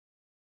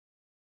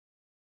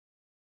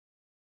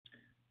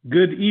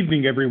Good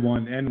evening,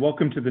 everyone, and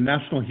welcome to the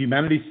National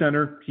Humanities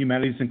Center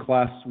Humanities in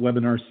Class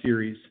webinar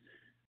series.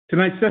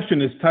 Tonight's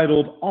session is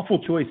titled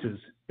Awful Choices,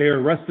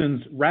 Bayard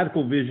Rustin's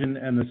Radical Vision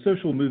and the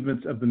Social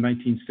Movements of the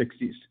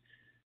 1960s.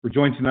 We're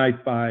joined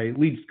tonight by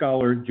lead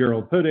scholar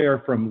Gerald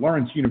Podair from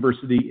Lawrence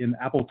University in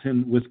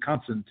Appleton,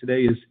 Wisconsin.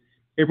 Today is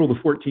April the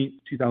 14th,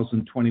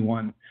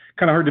 2021.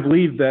 Kind of hard to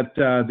believe that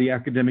the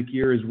academic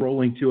year is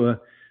rolling to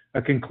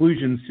a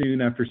conclusion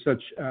soon after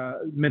such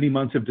many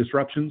months of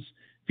disruptions.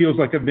 Feels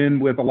like I've been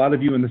with a lot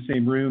of you in the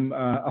same room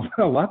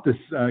a lot this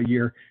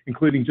year,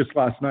 including just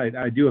last night.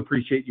 I do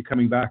appreciate you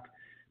coming back.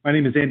 My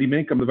name is Andy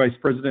Mink. I'm the Vice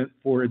President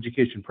for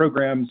Education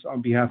Programs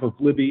on behalf of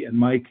Libby and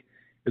Mike,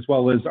 as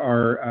well as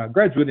our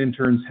graduate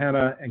interns,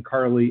 Hannah and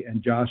Carly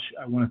and Josh.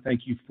 I want to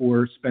thank you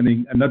for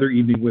spending another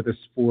evening with us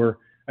for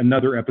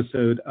another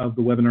episode of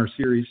the webinar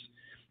series.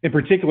 In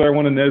particular, I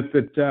want to note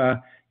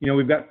that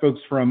we've got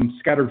folks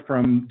scattered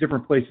from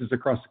different places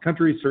across the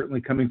country, certainly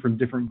coming from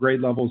different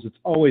grade levels. It's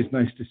always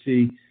nice to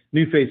see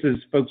new faces,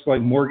 folks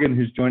like Morgan,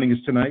 who's joining us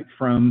tonight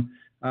from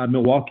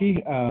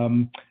Milwaukee.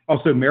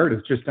 Also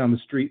Meredith, just down the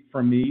street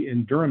from me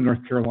in Durham,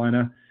 North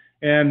Carolina.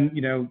 And,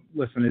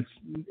 listen,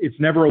 it's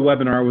never a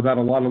webinar without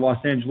a lot of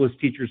Los Angeles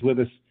teachers with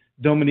us.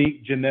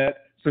 Dominique,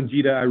 Jeanette,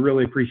 Sanjita, I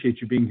really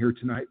appreciate you being here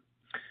tonight.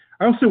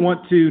 I also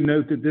want to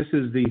note that this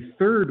is the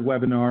third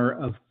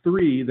webinar of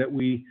 3 that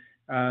we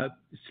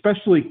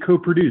specially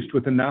co-produced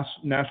with the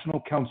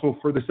National Council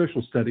for the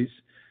Social Studies.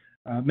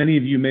 Many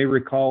of you may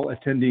recall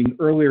attending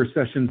earlier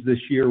sessions this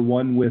year,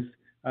 one with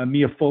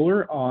Mia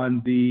Fuller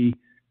on the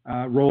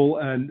role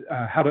and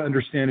how to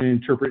understand and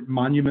interpret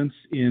monuments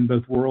in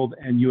both world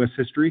and U.S.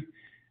 history,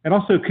 and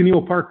also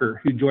Keneal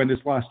Parker, who joined us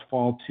last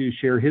fall to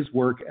share his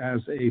work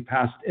as a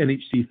past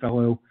NHC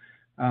fellow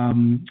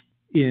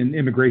in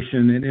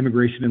immigration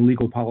and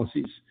legal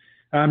policies.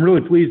 I'm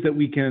really pleased that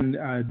we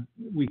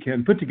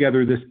can put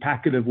together this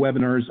packet of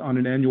webinars on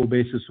an annual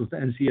basis with the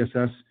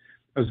NCSS.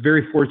 I was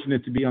very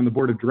fortunate to be on the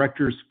board of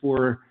directors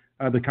for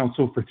the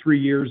council for 3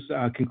 years,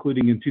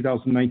 concluding in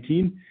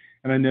 2019.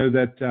 And I know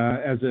that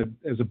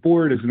as a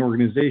board, as an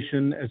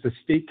organization, as the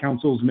state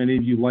councils many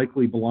of you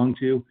likely belong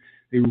to,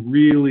 they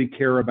really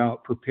care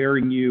about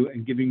preparing you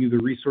and giving you the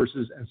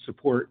resources and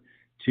support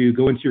to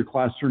go into your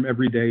classroom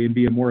every day and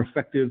be a more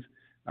effective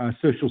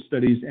social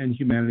studies and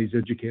humanities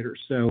educator.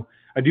 So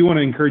I do want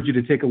to encourage you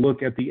to take a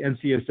look at the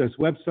NCSS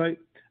website.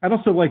 I'd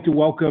also like to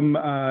welcome,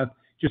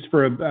 just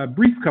for a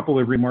brief couple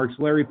of remarks,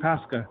 Larry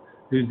Pasca,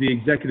 who's the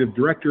Executive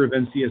Director of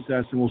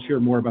NCSS, and will share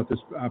more about this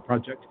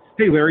project.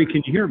 Hey, Larry,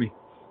 can you hear me?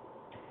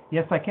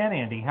 Yes, I can,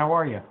 Andy. How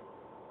are you?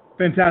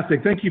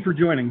 Fantastic. Thank you for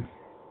joining.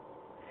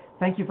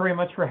 Thank you very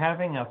much for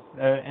having us,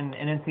 and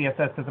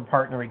NCSS as a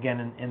partner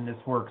again in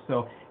this work.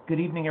 So good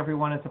evening,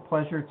 everyone. It's a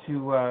pleasure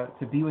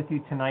to be with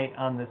you tonight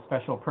on this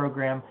special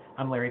program.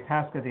 I'm Larry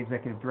Pasca, the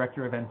Executive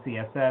Director of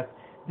NCSS.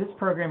 This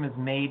program is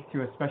made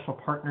through a special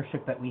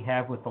partnership that we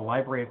have with the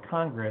Library of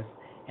Congress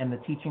and the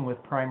Teaching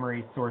with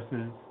Primary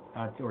Sources,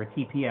 or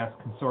TPS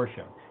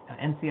consortium.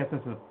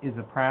 NCSS is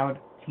a proud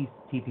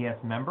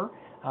TPS member.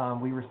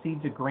 We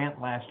received a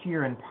grant last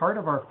year, and part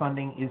of our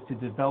funding is to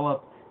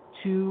develop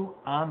 2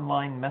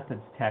 online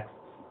methods texts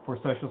for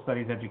social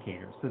studies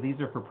educators. So these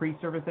are for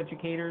pre-service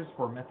educators,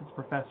 for methods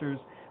professors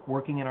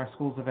working in our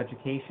schools of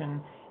education.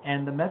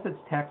 And the methods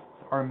texts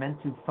are meant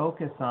to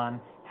focus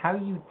on how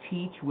you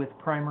teach with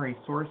primary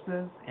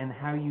sources and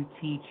how you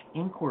teach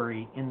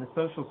inquiry in the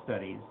social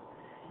studies.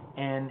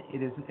 And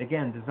it is,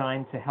 again,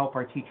 designed to help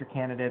our teacher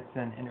candidates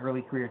and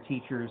early career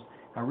teachers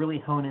really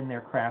hone in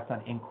their craft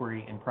on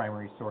inquiry and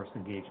primary source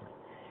engagement.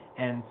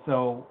 And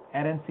so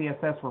at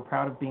NCSS, we're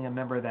proud of being a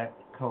member of that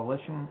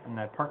coalition and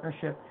that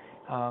partnership.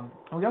 And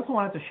we also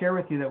wanted to share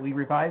with you that we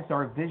revised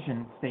our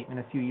vision statement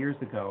a few years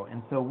ago.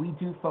 And so we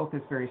do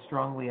focus very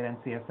strongly at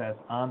NCSS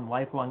on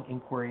lifelong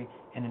inquiry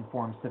and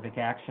informed civic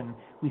action.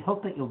 We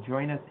hope that you'll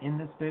join us in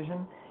this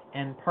vision.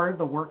 And part of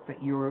the work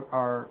that you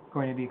are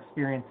going to be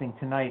experiencing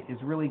tonight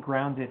is really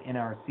grounded in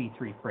our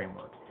C3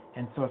 framework.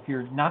 And so if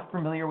you're not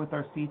familiar with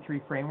our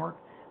C3 framework,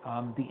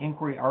 the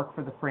inquiry arc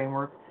for the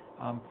framework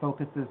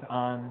focuses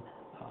on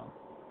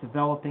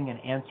developing and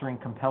answering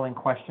compelling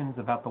questions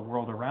about the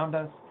world around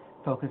us,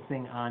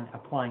 focusing on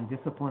applying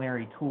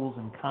disciplinary tools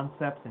and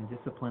concepts in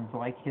disciplines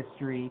like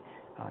history,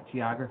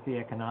 geography,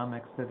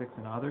 economics, civics,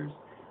 and others,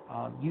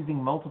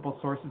 using multiple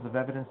sources of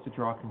evidence to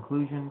draw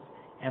conclusions,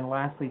 and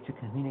lastly, to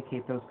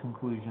communicate those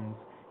conclusions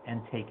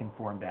and take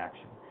informed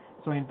action.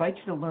 So I invite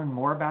you to learn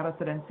more about us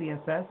at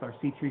NCSS. Our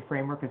C3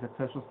 framework is at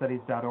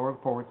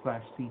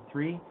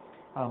socialstudies.org/C3.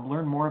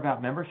 Learn more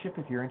about membership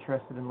if you're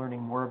interested in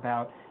learning more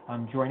about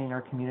joining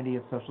our community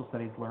of social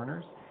studies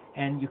learners.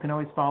 And you can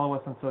always follow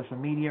us on social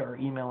media or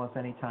email us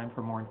anytime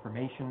for more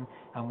information.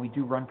 We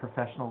do run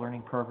professional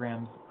learning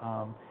programs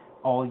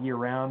all year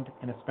round,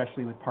 and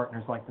especially with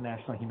partners like the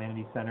National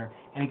Humanities Center.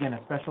 And again,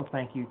 a special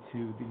thank you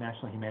to the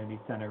National Humanities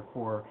Center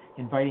for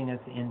inviting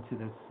us into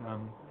this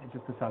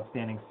just this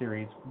outstanding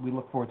series. We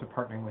look forward to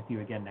partnering with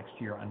you again next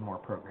year on more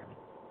programming.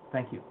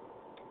 Thank you.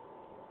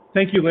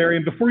 Thank you, Larry.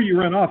 And before you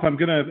run off, I'm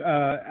going to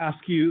ask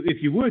you,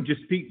 if you would,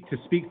 just speak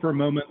for a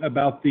moment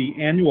about the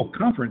annual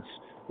conference.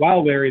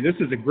 Wow, Larry, this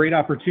is a great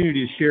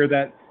opportunity to share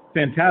that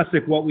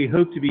fantastic, what we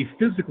hope to be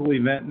physical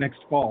event next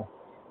fall.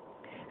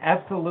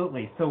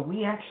 Absolutely. So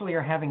we actually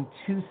are having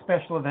two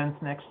special events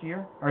next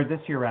year, or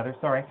this year rather,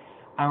 sorry.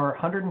 Our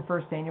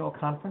 101st annual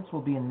conference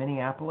will be in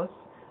Minneapolis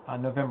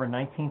on November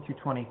 19th through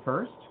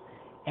 21st.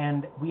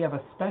 And we have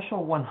a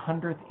special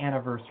 100th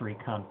anniversary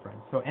conference.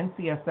 So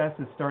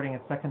NCSS is starting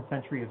its second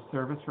century of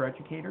service for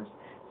educators.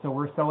 So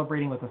we're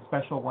celebrating with a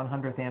special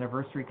 100th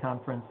anniversary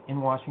conference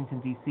in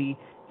Washington, D.C.,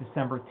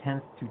 December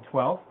 10th to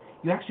 12th.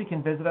 You actually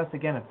can visit us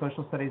again at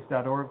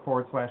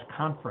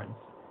socialstudies.org/conference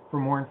for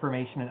more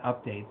information and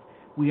updates.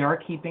 We are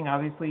keeping,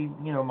 obviously,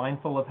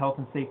 mindful of health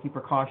and safety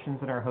precautions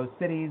in our host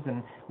cities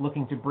and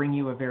looking to bring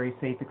you a very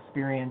safe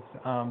experience.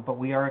 But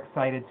we are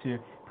excited to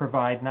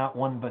provide not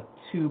one but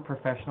two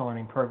professional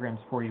learning programs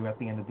for you at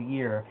the end of the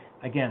year.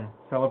 Again,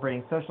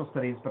 celebrating social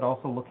studies, but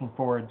also looking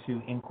forward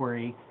to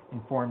inquiry,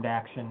 informed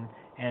action,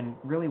 and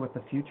really what the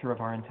future of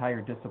our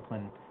entire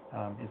discipline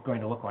is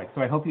going to look like.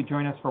 So I hope you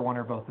join us for one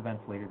or both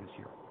events later this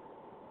year.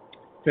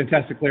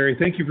 Fantastic, Larry.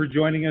 Thank you for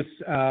joining us.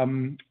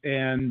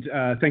 And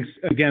thanks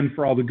again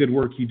for all the good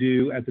work you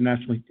do at the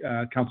National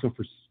Council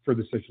for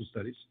the Social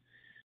Studies.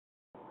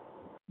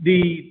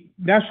 The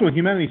National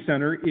Humanities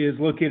Center is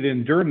located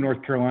in Durham,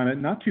 North Carolina,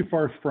 not too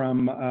far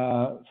from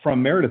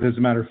Meredith, as a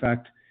matter of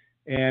fact.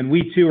 And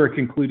we too are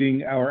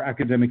concluding our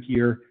academic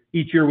year.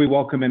 Each year we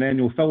welcome an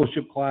annual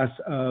fellowship class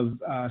of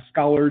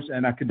scholars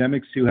and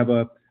academics who have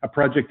a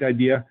project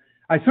idea.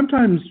 I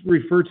sometimes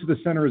refer to the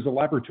center as a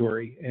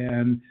laboratory,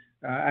 and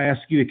I ask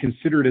you to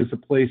consider it as a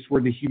place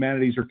where the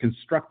humanities are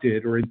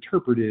constructed or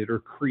interpreted or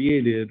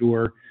created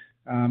or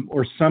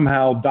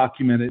somehow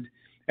documented.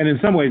 And in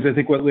some ways, I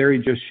think what Larry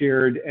just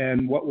shared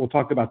and what we'll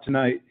talk about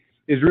tonight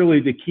is really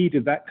the key to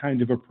that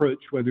kind of approach,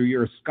 whether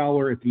you're a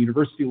scholar at the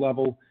university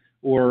level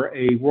or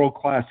a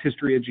world-class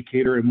history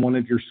educator in one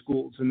of your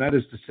schools. And that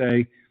is to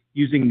say,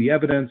 using the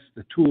evidence,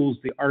 the tools,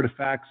 the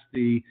artifacts,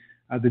 the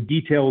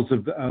details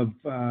of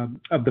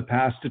the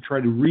past to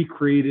try to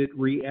recreate it,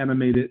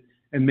 reanimate it,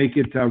 and make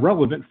it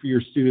relevant for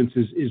your students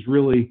is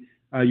really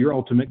your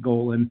ultimate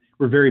goal. And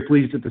we're very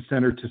pleased at the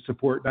center to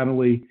support not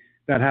only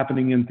that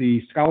happening in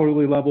the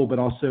scholarly level, but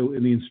also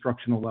in the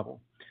instructional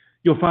level.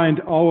 You'll find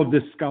all of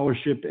this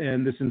scholarship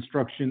and this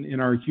instruction in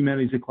our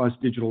Humanities in Class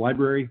digital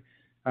library.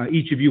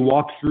 Each of you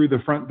walked through the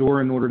front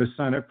door in order to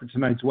sign up for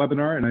tonight's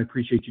webinar, and I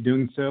appreciate you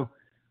doing so.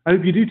 I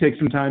hope you do take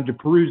some time to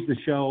peruse the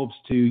shelves,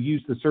 to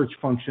use the search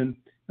function,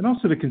 and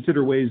also to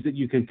consider ways that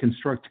you can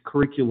construct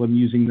curriculum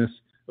using this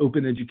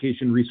open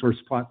education resource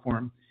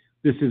platform.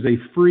 This is a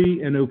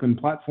free and open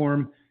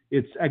platform.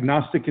 It's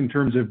agnostic in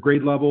terms of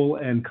grade level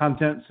and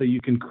content, so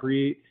you can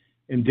create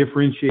and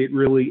differentiate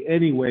really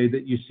any way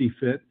that you see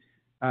fit.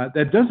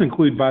 That does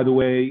include, by the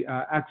way,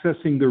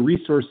 accessing the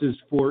resources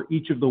for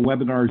each of the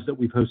webinars that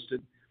we've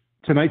hosted.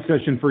 Tonight's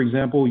session, for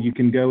example, you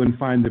can go and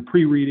find the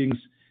pre-readings,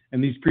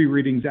 and these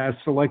pre-readings, as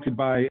selected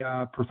by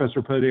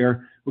Professor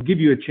Podair, will give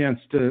you a chance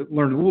to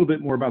learn a little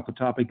bit more about the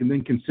topic and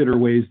then consider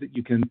ways that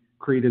you can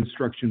create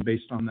instruction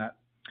based on that.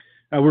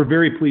 We're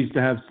very pleased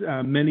to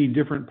have many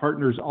different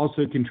partners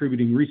also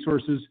contributing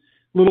resources.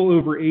 A little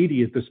over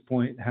 80 at this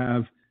point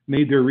have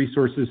made their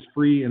resources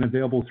free and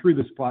available through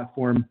this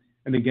platform.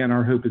 And again,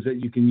 our hope is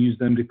that you can use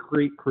them to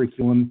create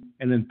curriculum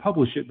and then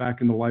publish it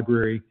back in the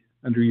library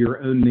under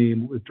your own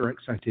name with direct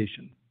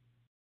citation.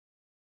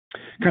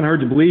 Kind of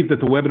hard to believe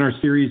that the webinar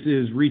series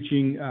is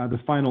reaching the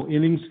final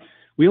innings.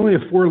 We only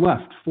have four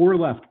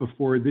left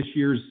before this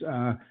year's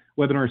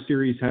webinar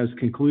series has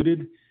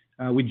concluded.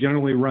 We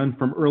generally run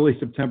from early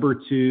September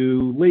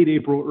to late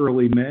April,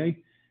 early May,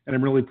 and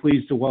I'm really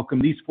pleased to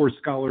welcome these four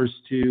scholars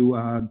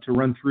to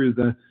run through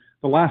the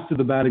last of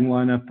the batting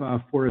lineup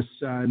for us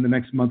in the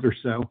next month or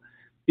so.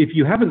 If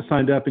you haven't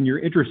signed up and you're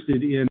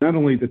interested in not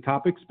only the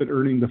topics, but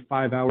earning the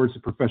 5 hours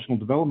of professional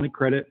development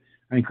credit,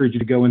 I encourage you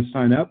to go and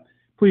sign up.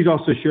 Please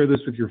also share this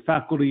with your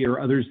faculty or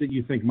others that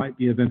you think might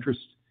be of interest.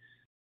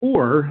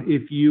 Or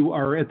if you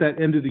are at that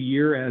end of the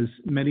year, as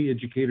many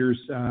educators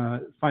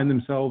find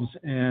themselves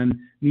and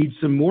need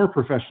some more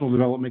professional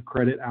development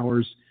credit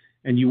hours,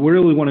 and you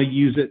really want to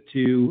use it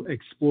to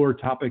explore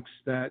topics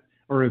that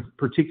are of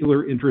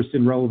particular interest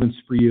and relevance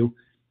for you,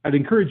 I'd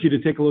encourage you to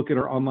take a look at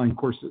our online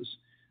courses.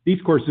 These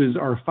courses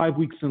are 5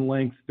 weeks in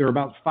length. They're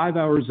about 5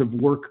 hours of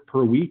work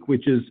per week,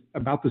 which is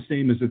about the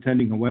same as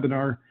attending a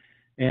webinar,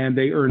 and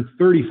they earn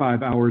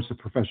 35 hours of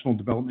professional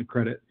development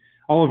credit.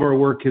 All of our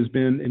work has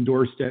been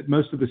endorsed at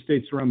most of the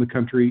states around the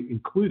country,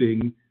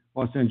 including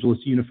Los Angeles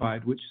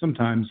Unified, which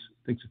sometimes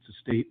thinks it's a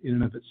state in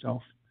and of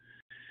itself.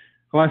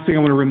 The last thing I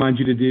want to remind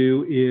you to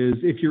do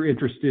is, if you're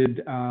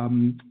interested,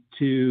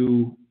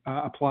 to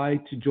apply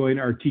to join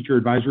our Teacher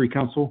Advisory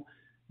Council.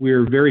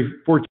 We're very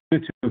fortunate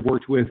to have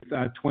worked with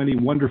 20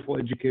 wonderful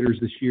educators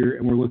this year,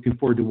 and we're looking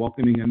forward to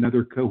welcoming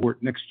another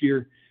cohort next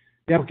year.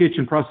 The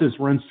application process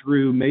runs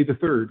through May the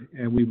 3rd,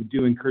 and we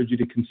do encourage you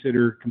to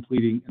consider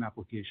completing an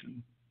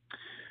application.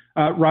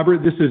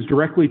 Robert, this is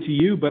directly to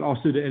you, but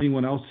also to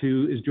anyone else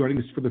who is joining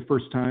us for the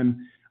first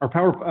time. Our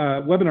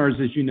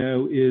webinars, as you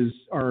know,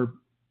 are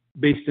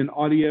based in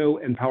audio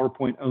and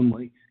PowerPoint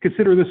only.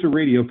 Consider this a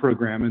radio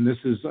program, and this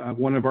is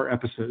one of our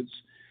episodes.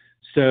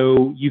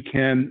 So you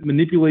can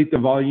manipulate the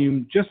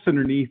volume just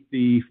underneath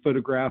the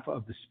photograph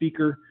of the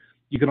speaker.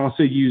 You can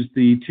also use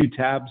the two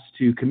tabs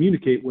to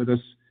communicate with us.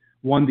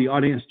 One, the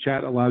audience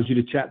chat allows you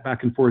to chat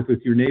back and forth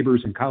with your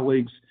neighbors and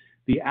colleagues.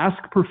 The Ask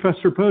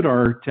Professor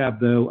Podar tab,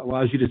 though,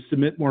 allows you to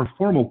submit more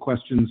formal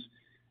questions.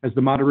 As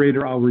the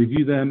moderator, I'll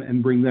review them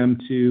and bring them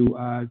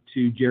to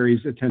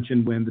Jerry's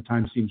attention when the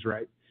time seems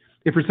right.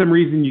 If for some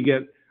reason you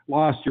get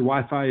lost, your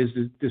Wi-Fi is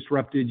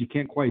disrupted, you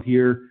can't quite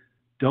hear,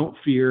 don't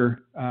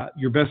fear.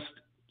 Your best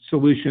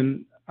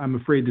solution, I'm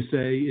afraid to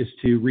say, is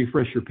to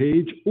refresh your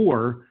page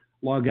or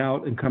log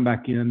out and come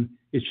back in.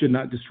 It should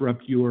not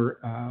disrupt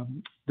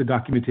the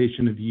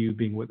documentation of you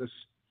being with us.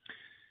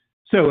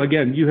 So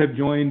again, you have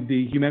joined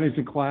the Humanities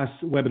in Class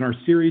webinar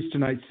series.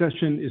 Tonight's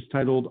session is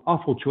titled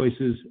Awful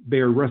Choices,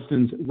 Bayard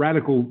Rustin's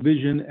Radical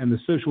Vision and the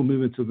Social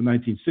Movements of the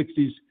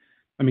 1960s.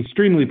 I'm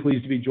extremely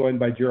pleased to be joined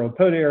by Gerald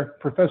Podar,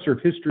 Professor of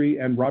History,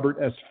 and Robert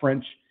S.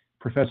 French,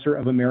 Professor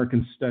of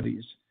American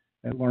Studies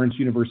at Lawrence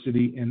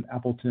University in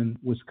Appleton,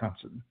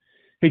 Wisconsin.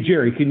 Hey,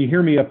 Jerry, can you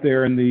hear me up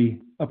there in the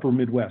upper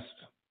Midwest?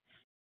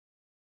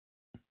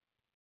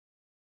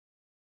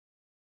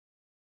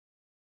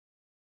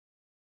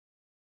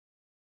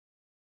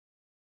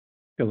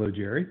 Hello,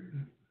 Jerry.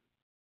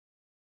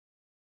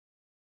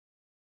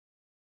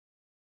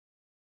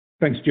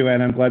 Thanks,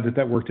 Joanne. I'm glad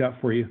that worked out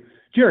for you.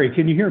 Jerry,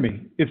 can you hear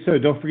me? If so,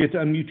 don't forget to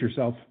unmute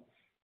yourself.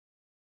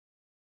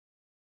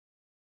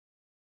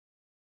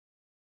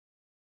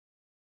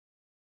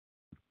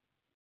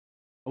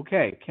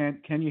 Okay,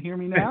 can you hear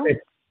me now?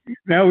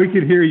 Now we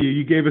can hear you.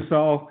 You gave us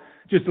all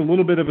just a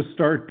little bit of a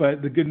start,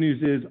 but the good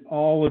news is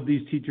all of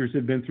these teachers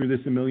have been through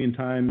this a million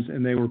times,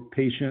 and they were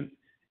patient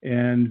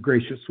and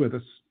gracious with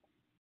us.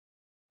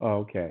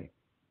 Okay,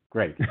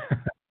 great.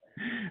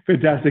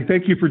 Fantastic.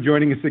 Thank you for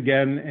joining us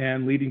again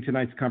and leading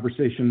tonight's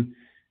conversation.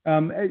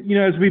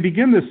 As we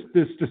begin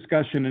this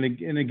discussion,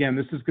 and again,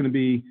 this is going to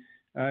be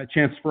a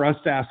chance for us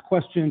to ask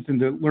questions and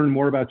to learn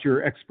more about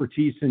your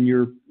expertise and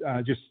your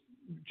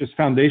just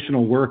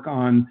foundational work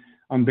on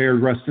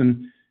Bayard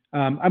Rustin.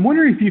 I'm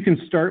wondering if you can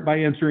start by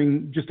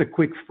answering just a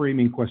quick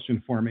framing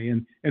question for me,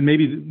 and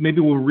maybe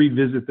we'll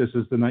revisit this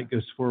as the night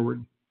goes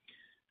forward.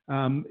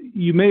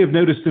 You may have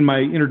noticed in my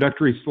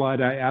introductory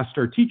slide, I asked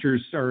our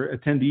teachers, our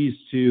attendees,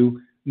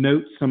 to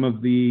note some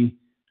of the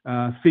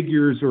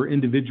figures or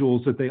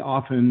individuals that they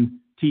often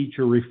teach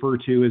or refer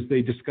to as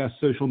they discuss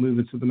social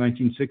movements of the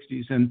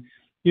 1960s. And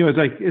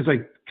as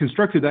I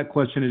constructed that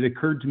question, it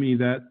occurred to me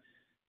that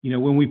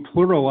when we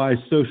pluralize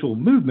social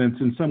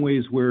movements, in some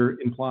ways we're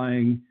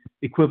implying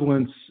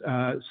equivalence,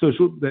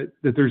 that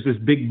there's this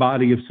big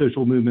body of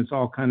social movements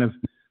all kind of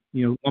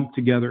lumped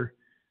together.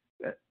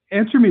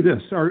 Answer me this: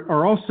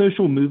 Are all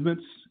social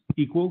movements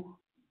equal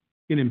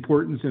in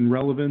importance and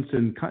relevance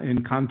and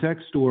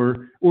context, or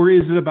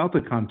is it about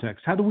the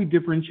context? How do we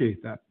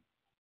differentiate that?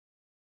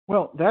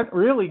 Well, that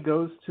really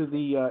goes to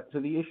the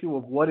issue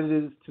of what it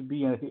is to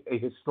be a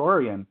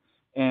historian,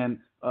 and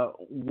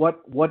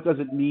what does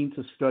it mean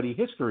to study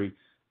history?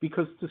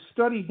 Because to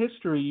study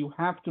history, you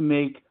have to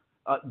make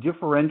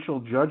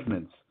differential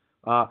judgments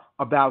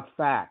about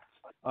facts,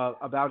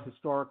 about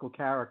historical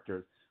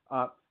characters.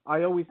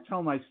 I always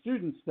tell my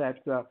students that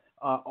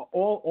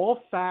all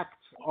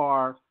facts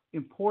are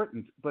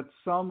important, but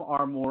some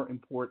are more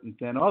important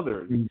than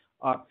others.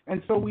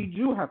 And so we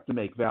do have to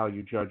make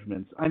value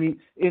judgments. I mean,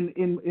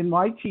 in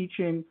my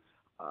teaching,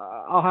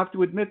 I'll have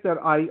to admit that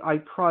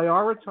I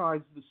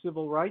prioritize the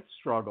civil rights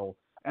struggle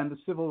and the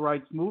civil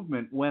rights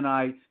movement when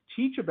I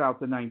teach about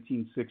the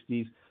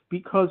 1960s,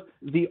 because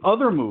the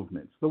other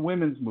movements, the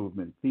women's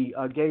movement, the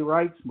gay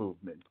rights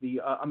movement,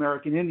 the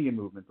American Indian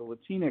movement, the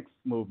Latinx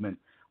movement,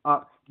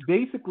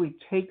 basically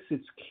takes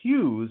its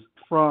cues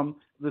from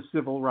the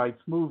civil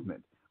rights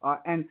movement.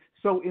 And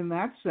so in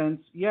that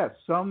sense, yes,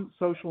 some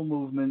social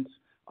movements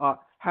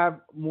have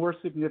more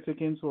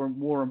significance or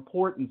more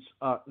importance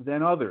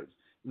than others.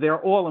 They're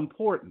all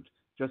important,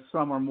 just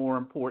some are more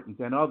important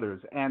than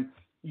others. And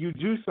you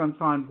do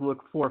sometimes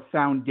look for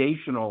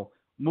foundational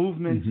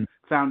movements,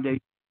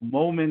 foundational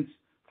moments,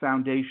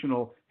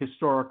 foundational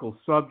historical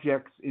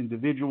subjects,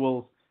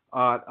 individuals.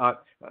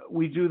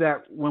 We do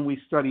that when we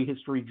study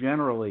history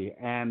generally,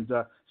 and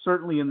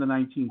certainly in the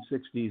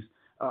 1960s,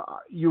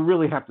 you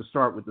really have to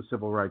start with the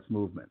civil rights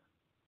movement.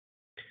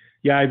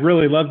 Yeah, I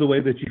really love the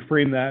way that you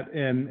frame that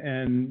and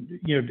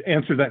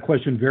answer that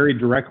question very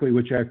directly,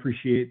 which I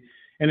appreciate.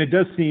 And it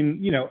does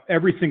seem,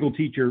 every single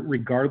teacher,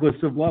 regardless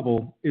of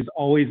level, is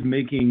always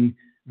making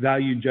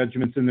value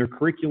judgments in their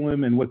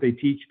curriculum and what they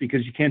teach,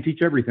 because you can't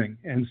teach everything.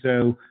 And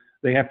so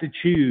they have to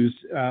choose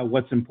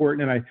what's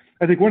important. And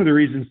I think one of the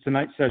reasons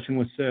tonight's session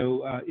was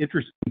so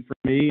interesting for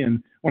me,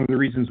 and one of the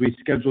reasons we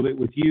scheduled it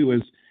with you,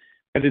 is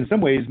that in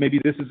some ways, maybe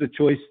this is a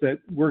choice that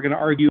we're going to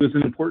argue is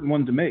an important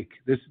one to make.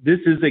 This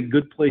is a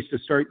good place to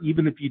start,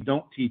 even if you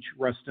don't teach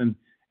Rustin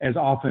as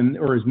often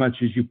or as much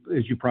as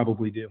you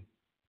probably do.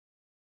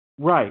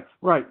 Right,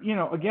 right.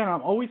 Again,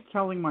 I'm always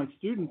telling my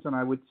students, and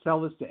I would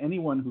tell this to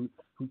anyone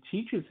who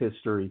teaches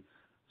history,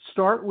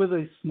 start with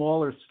a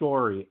smaller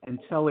story and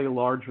tell a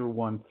larger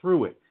one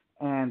through it.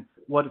 And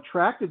what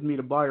attracted me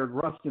to Bayard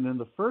Rustin in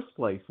the first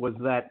place was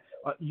that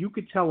you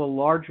could tell a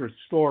larger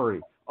story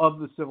of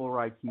the civil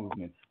rights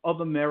movement,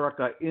 of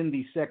America in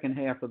the second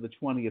half of the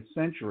 20th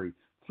century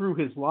through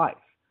his life.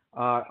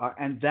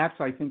 And that's,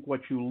 I think,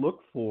 what you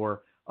look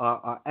for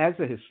as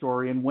a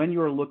historian when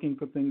you're looking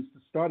for things to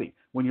study,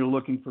 when you're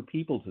looking for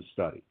people to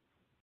study.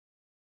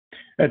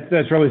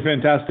 That's really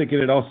fantastic,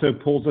 and it also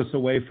pulls us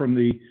away from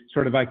the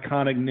sort of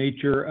iconic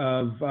nature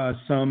of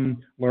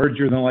some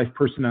larger-than-life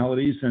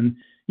personalities, and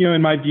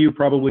in my view,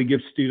 probably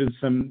gives students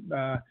some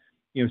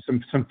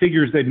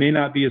figures they may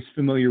not be as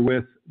familiar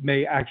with,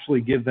 may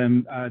actually give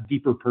them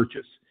deeper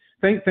purchase.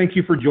 Thank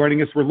you for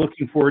joining us. We're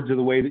looking forward to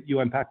the way that you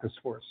unpack this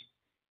for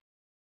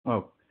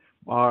us.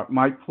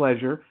 My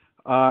pleasure.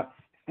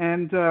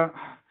 And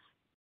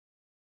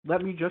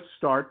let me just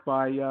start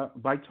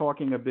by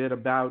talking a bit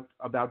about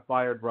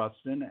Bayard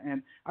Rustin,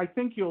 and I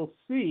think you'll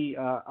see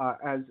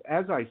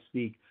as I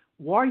speak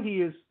why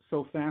he is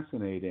so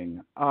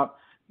fascinating.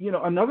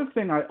 Another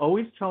thing I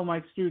always tell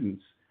my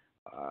students,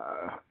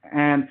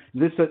 and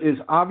this is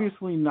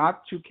obviously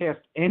not to cast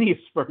any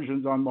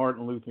aspersions on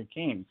Martin Luther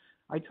King.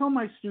 I tell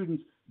my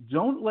students,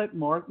 don't let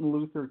Martin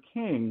Luther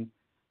King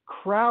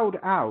crowd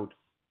out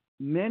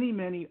many,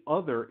 many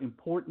other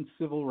important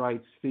civil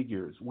rights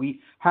figures. We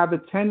have a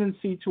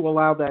tendency to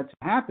allow that to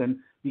happen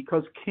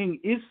because King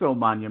is so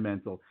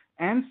monumental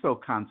and so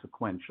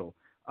consequential.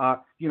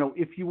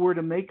 If you were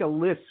to make a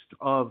list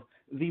of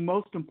the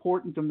most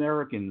important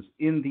Americans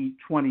in the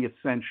 20th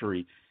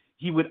century,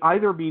 he would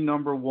either be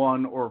number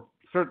one or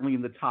certainly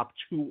in the top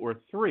 2 or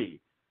 3.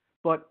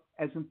 But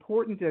as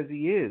important as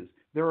he is,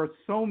 there are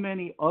so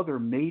many other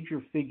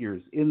major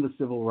figures in the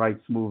civil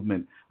rights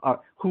movement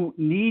who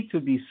need to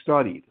be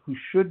studied, who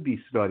should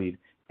be studied,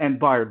 and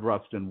Bayard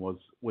Rustin was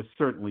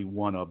certainly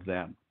one of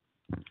them.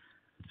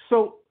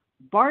 So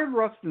Bayard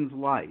Rustin's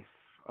life,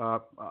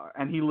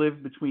 and he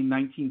lived between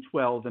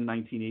 1912 and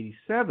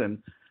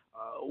 1987,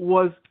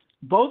 was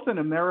both an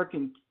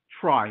American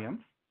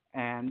triumph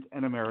and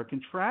an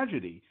American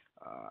tragedy,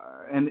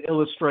 an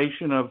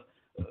illustration of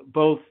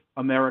both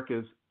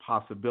America's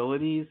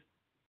possibilities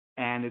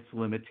and its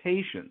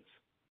limitations,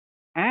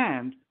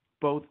 and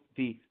both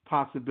the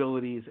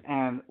possibilities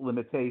and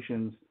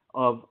limitations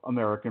of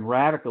American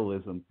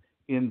radicalism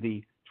in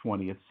the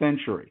 20th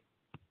century.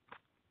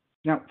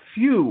 Now,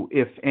 few,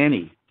 if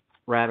any,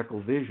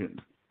 radical visions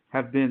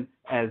have been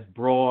as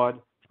broad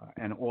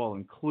and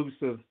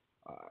all-inclusive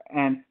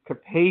and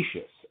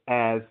capacious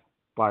as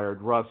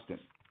Bayard Rustin.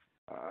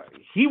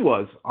 He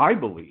was, I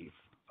believe,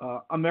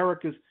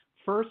 America's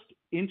first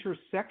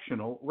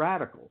intersectional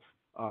radical,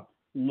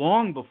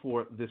 long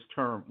before this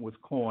term was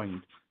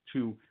coined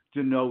to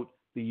denote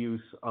the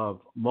use of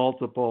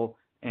multiple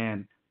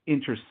and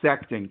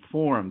intersecting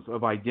forms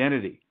of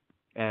identity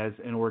as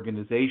an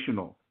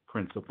organizational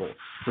principle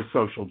for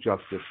social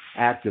justice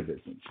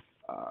activism.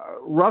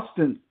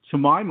 Rustin, to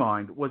my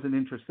mind, was an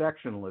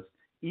intersectionalist,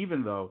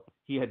 even though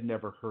he had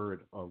never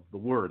heard of the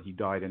word. He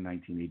died in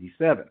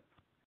 1987.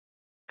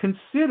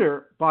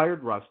 Consider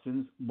Bayard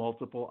Rustin's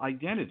multiple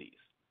identities.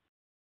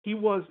 He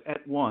was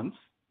at once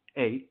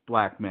a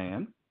black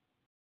man,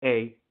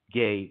 a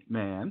gay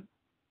man,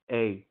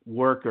 a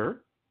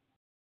worker,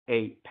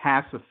 a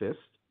pacifist,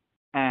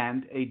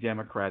 and a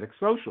democratic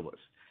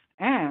socialist,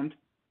 and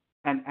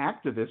an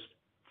activist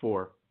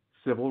for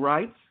civil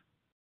rights,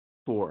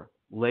 for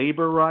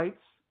labor rights,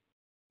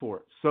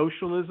 for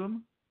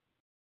socialism,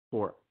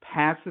 for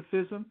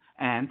pacifism,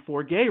 and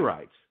for gay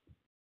rights.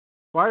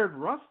 Bayard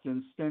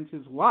Rustin spent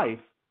his life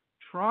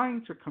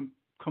trying to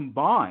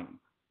combine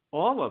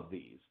all of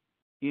these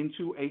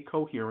into a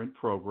coherent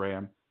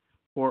program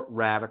for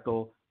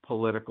radical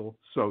political,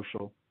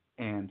 social,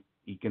 and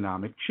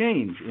economic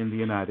change in the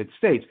United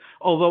States.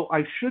 Although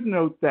I should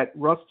note that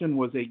Rustin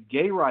was a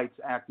gay rights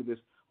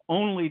activist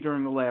only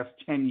during the last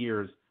 10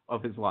 years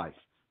of his life,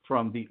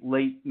 from the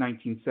late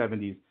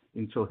 1970s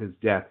until his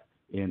death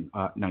in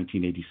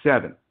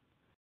 1987.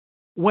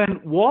 When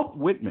Walt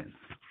Whitman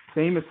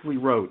famously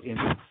wrote in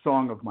his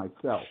Song of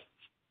Myself,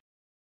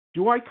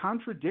 "Do I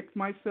contradict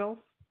myself?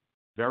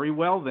 Very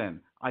well then,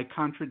 I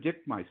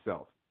contradict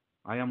myself.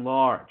 I am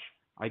large.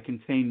 I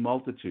contain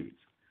multitudes."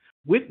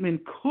 Whitman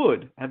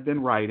could have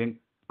been writing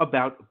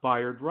about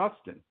Bayard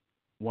Rustin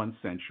 1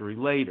 century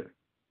later.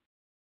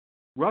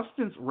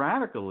 Rustin's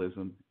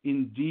radicalism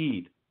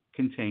indeed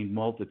contained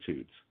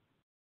multitudes.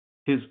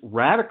 His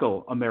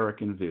radical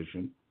American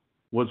vision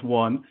was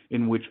one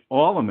in which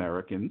all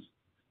Americans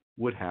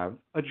would have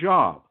a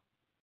job,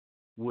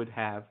 would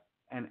have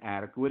an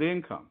adequate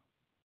income,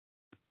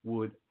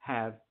 would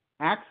have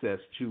access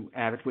to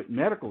adequate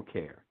medical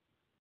care,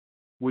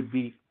 would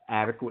be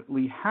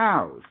adequately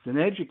housed and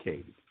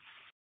educated,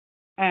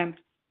 and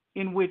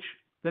in which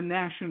the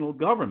national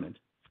government,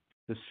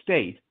 the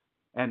state,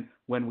 And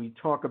when we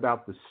talk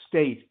about the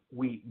state,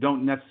 we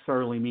don't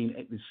necessarily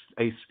mean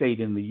a state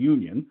in the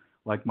Union,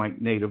 like my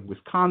native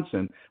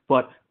Wisconsin,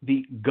 but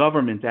the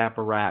government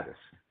apparatus,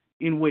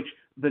 in which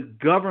the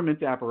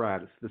government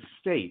apparatus, the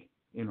state,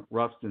 in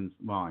Rustin's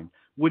mind,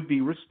 would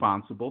be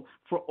responsible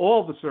for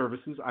all the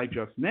services I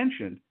just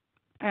mentioned,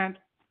 and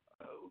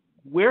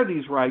where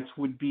these rights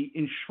would be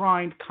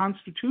enshrined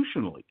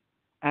constitutionally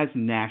as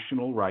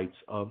national rights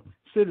of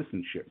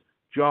citizenship,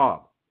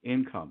 job,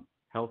 income,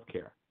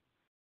 healthcare,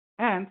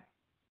 and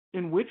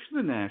in which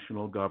the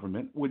national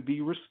government would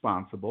be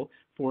responsible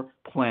for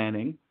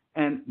planning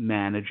and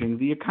managing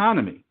the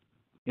economy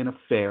in a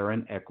fair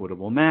and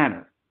equitable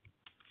manner,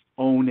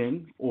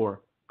 owning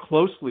or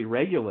closely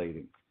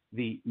regulating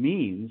the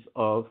means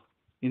of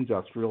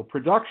industrial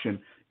production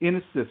in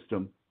a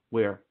system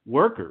where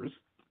workers,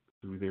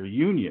 through their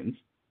unions,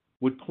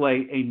 would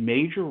play a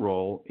major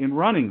role in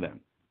running them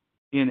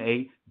in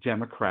a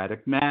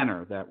democratic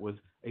manner. That was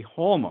a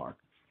hallmark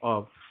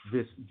of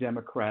this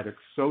democratic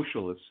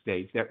socialist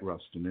state that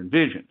Rustin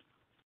envisioned.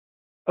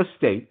 A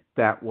state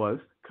that was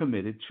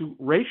committed to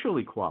racial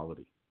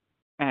equality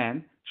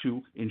and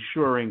to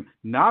ensuring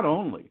not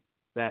only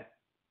that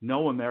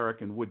no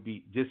American would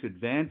be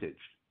disadvantaged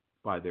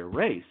by their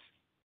race,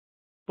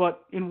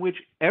 but in which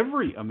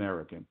every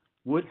American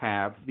would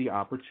have the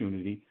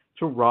opportunity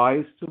to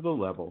rise to the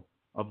level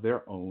of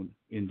their own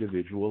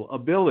individual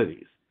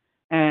abilities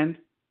and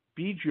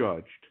be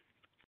judged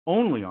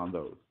only on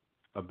those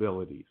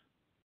abilities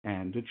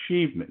and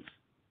achievements,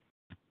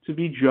 to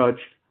be judged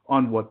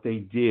on what they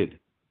did,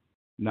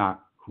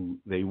 not who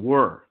they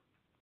were,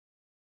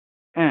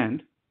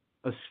 and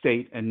a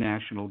state and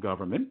national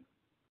government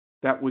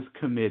that was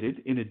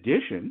committed, in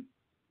addition,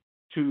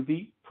 to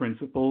the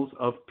principles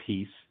of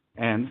peace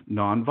and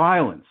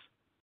nonviolence,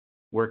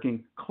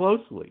 working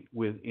closely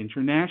with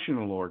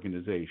international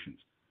organizations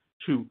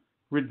to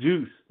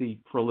reduce the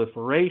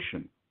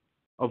proliferation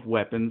of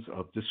weapons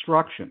of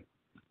destruction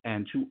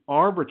and to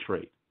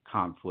arbitrate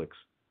conflicts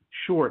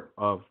short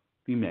of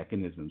the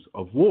mechanisms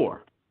of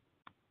war.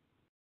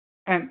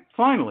 And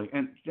finally,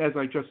 and as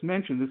I just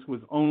mentioned, this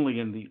was only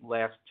in the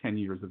last 10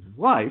 years of his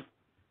life,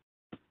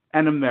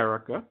 an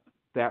America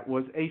that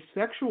was a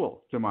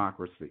sexual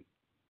democracy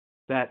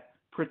that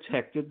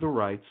protected the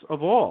rights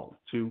of all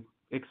to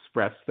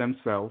express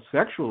themselves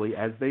sexually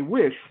as they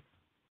wish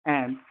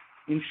and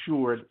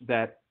ensured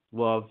that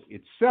love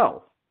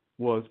itself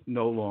was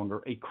no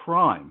longer a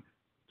crime,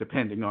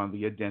 depending on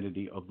the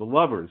identity of the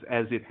lovers,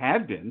 as it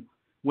had been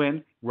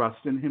when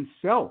Rustin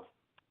himself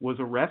was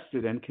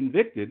arrested and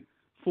convicted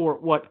for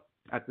what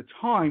at the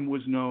time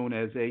was known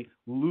as a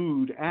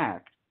lewd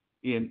act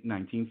in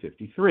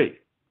 1953.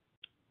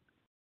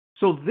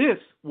 So this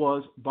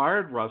was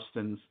Bayard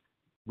Rustin's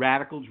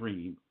radical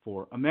dream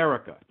for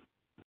America,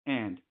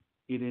 and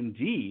it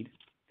indeed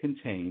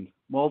contained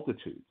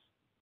multitudes.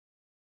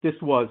 This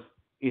was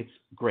its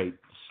great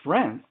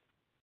strength,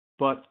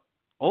 but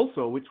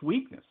also its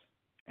weakness,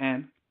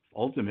 and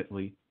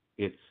ultimately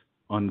its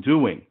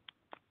undoing.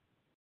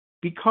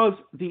 Because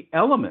the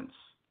elements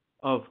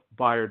of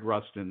Bayard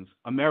Rustin's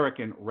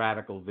American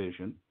radical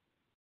vision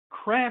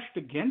crashed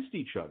against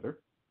each other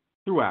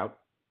throughout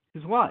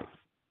his life,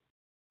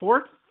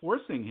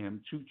 forcing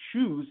him to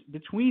choose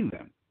between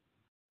them,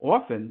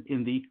 often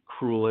in the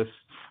cruelest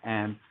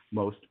and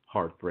most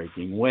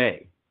heartbreaking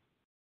way.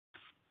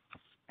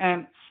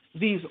 And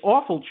these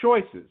awful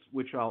choices,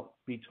 which I'll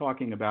be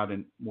talking about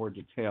in more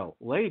detail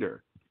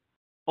later,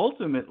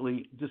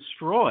 ultimately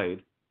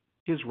destroyed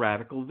his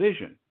radical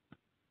vision,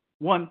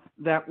 one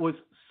that was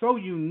so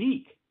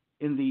unique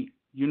in the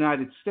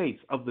United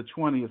States of the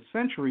 20th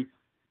century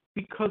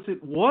because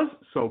it was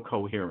so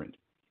coherent,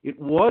 it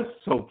was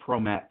so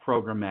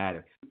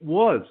programmatic, it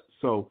was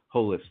so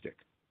holistic.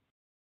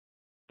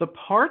 The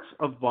parts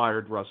of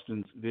Bayard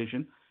Rustin's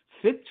vision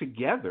fit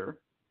together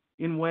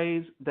in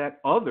ways that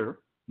other,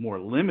 more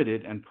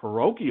limited and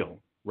parochial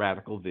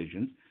radical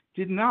visions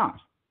did not.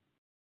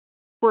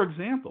 For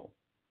example,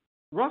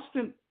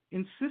 Rustin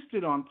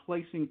insisted on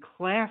placing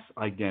class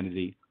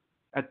identity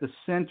at the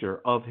center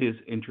of his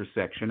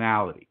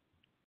intersectionality.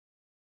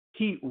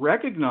 He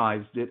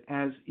recognized it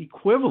as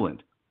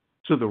equivalent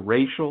to the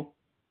racial,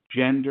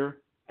 gender,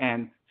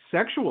 and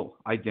sexual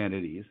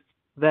identities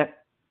that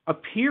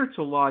appear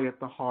to lie at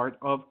the heart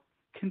of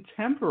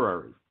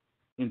contemporary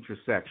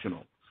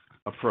intersectional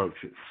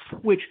approaches,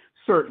 which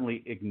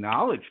certainly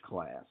acknowledge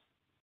class,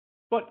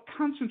 but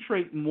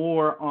concentrate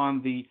more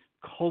on the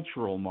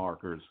cultural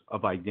markers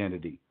of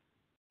identity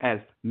as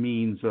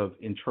means of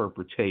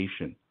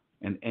interpretation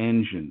and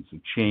engines of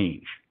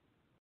change.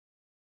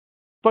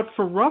 But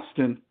for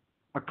Rustin,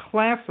 a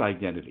class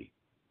identity,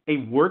 a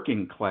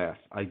working class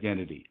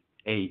identity,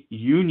 a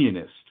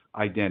unionist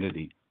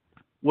identity,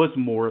 was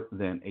more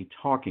than a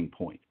talking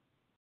point.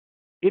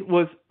 It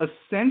was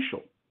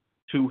essential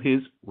to his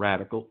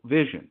radical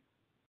vision,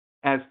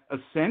 as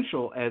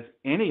essential as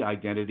any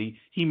identity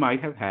he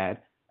might have had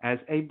as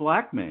a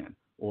black man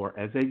or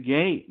as a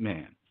gay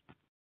man.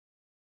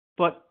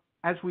 But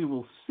as we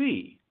will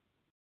see,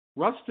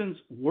 Rustin's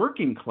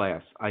working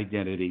class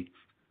identity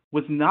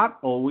was not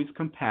always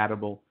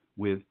compatible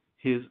with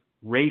his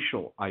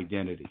racial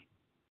identity.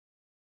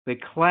 They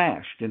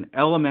clashed in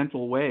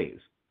elemental ways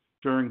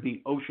during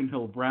the Ocean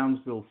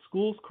Hill-Brownsville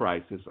schools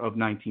crisis of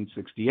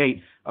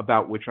 1968,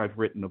 about which I've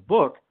written a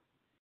book,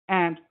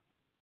 and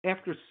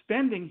after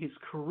spending his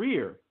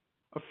career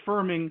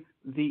affirming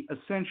the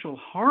essential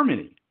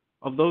harmony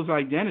of those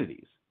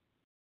identities,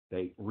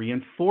 they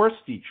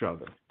reinforced each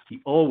other, he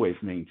always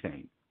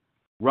maintained.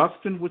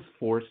 Rustin was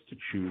forced to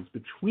choose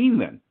between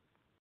them,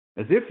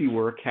 as if he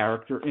were a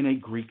character in a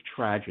Greek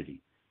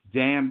tragedy,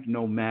 damned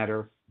no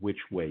matter which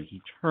way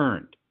he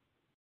turned.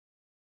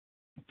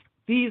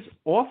 These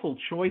awful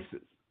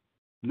choices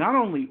not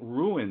only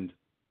ruined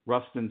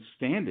Rustin's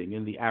standing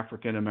in the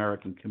African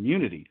American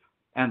community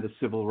and the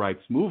civil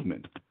rights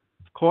movement,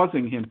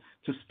 causing him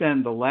to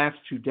spend the last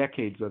 2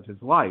 decades of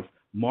his life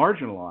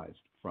marginalized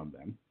from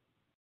them,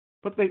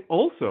 but they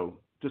also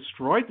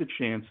destroyed the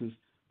chances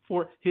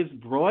for his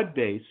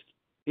broad-based,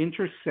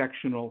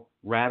 intersectional,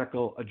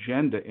 radical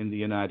agenda in the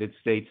United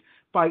States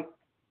by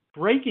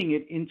breaking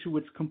it into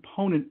its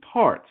component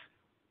parts,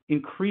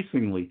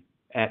 increasingly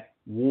at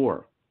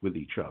war with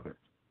each other,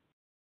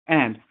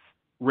 and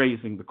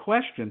raising the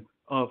question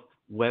of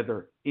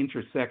whether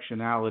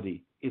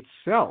intersectionality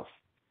itself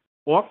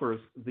offers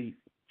the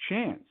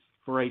chance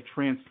for a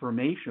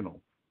transformational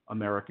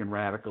American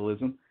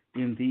radicalism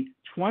in the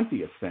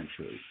 20th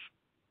century,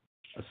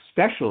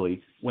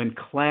 especially when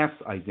class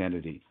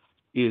identity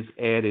is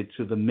added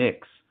to the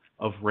mix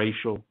of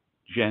racial,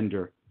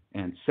 gender,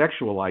 and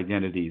sexual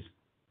identities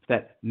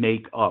that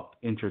make up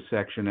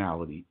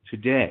intersectionality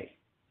today.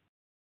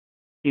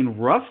 In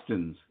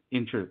Rustin's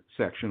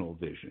intersectional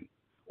vision,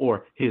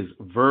 or his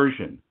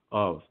version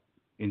of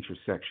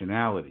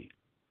intersectionality,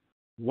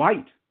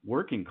 white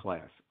working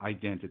class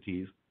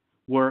identities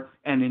were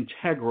an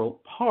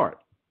integral part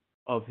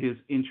of his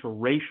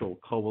interracial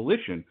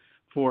coalition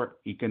for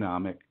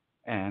economic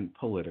and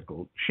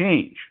political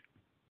change.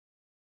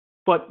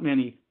 But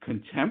many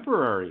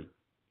contemporary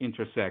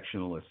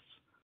intersectionalists,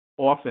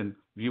 often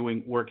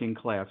viewing working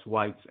class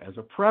whites as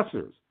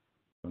oppressors,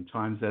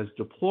 sometimes as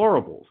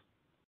deplorables,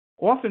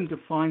 often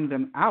define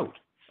them out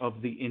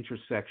of the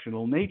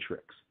intersectional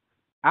matrix,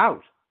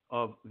 out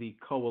of the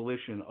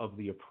coalition of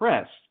the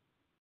oppressed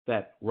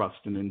that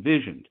Rustin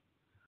envisioned,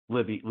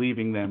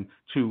 leaving them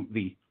to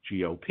the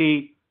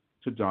GOP,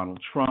 to Donald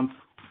Trump,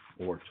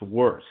 or to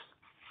worse.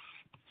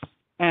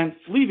 And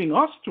leaving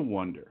us to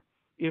wonder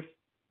if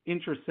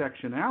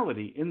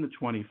intersectionality in the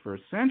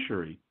 21st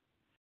century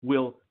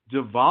will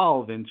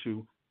devolve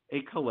into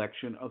a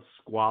collection of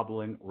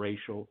squabbling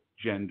racial,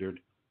 gendered,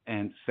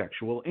 and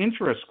sexual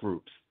interest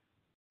groups,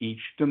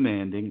 each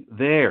demanding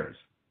theirs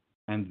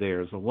and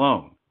theirs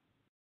alone.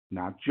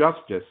 Not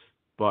justice,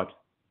 but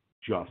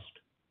just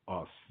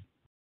us.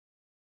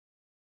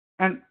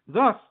 And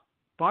thus,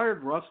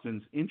 Bayard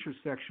Rustin's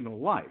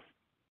intersectional life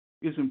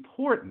is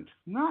important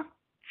not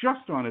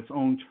just on its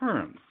own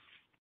terms,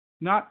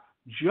 not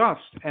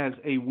just as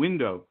a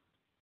window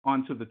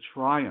onto the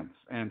triumphs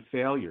and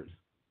failures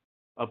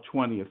of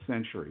 20th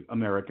century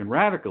American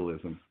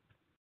radicalism,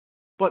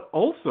 but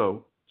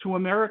also to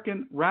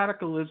American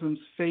radicalism's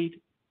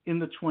fate in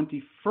the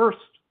 21st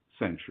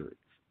century,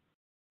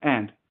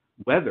 and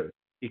whether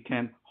it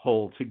can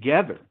hold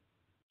together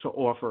to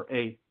offer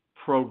a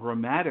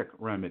programmatic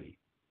remedy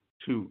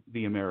to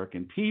the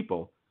American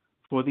people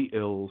for the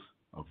ills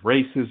of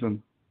racism,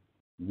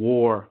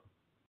 war,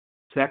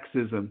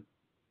 sexism,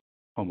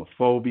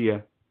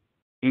 homophobia,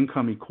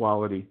 income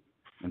equality,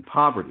 and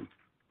poverty,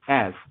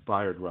 as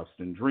Bayard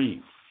Rustin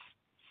dreams,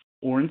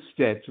 or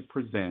instead to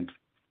present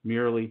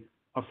merely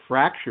a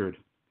fractured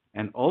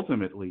and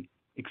ultimately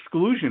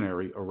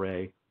exclusionary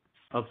array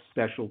of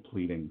special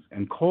pleadings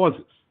and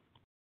causes.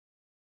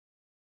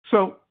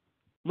 So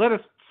let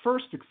us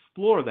first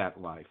explore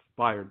that life,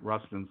 Bayard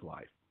Rustin's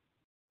life,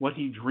 what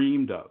he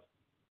dreamed of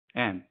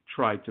and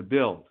tried to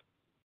build,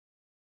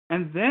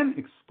 and then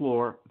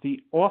explore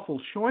the awful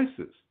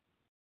choices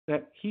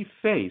that he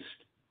faced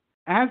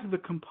as the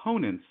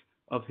components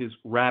of his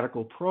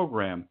radical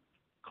program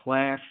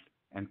clashed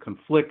and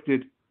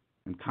conflicted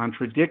and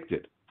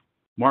contradicted,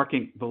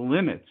 marking the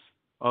limits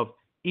of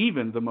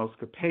even the most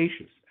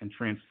capacious and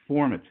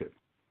transformative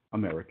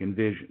American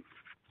vision.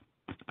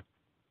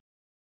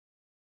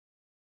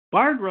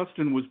 Bayard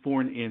Rustin was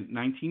born in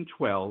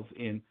 1912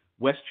 in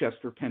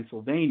Westchester,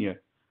 Pennsylvania,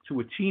 to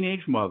a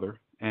teenage mother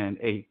and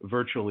a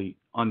virtually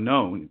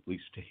unknown, at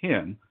least to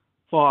him,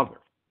 father.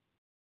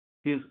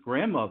 His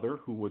grandmother,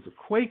 who was a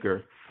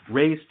Quaker,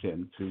 raised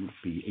him to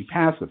be a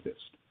pacifist.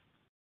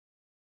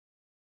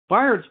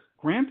 Bayard's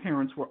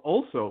grandparents were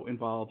also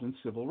involved in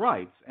civil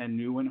rights and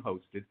knew and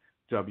hosted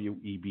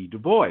W.E.B. Du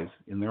Bois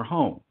in their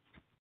home.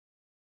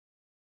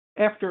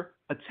 After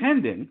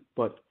attending,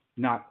 but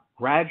not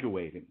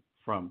graduating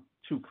from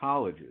 2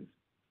 colleges,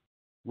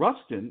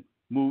 Rustin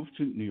moved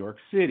to New York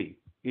City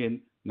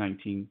in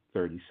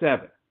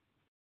 1937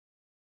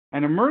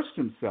 and immersed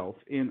himself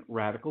in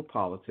radical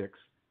politics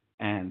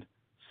and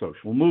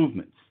social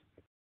movements.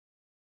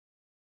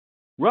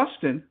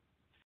 Rustin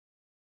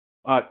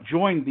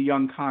joined the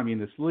Young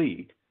Communist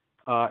League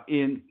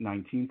in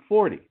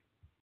 1940.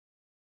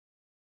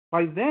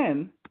 By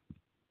then,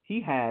 he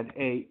had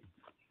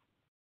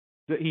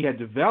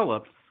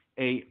developed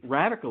a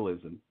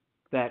radicalism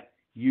that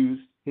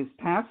used his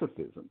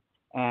pacifism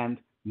and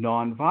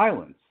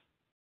nonviolence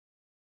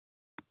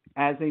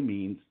as a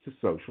means to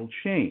social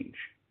change.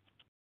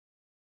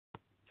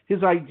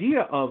 His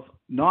idea of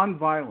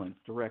nonviolent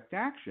direct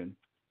action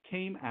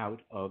came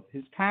out of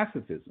his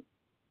pacifism.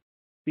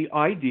 The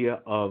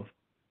idea of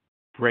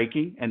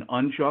breaking an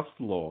unjust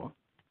law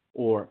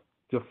or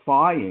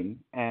defying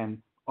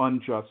an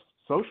unjust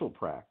social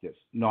practice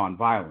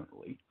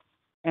nonviolently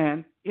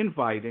and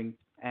inviting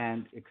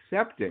and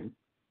accepting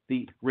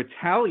the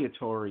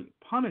retaliatory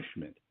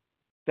punishment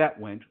that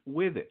went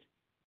with it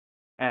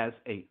as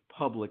a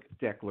public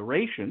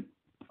declaration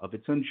of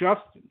its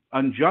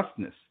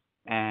unjustness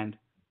and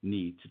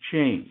need to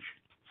change.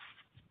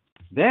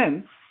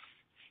 Then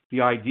the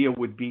idea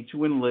would be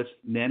to enlist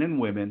men and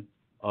women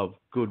of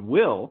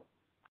goodwill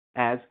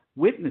as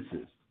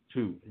witnesses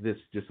to this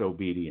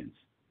disobedience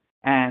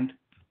and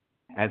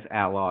as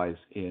allies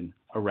in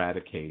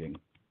eradicating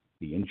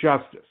the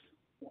injustice.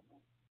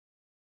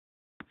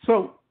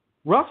 So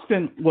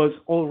Rustin was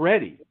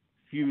already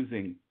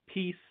fusing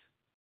peace,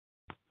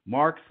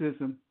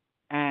 Marxism,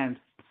 and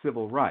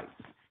civil rights.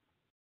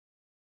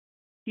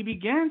 He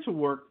began to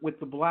work with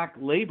the black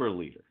labor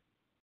leader,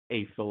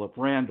 A. Philip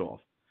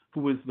Randolph,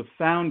 who was the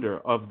founder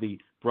of the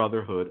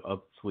Brotherhood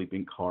of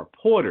Sleeping Car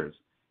Porters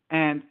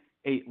and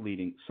a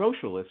leading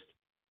socialist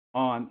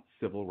on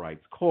civil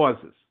rights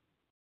causes.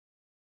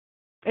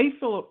 A.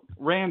 Philip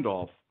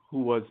Randolph,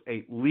 who was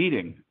a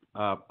leading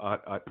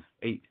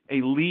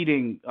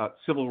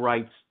civil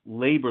rights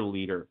labor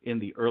leader in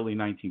the early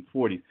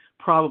 1940s,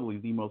 probably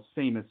the most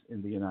famous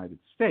in the United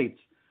States,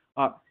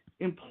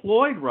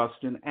 employed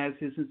Rustin as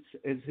his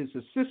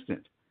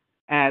assistant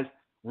as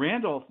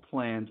Randolph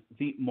planned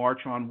the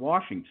March on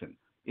Washington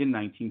in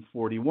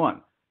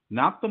 1941.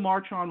 Not the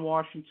March on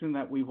Washington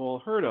that we've all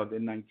heard of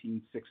in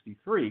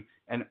 1963,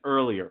 an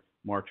earlier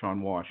March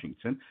on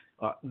Washington.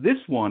 This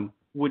one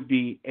would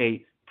be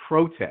a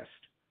protest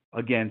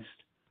against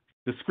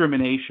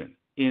discrimination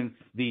in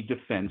the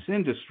defense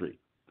industry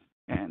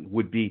and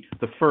would be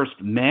the first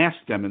mass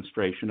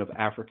demonstration of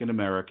African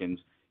Americans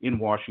in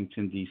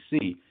Washington,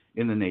 D.C.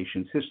 in the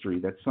nation's history.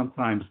 That's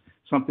sometimes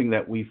something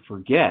that we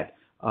forget.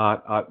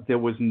 There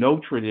was no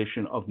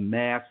tradition of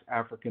mass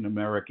African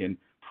American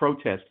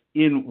protest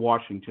in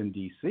Washington,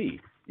 D.C.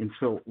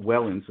 until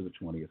well into the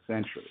 20th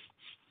century.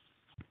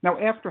 Now,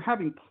 after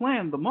having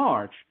planned the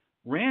march,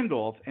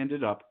 Randolph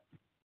ended up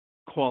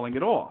calling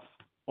it off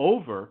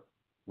over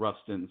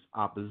Rustin's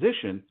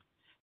opposition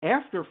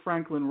after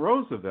President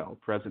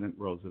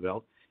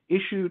Roosevelt,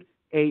 issued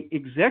an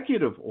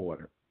executive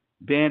order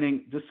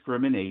banning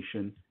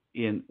discrimination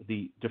in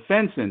the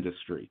defense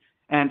industry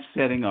and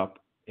setting up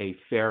a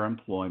Fair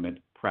Employment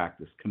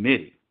Practice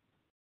Committee.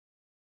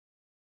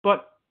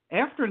 But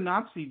after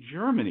Nazi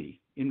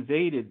Germany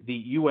invaded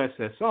the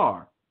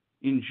USSR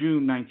in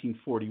June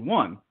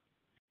 1941,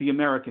 the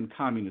American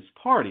Communist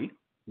Party,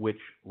 which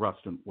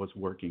Rustin was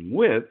working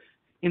with,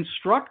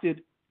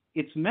 instructed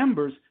its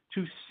members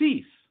to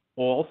cease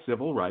all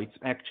civil rights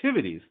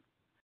activities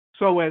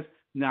so as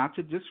not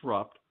to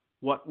disrupt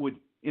what would,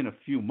 in a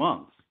few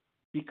months,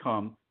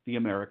 become the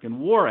American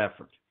war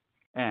effort,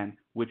 and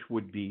which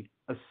would be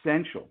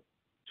essential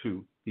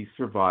to the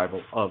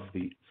survival of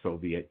the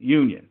Soviet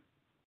Union.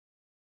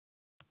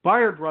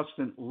 Bayard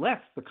Rustin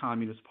left the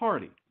Communist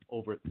Party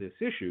over this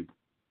issue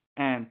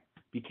and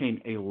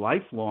became a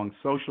lifelong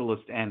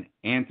socialist and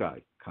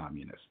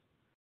anti-communist.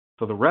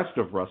 For the rest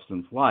of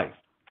Rustin's life,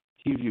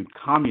 he viewed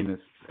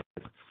communists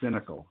as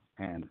cynical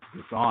and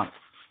dishonest.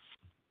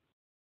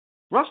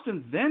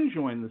 Rustin then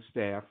joined the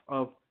staff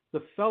of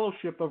the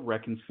Fellowship of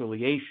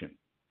Reconciliation,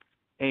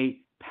 a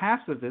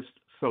pacifist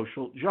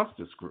social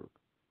justice group,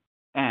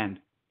 and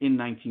in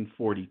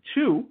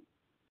 1942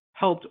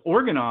 helped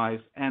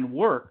organize and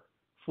work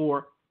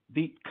for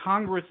the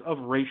Congress of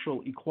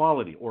Racial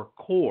Equality, or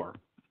CORE,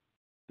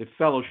 the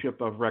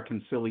Fellowship of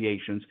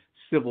Reconciliation's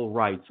civil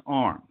rights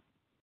arm.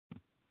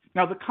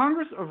 Now, the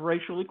Congress of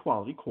Racial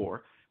Equality,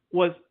 CORE,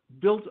 was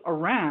built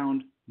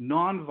around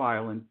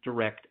nonviolent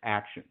direct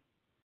action,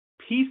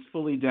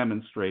 peacefully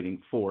demonstrating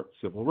for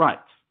civil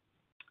rights.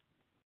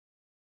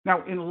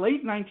 Now, in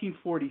late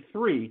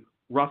 1943,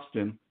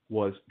 Rustin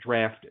was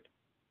drafted.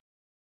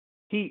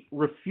 He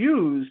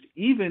refused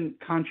even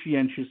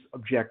conscientious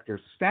objector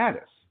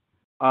status,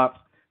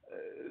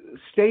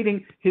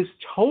 stating his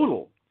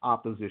total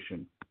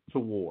opposition to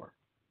war,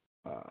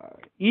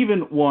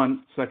 even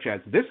one such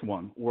as this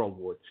one, World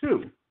War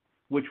II,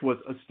 which was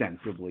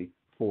ostensibly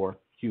for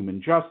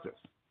human justice.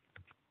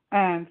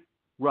 And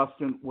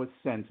Rustin was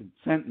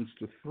sentenced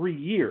to 3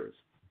 years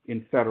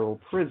in federal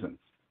prison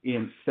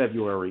in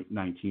February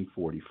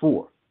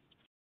 1944.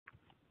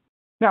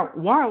 Now,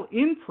 while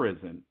in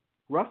prison,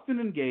 Rustin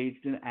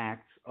engaged in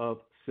acts of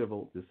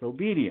civil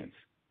disobedience,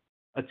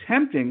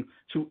 attempting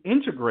to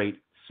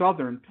integrate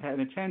Southern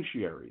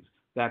penitentiaries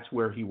that's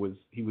where he was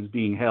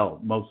being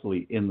held,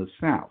 mostly in the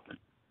South.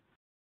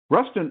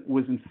 Rustin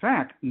was in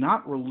fact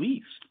not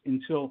released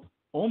until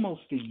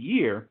almost a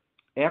year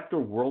after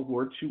World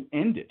War II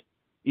ended,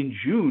 in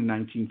June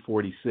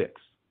 1946.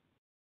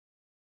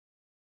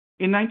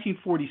 In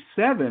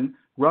 1947,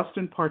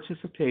 Rustin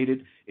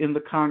participated in the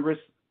Congress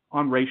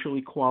on Racial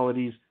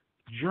Equality's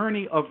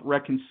Journey of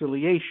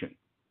Reconciliation,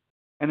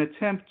 an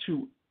attempt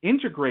to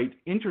integrate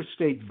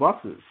interstate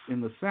buses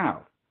in the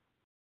South,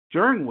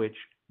 during which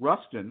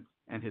Rustin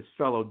and his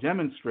fellow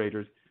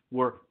demonstrators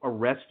were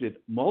arrested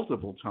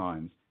multiple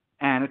times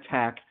and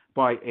attacked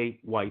by a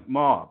white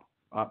mob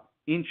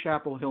in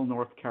Chapel Hill,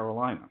 North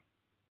Carolina,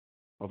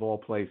 of all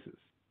places.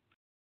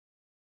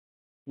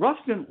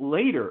 Rustin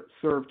later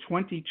served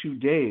 22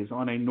 days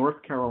on a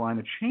North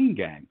Carolina chain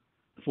gang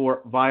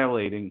for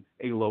violating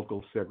a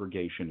local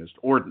segregationist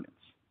ordinance.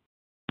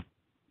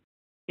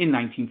 In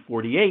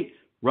 1948,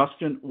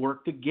 Rustin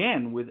worked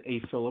again with A.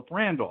 Philip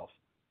Randolph,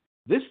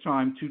 this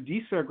time to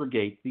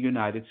desegregate the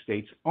United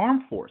States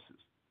Armed Forces,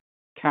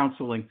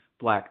 counseling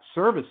black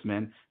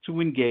servicemen to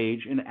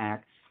engage in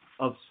acts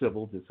of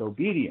civil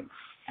disobedience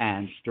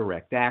and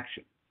direct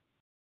action.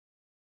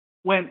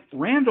 When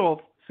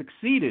Randolph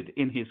succeeded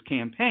in his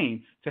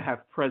campaign to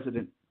have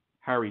President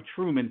Harry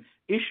Truman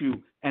issue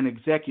an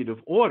executive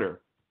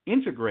order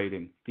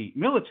integrating the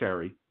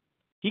military,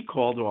 he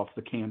called off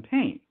the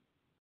campaign.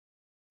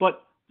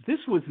 But this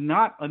was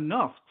not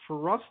enough for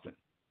Rustin,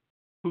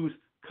 whose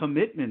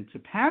commitment to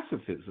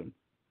pacifism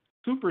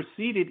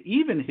superseded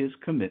even his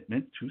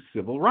commitment to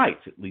civil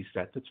rights, at least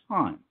at the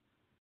time.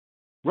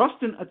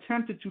 Rustin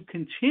attempted to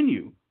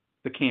continue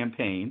the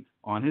campaign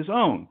on his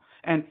own,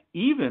 and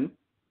even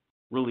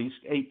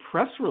released a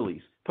press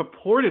release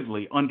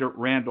purportedly under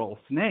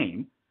Randolph's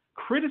name,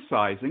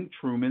 criticizing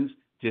Truman's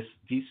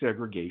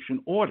desegregation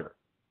order.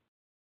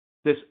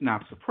 This,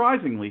 not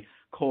surprisingly,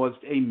 caused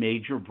a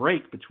major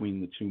break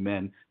between the two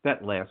men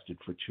that lasted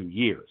for 2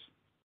 years.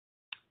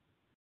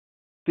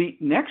 The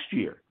next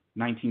year,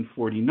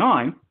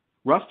 1949,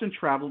 Rustin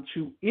traveled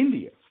to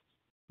India,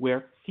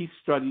 where he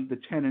studied the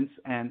tenets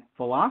and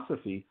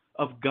philosophy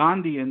of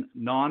Gandhian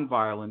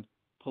nonviolent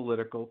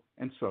political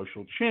and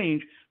social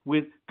change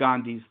with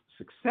Gandhi's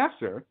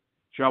successor,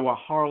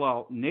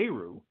 Jawaharlal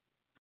Nehru,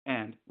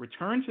 and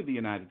returned to the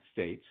United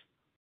States,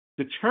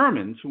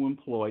 determined to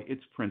employ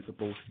its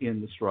principles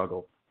in the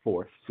struggle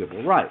for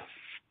civil rights.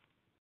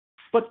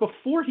 But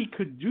before he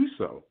could do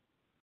so,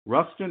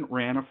 Rustin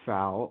ran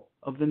afoul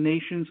of the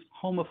nation's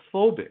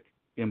homophobic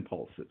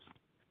impulses.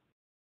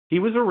 He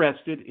was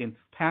arrested in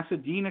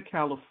Pasadena,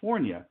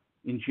 California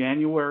in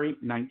January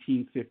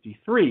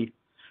 1953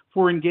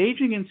 for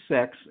engaging in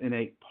sex in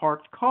a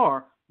parked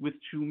car with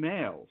two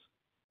males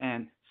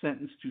and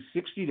sentenced to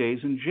 60 days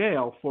in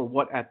jail for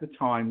what at the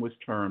time was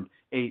termed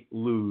a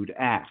lewd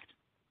act.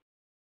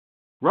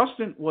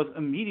 Rustin was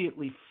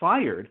immediately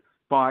fired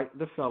by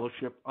the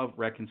Fellowship of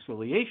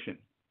Reconciliation,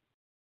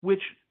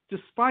 which,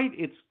 despite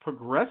its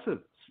progressive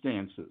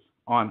stances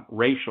on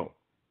racial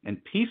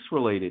and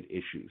peace-related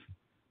issues,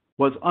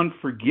 was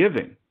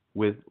unforgiving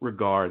with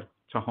regard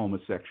to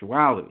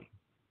homosexuality.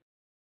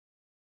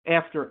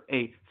 After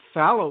a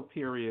fallow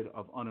period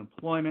of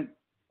unemployment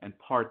and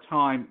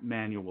part-time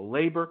manual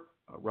labor,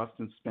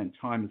 Rustin spent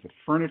time as a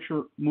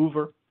furniture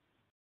mover.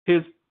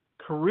 His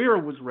career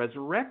was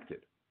resurrected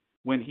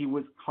when he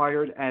was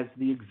hired as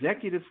the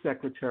executive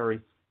secretary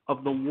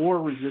of the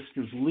War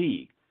Resisters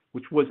League,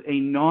 which was a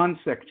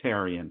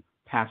non-sectarian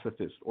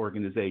pacifist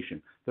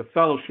organization. The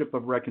Fellowship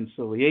of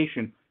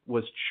Reconciliation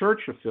was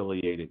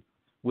church-affiliated,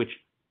 which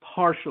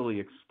partially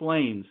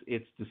explains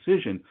its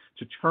decision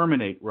to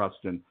terminate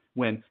Rustin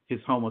when his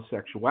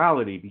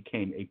homosexuality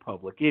became a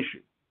public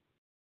issue.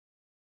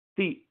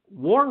 The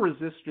War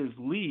Resisters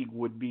League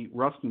would be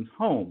Rustin's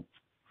home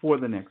for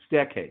the next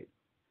decade,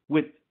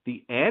 with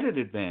the added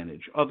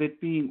advantage of it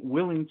being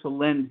willing to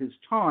lend his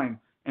time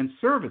and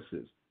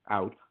services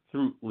out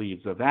through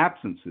leaves of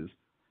absences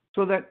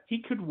so that he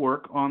could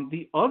work on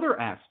the other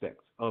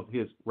aspects of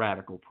his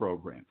radical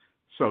program: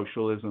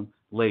 socialism,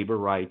 labor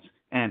rights,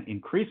 and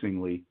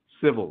increasingly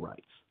civil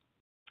rights.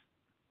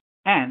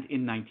 And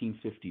in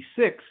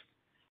 1956,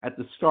 at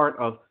the start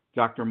of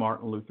Dr.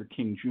 Martin Luther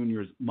King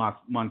Jr.'s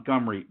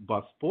Montgomery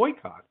bus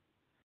boycott,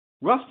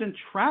 Rustin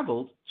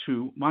traveled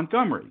to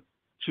Montgomery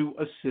to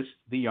assist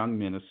the young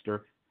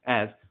minister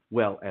as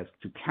well as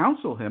to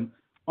counsel him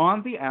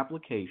on the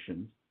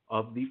application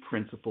of the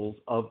principles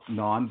of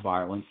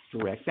nonviolent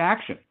direct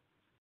action,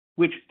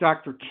 which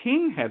Dr.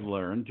 King had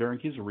learned during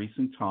his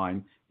recent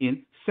time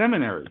in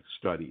seminary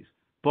studies,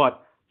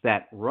 but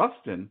that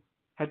Rustin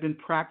had been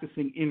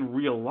practicing in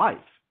real life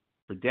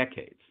for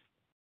decades.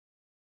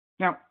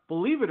 Now,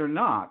 believe it or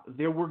not,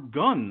 there were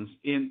guns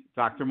in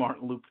Dr.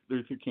 Martin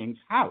Luther King's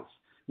house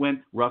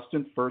when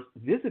Rustin first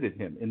visited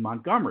him in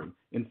Montgomery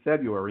in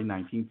February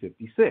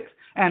 1956,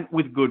 and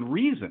with good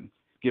reason,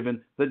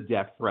 given the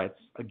death threats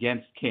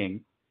against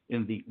King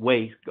in the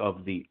wake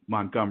of the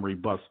Montgomery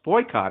bus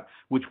boycott,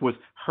 which was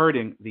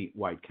hurting the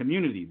white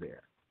community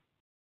there.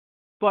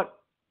 But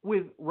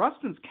with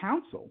Rustin's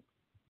counsel,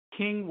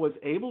 King was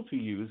able to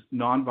use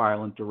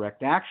nonviolent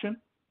direct action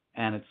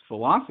and its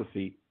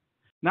philosophy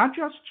not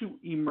just to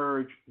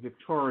emerge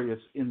victorious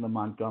in the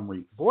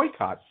Montgomery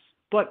boycott,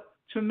 but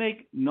to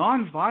make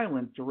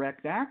nonviolent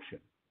direct action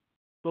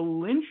the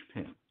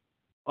linchpin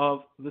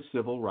of the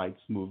civil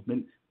rights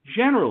movement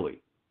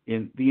generally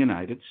in the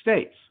United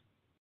States.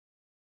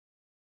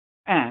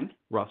 And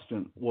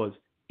Rustin was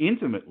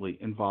intimately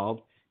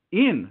involved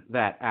in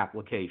that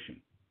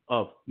application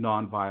of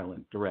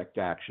nonviolent direct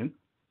action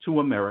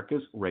to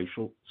America's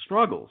racial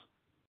struggles,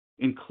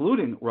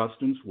 including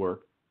Rustin's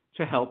work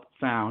to help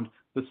found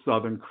the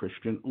Southern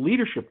Christian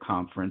Leadership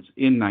Conference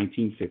in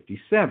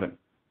 1957.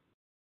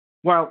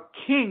 While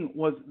King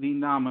was the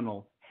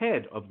nominal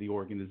head of the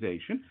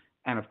organization,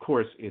 and of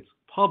course its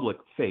public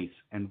face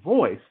and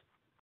voice,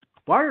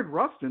 Bayard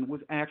Rustin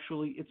was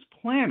actually its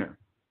planner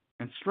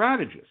and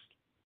strategist,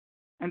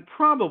 and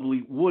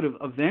probably would have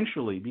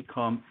eventually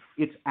become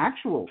its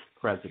actual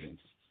president,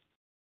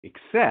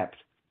 except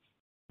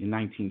in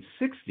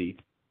 1960,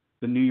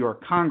 the New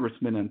York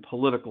congressman and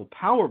political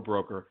power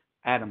broker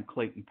Adam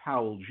Clayton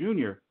Powell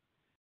Jr.,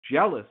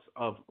 jealous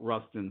of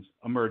Rustin's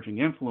emerging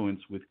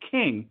influence with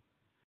King,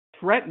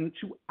 threatened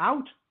to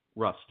out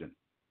Rustin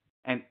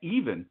and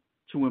even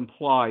to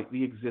imply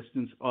the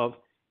existence of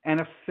an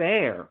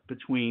affair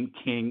between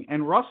King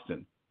and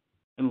Rustin,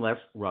 unless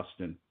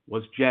Rustin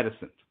was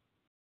jettisoned.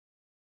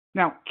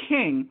 Now,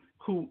 King,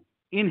 who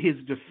in his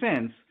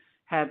defense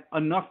had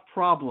enough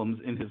problems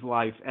in his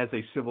life as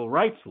a civil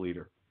rights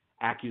leader,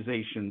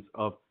 accusations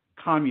of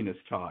communist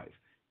ties,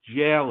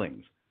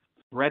 jailings,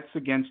 threats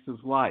against his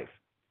life,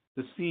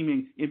 the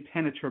seeming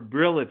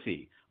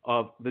impenetrability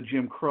of the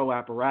Jim Crow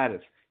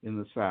apparatus in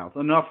the South,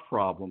 enough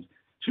problems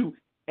to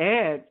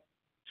add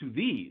to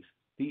these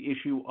the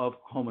issue of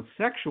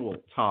homosexual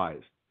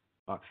ties,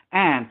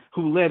 and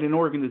who led an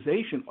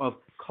organization of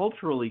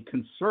culturally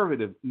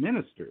conservative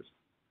ministers.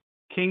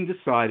 King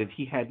decided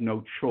he had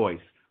no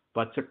choice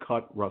but to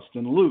cut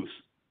Rustin loose,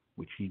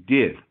 which he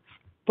did,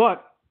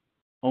 but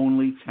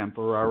only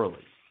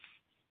temporarily.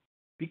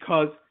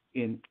 Because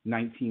in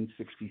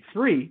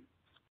 1963,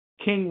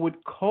 King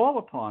would call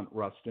upon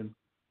Rustin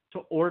to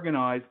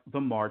organize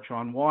the March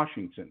on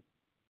Washington,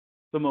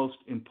 the most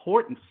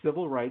important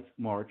civil rights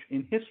march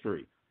in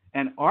history,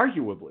 and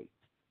arguably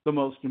the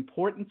most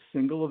important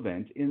single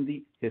event in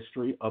the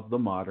history of the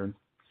modern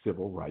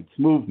civil rights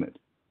movement.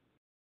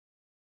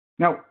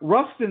 Now,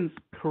 Rustin's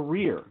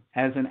career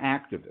as an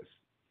activist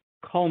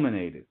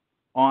culminated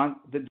on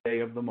the day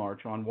of the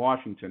March on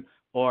Washington,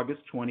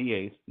 August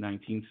 28,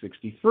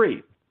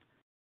 1963,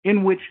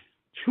 in which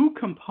two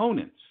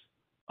components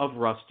of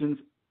Rustin's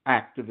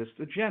activist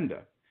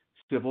agenda,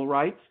 civil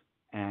rights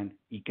and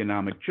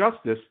economic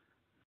justice,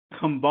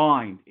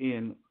 combined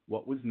in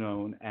what was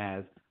known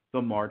as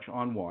the March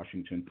on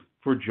Washington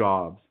for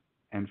Jobs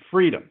and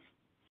Freedom.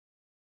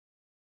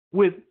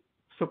 With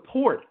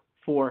support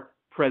for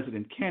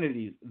President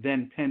Kennedy's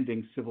then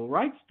pending civil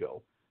rights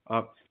bill,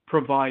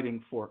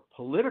 providing for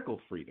political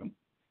freedom,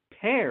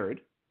 paired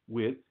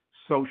with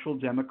social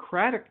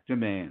democratic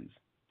demands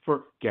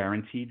for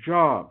guaranteed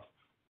jobs,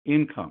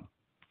 income,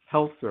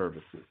 health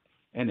services,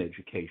 and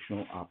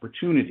educational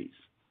opportunities.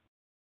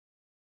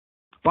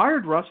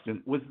 Bayard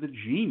Rustin was the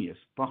genius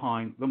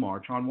behind the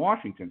March on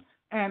Washington,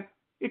 and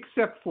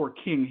except for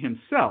King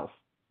himself,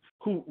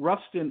 who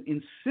Rustin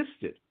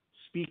insisted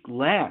speak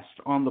last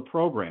on the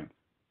program,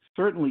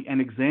 certainly an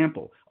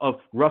example of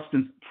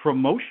Rustin's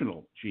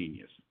promotional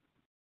genius,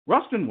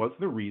 Rustin was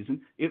the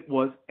reason it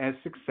was as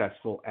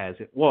successful as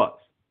it was.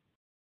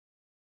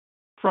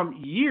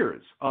 From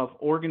years of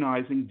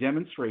organizing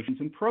demonstrations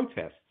and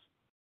protests,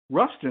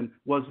 Rustin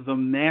was the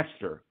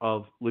master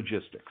of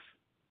logistics.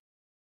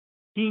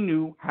 He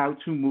knew how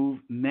to move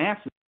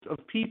masses of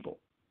people,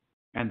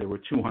 and there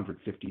were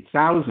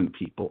 250,000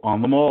 people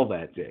on the mall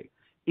that day,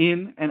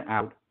 in and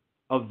out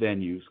of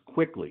venues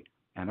quickly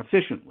and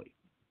efficiently.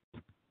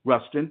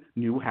 Rustin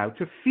knew how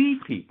to feed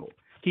people.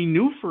 He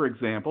knew, for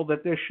example,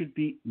 that there should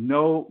be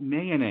no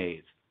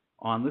mayonnaise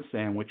on the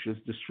sandwiches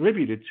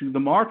distributed to the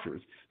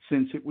marchers,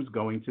 since it was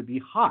going to be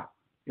hot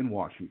in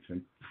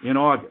Washington in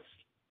August.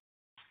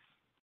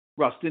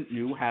 Rustin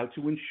knew how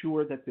to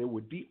ensure that there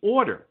would be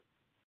order.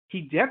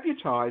 He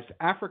deputized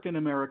African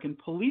American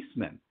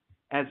policemen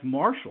as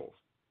marshals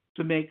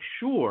to make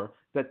sure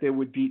that there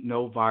would be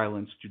no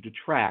violence to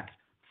detract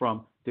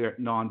from their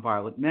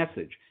nonviolent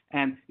message.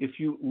 And if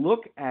you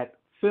look at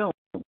film,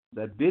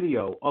 that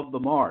video of the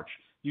march,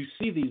 you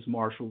see these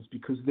marshals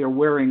because they're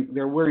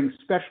wearing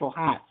special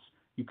hats.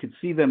 You could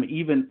see them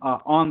even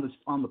on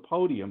the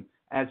podium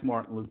as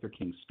Martin Luther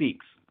King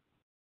speaks.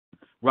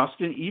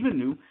 Rustin even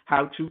knew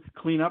how to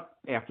clean up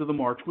after the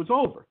march was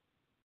over.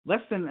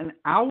 Less than an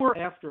hour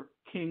after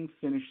King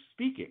finished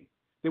speaking,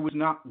 there was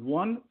not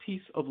one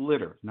piece of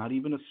litter, not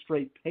even a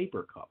straight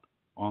paper cup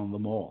on the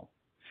mall.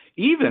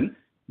 Even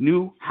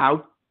knew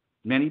how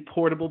many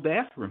portable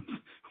bathrooms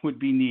would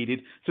be needed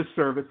to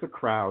service a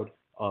crowd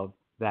of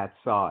that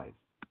size.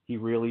 He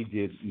really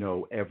did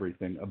know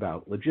everything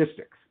about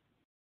logistics.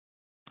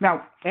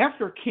 Now,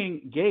 after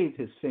King gave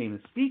his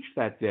famous speech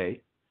that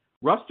day,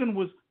 Rustin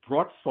was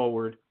brought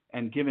forward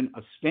and given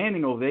a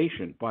standing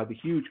ovation by the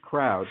huge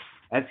crowd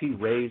as he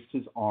raised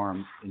his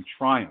arms in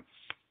triumph.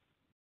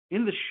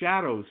 In the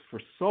shadows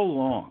for so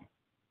long,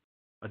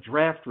 a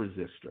draft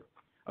resistor,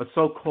 a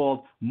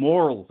so-called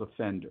morals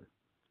offender,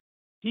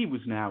 he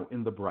was now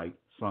in the bright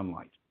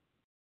sunlight.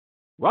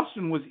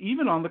 Rustin was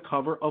even on the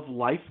cover of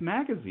Life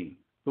magazine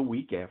the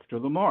week after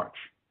the march.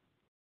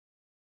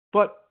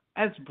 But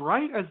as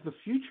bright as the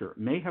future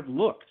may have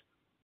looked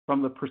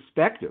from the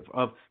perspective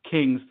of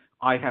King's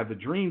I Have a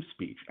Dream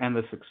speech and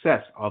the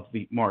success of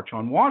the March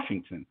on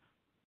Washington,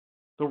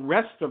 the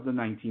rest of the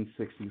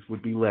 1960s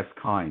would be less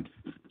kind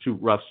to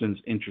Rustin's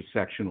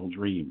intersectional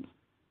dreams,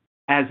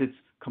 as its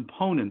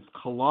components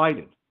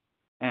collided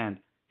and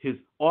his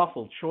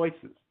awful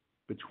choices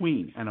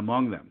between and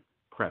among them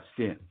pressed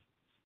in.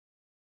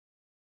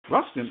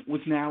 Rustin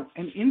was now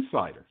an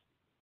insider.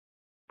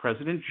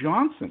 President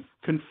Johnson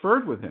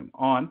conferred with him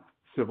on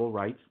civil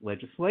rights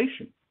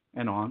legislation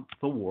and on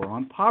the war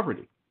on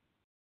poverty.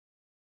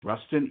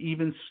 Rustin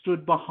even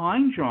stood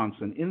behind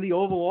Johnson in the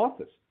Oval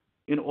Office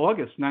in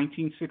August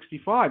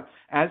 1965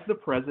 as the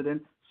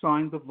president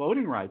signed the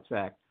Voting Rights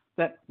Act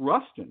that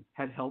Rustin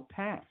had helped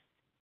pass.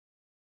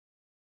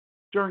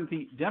 During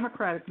the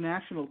Democratic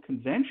National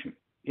Convention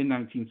in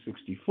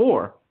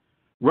 1964,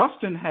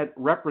 Rustin had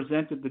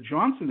represented the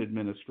Johnson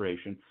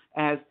administration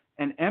as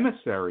an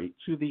emissary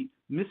to the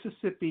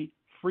Mississippi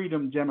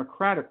Freedom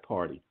Democratic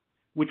Party,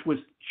 which was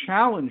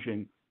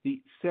challenging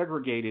the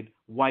segregated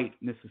white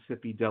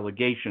Mississippi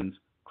delegation's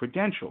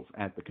credentials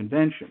at the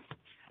convention,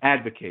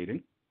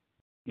 advocating,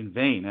 in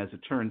vain as it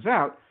turns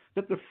out,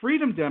 that the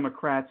Freedom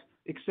Democrats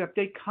accept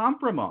a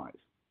compromise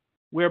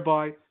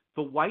whereby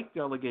the white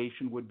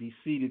delegation would be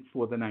seated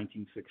for the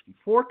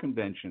 1964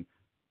 convention,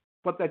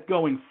 but that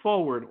going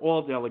forward,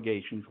 all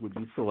delegations would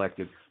be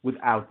selected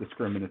without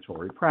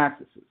discriminatory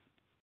practices.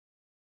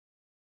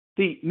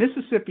 The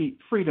Mississippi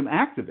Freedom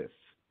Activists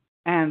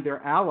and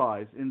their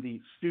allies in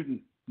the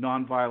Student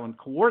Nonviolent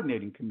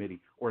Coordinating Committee,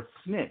 or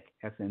SNCC,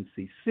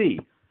 SNCC,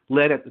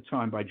 led at the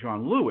time by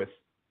John Lewis,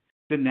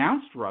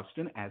 denounced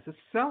Rustin as a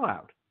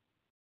sellout.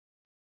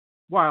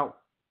 While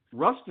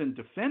Rustin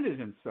defended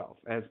himself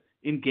as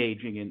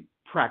engaging in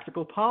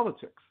practical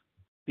politics,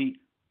 the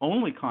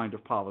only kind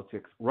of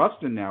politics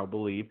Rustin now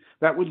believed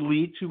that would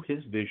lead to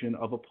his vision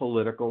of a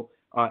political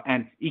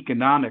and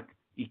economic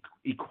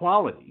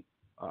equality,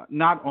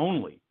 not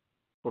only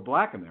for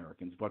Black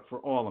Americans, but for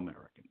all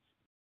Americans.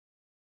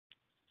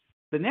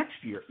 The next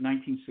year,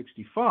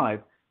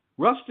 1965,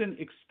 Rustin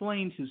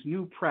explained his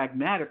new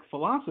pragmatic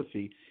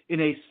philosophy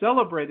in a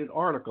celebrated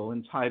article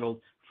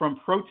entitled From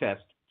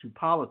Protest to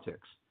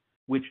Politics,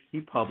 which he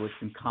published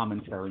in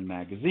Commentary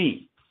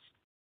magazine.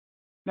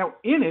 Now,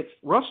 in it,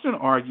 Rustin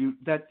argued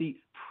that the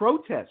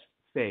protest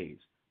phase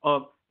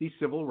of the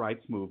civil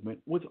rights movement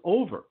was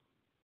over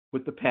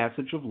with the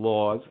passage of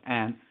laws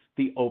and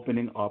the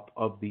opening up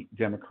of the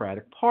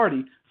Democratic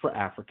Party for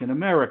African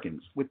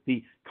Americans, with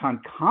the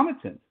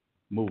concomitant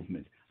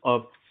movement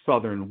of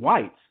Southern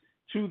whites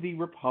to the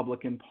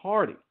Republican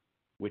Party,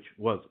 which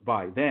was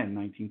by then,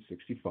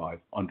 1965,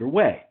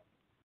 underway.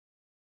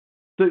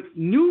 The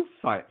new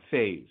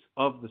phase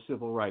of the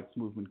civil rights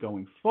movement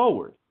going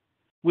forward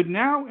would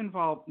now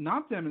involve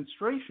not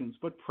demonstrations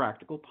but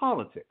practical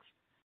politics,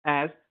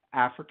 as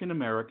African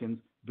Americans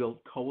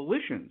built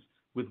coalitions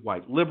with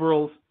white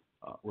liberals,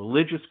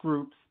 religious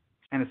groups,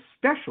 and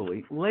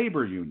especially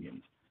labor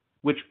unions,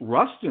 which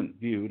Rustin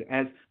viewed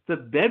as the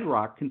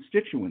bedrock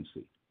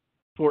constituency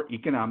for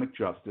economic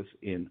justice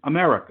in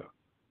America.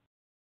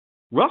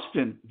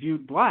 Rustin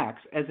viewed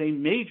blacks as a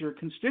major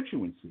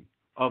constituency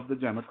of the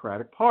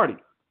Democratic Party,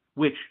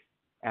 which,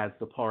 as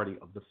the party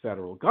of the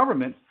federal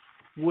government,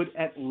 would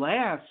at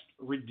last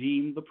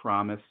redeem the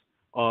promise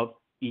of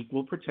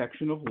equal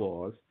protection of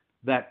laws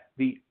that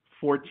the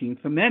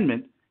 14th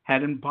Amendment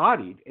had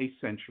embodied a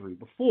century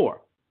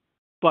before,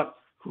 but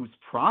whose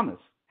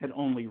promise had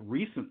only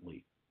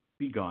recently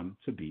begun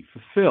to be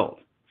fulfilled.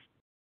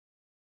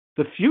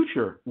 The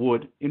future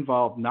would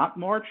involve not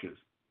marches,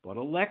 but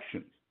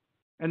elections,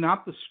 and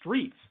not the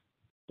streets,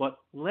 but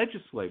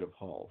legislative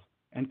halls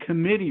and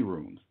committee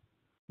rooms,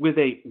 with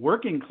a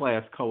working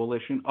class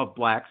coalition of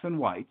blacks and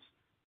whites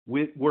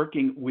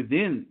working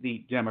within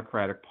the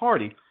Democratic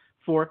Party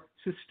for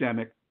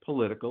systemic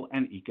political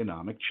and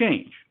economic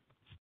change.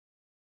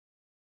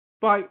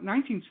 By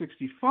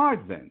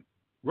 1965, then,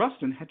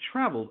 Rustin had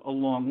traveled a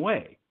long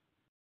way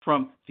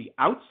from the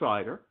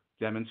outsider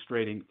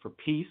demonstrating for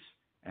peace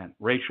and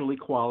racial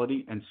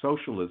equality and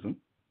socialism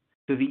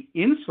to the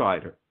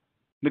insider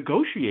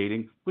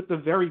negotiating with the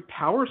very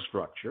power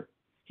structure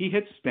he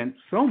had spent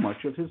so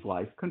much of his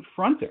life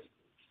confronting.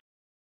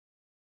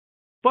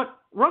 But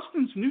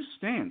Rustin's new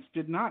stance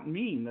did not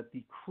mean that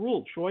the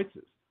cruel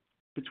choices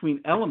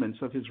between elements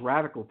of his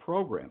radical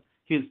program,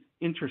 his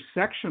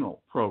intersectional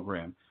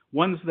program,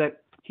 ones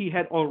that he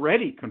had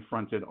already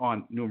confronted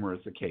on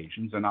numerous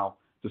occasions, and I'll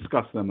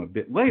discuss them a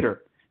bit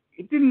later,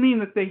 it didn't mean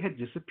that they had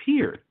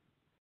disappeared.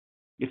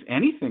 If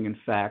anything, in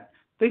fact,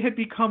 they had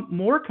become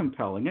more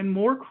compelling and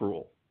more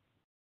cruel.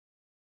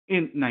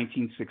 In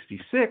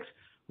 1966,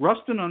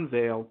 Rustin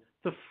unveiled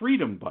the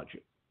Freedom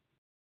Budget,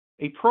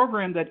 a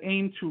program that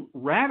aimed to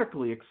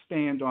radically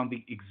expand on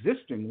the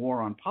existing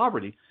war on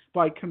poverty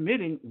by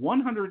committing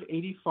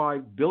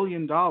 $185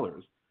 billion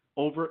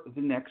over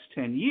the next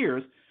 10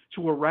 years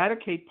to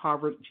eradicate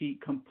poverty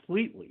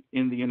completely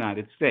in the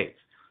United States,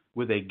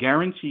 with a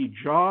guaranteed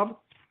job,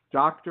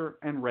 doctor,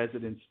 and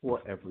residence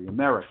for every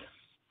American.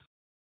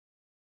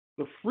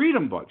 The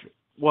Freedom Budget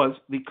was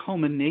the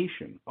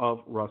culmination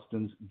of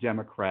Rustin's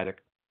democratic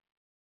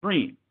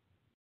dream.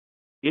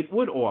 It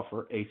would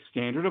offer a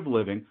standard of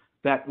living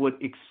that would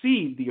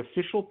exceed the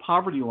official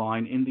poverty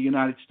line in the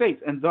United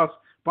States, and thus,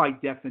 by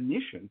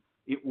definition,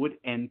 it would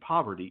end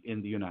poverty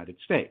in the United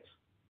States.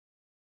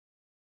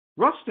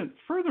 Rustin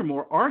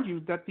furthermore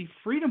argued that the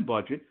Freedom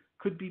Budget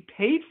could be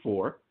paid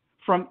for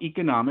from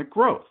economic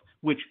growth,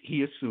 which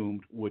he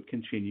assumed would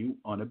continue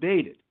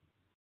unabated,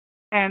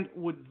 and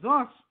would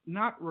thus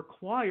not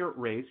require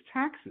raised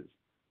taxes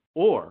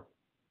or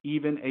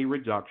even a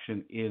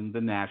reduction in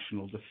the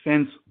national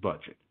defense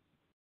budget.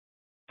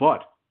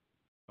 But,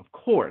 of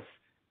course,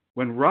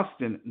 when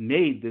Rustin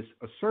made this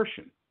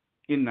assertion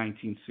in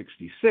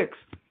 1966,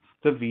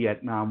 the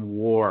Vietnam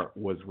War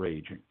was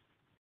raging,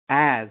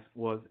 as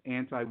was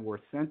anti-war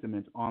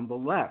sentiment on the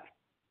left,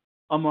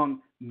 among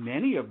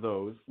many of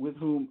those with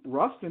whom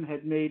Rustin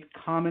had made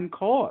common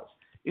cause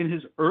in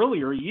his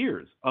earlier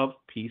years of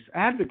peace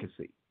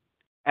advocacy,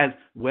 as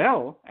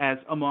well as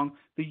among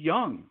the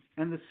young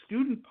and the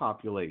student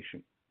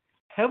population,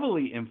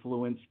 heavily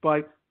influenced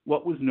by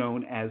what was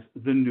known as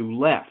the New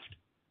Left.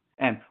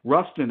 And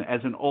Rustin, as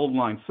an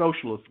old-line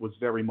socialist, was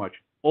very much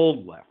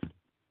old left.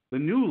 The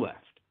New Left,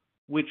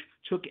 which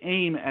took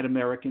aim at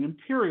American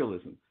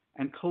imperialism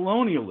and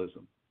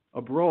colonialism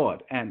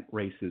abroad and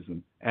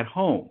racism at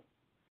home.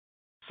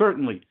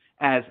 Certainly,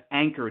 as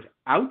anchored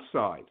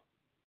outside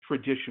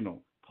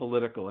traditional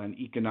political and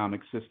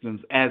economic systems,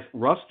 as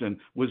Rustin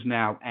was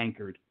now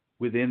anchored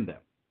within them.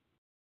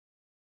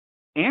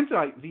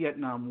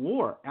 Anti-Vietnam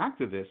War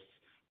activists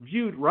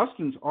viewed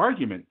Rustin's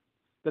argument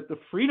that the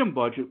Freedom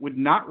Budget would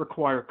not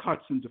require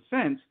cuts in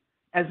defense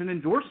as an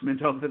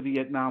endorsement of the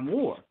Vietnam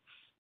War.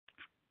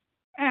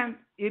 And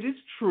it is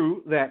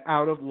true that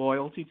out of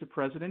loyalty to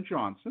President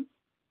Johnson,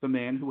 the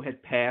man who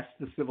had passed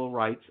the Civil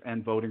Rights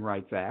and Voting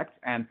Rights Act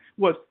and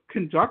was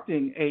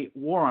conducting a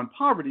war on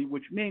poverty,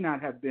 which may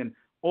not have been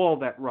all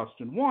that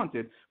Rustin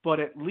wanted, but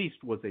at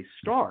least was a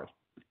start,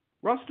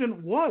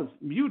 Rustin was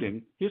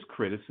muting his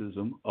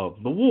criticism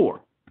of the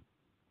war.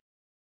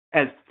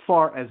 As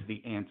far as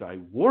the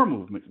anti-war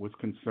movement was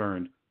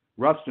concerned,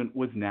 Rustin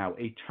was now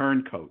a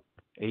turncoat,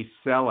 a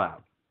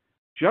sellout,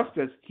 just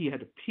as he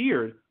had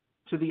appeared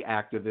to the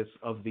activists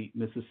of the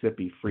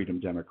Mississippi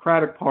Freedom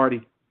Democratic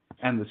Party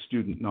and the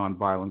Student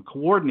Nonviolent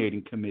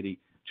Coordinating Committee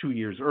 2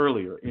 years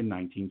earlier in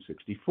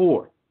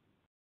 1964.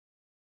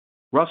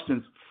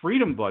 Rustin's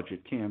Freedom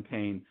Budget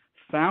campaign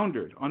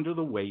foundered under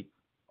the weight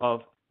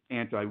of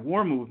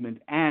anti-war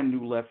movement and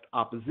New Left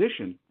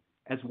opposition,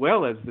 as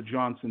well as the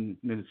Johnson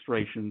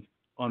administration's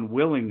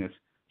unwillingness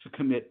to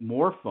commit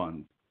more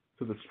funds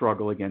to the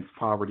struggle against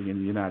poverty in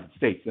the United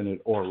States than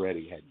it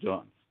already had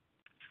done.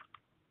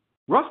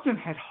 Rustin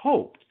had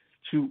hoped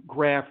to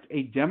graft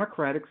a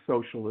democratic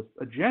socialist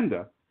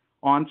agenda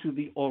onto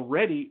the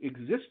already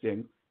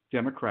existing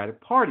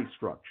Democratic Party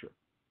structure.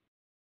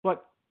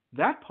 But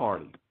that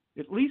party,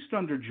 at least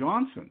under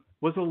Johnson,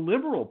 was a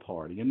liberal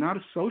party and not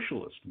a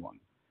socialist one.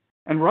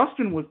 And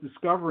Rustin was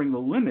discovering the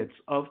limits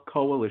of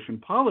coalition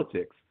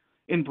politics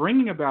in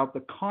bringing about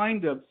the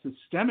kind of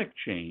systemic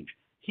change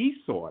he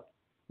sought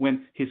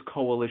when his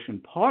coalition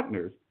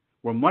partners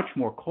were much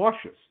more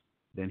cautious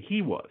than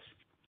he was.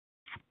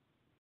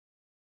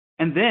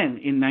 And then,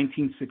 in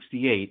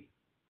 1968,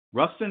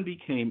 Rustin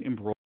became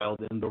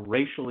embroiled in the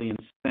racially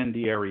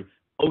incendiary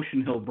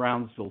Ocean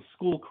Hill-Brownsville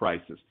school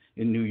crisis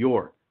in New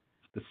York,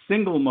 the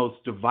single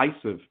most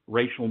divisive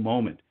racial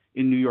moment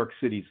in New York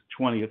City's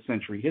 20th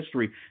century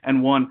history,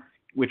 and one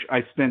which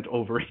I spent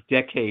over a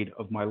decade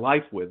of my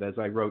life with, as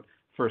I wrote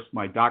first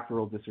my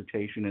doctoral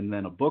dissertation and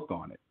then a book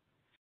on it,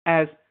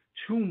 as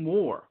two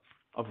more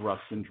of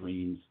Rustin's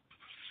dreams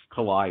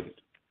collided.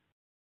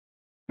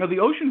 Now, the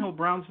Ocean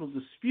Hill-Brownsville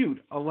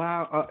dispute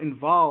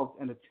involved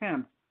an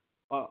attempt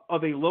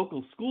of a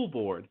local school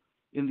board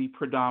in the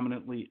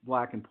predominantly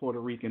Black and Puerto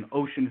Rican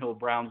Ocean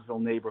Hill-Brownsville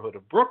neighborhood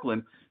of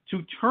Brooklyn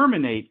to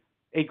terminate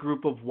a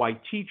group of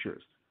white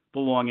teachers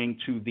belonging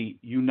to the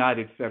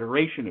United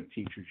Federation of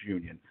Teachers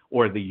Union,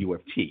 or the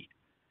UFT,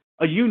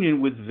 a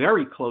union with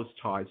very close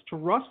ties to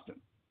Rustin,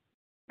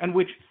 and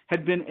which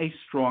had been a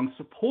strong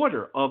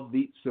supporter of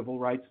the civil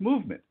rights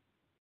movement,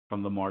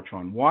 from the March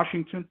on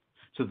Washington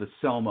to the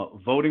Selma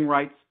voting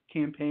rights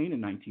campaign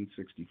in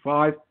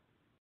 1965,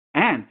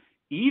 and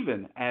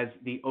even as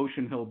the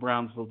Ocean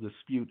Hill-Brownsville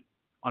dispute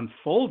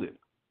unfolded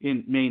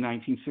in May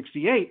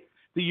 1968,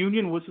 the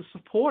union was a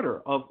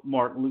supporter of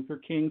Martin Luther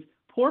King's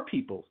Poor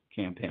People's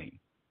Campaign,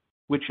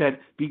 which had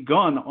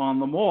begun on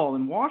the Mall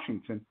in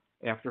Washington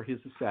after his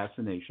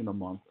assassination a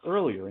month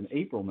earlier in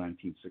April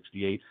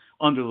 1968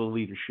 under the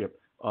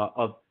leadership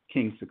of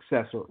King's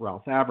successor,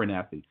 Ralph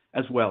Abernathy,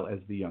 as well as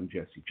the young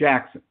Jesse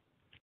Jackson.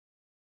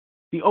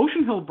 The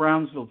Ocean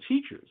Hill-Brownsville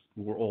teachers,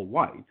 who were all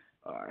white,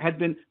 had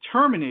been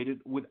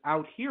terminated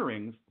without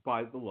hearings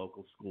by the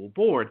local school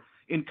board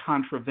in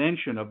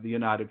contravention of the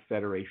United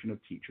Federation of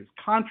Teachers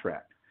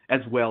contract,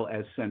 as well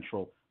as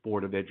Central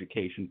Board of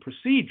Education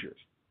procedures.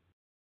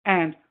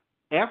 And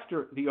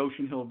after the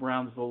Ocean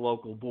Hill-Brownsville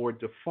local board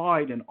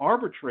defied an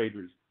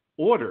arbitrator's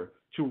order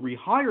to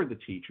rehire the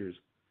teachers,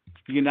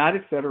 the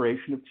United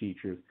Federation of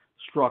Teachers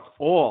struck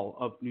all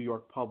of New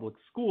York public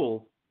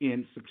schools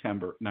in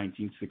September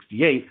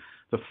 1968,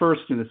 the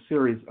first in a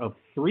series of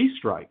 3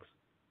 strikes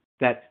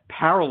that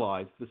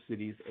paralyzed the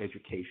city's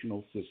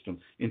educational system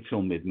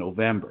until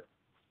mid-November.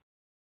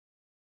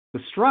 The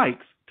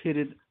strikes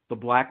pitted the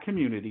Black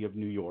community of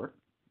New York,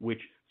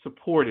 which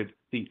supported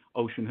the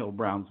Ocean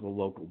Hill-Brownsville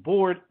local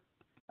board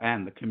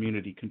and the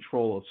community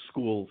control of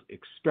schools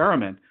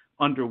experiment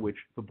under which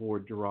the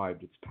board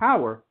derived its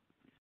power,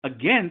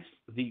 against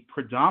the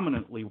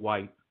predominantly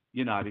white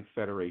United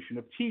Federation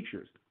of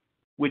Teachers,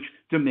 which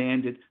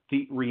demanded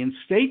the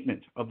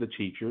reinstatement of the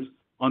teachers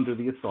under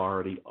the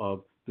authority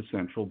of the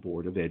Central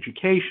Board of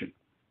Education.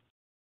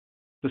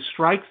 The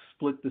strikes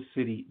split the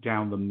city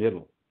down the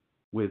middle,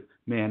 with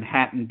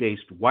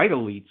Manhattan-based white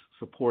elites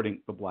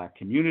supporting the Black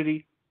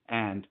community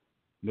and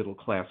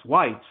middle-class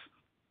whites,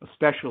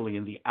 especially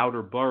in the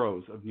outer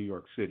boroughs of New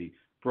York City,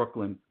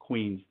 Brooklyn,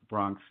 Queens,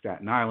 Bronx,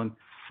 Staten Island,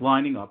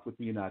 lining up with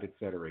the United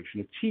Federation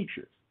of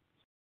Teachers.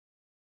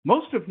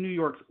 Most of New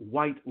York's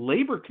white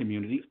labor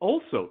community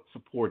also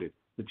supported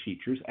the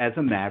teachers as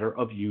a matter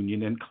of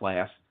union and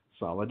class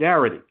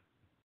solidarity.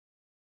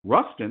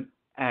 Rustin,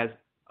 as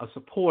a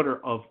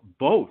supporter of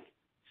both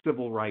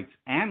civil rights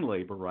and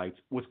labor rights,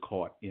 was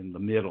caught in the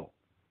middle.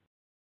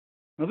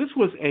 Now, this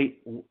was an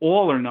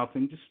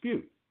all-or-nothing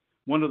dispute,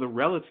 one of the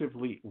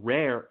relatively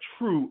rare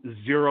true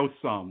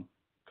zero-sum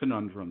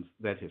conundrums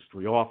that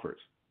history offers,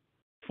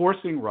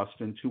 forcing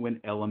Rustin to an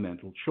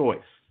elemental choice.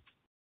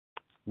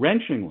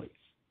 Wrenchingly,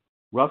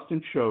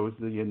 Rustin chose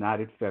the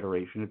United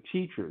Federation of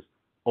Teachers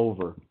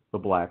over the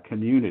Black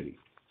community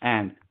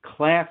and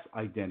class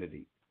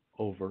identity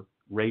over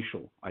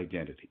racial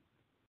identity.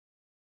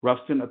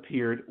 Rustin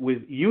appeared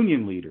with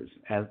union leaders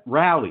at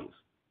rallies.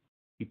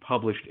 He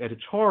published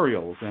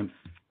editorials and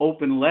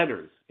open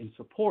letters in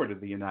support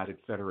of the United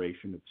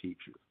Federation of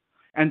Teachers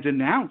and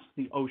denounced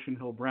the Ocean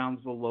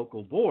Hill-Brownsville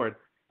local board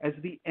as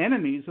the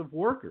enemies of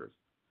workers,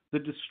 the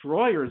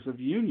destroyers of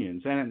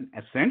unions, and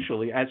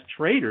essentially as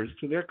traitors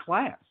to their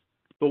class,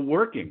 the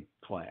working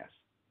class.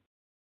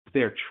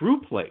 Their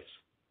true place,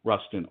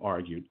 Rustin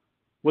argued,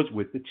 was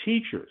with the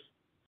teachers,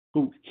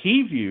 who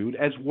he viewed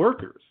as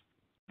workers,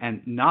 and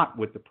not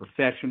with the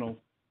professional,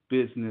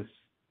 business,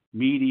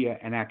 media,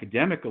 and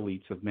academic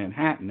elites of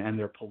Manhattan and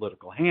their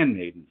political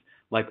handmaidens,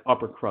 like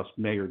upper-crust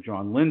Mayor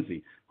John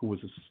Lindsay, who was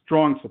a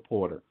strong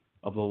supporter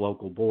of the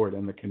local board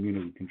and the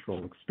community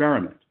control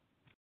experiment.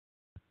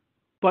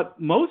 But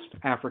most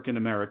African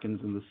Americans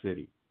in the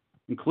city,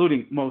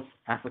 including most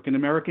African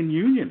American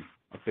union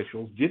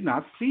officials, did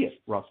not see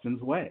it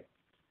Rustin's way.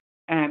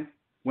 And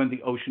when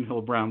the Ocean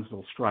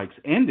Hill-Brownsville strikes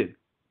ended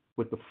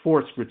with the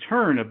forced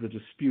return of the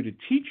disputed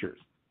teachers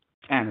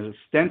and an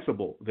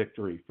ostensible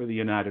victory for the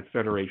United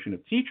Federation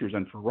of Teachers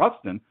and for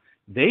Rustin,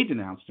 they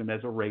denounced him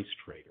as a race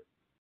traitor.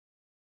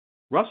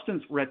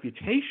 Rustin's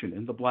reputation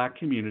in the Black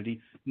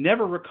community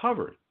never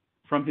recovered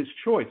from his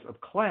choice of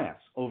class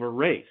over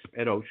race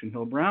at Ocean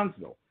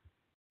Hill-Brownsville,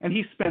 and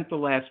he spent the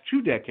last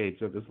 2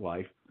 decades of his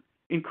life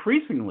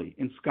increasingly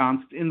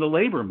ensconced in the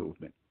labor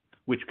movement,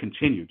 which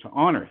continued to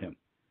honor him,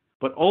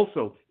 but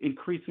also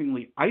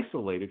increasingly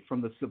isolated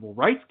from the civil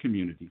rights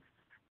community,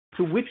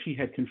 to which he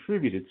had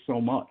contributed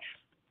so much.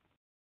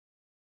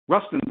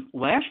 Rustin's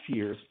last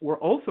years were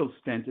also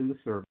spent in the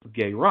service of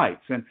gay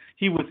rights, and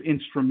he was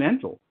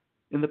instrumental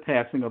in the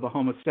passing of the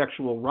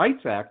Homosexual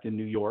Rights Act in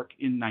New York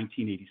in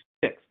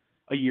 1986,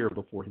 a year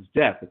before his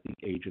death at the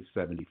age of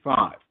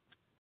 75.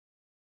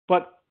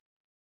 But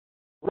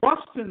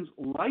Rustin's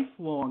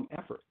lifelong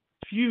effort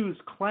to fuse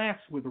class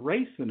with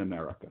race in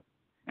America,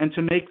 and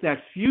to make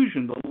that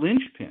fusion the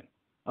linchpin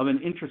of an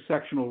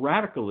intersectional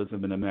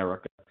radicalism in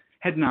America,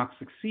 had not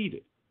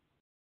succeeded.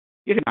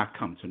 It had not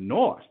come to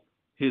naught.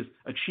 His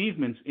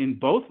achievements in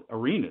both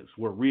arenas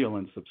were real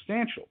and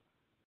substantial.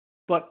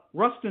 But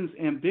Rustin's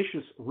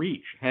ambitious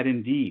reach had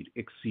indeed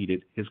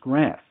exceeded his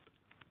grasp.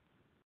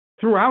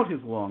 Throughout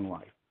his long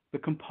life, the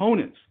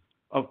components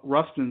of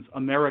Rustin's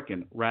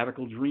American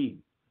radical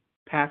dream,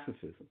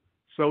 pacifism,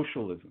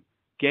 socialism,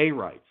 gay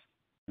rights,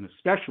 and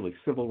especially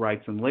civil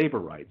rights and labor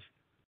rights,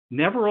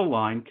 never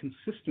aligned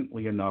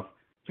consistently enough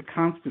to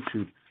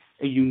constitute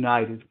a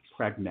united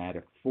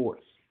pragmatic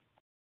force.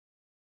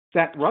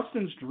 That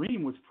Rustin's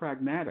dream was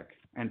pragmatic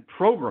and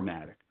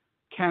programmatic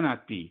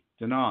cannot be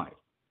denied.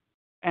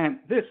 And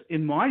this,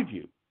 in my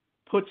view,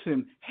 puts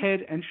him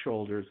head and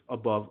shoulders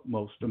above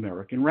most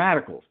American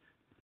radicals,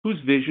 whose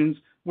visions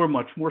were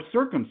much more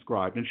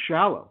circumscribed and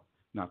shallow,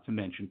 not to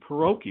mention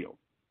parochial.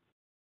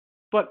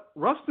 But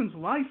Rustin's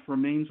life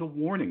remains a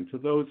warning to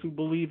those who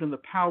believe in the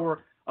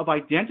power of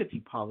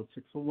identity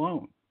politics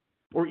alone,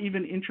 or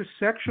even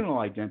intersectional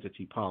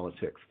identity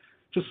politics,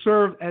 to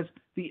serve as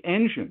the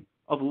engine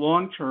of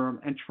long-term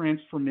and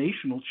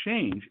transformational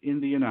change in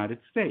the United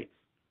States.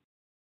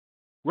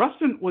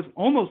 Rustin was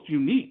almost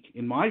unique,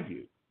 in my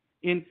view,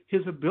 in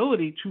his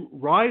ability to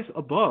rise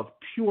above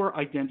pure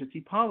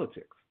identity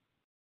politics,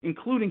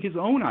 including his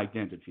own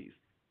identities,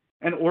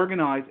 and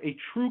organize a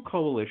true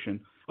coalition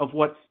of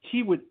what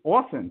he would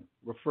often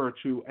refer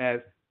to as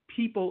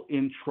people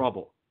in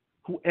trouble,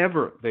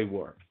 whoever they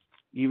were,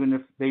 even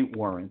if they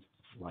weren't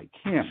like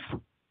him.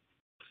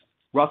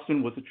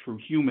 Rustin was a true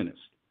humanist,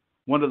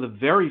 one of the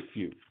very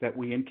few that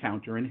we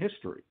encounter in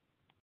history.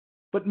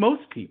 But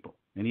most people,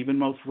 and even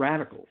most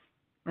radicals,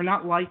 are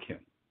not like him.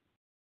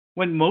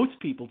 When most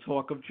people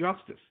talk of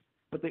justice,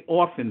 what they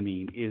often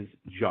mean is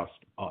just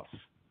us.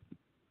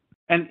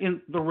 And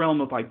in the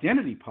realm of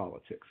identity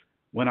politics,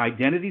 when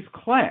identities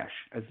clash,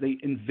 as they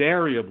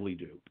invariably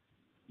do,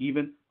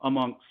 even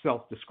among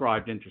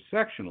self-described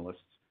intersectionalists,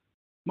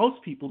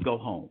 most people go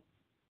home.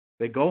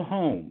 They go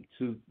home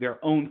to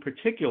their own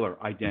particular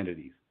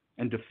identities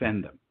and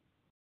defend them.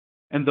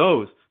 And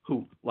those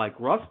who, like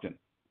Rustin,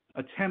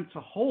 attempt to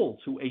hold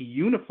to a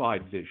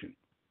unified vision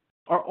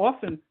are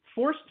often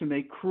forced to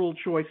make cruel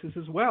choices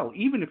as well,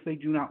 even if they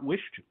do not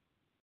wish to.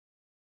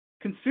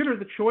 Consider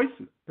the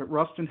choices that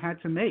Rustin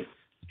had to make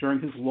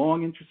during his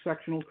long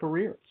intersectional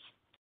career.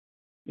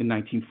 In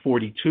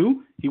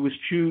 1942, he was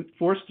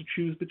forced to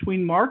choose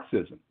between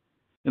Marxism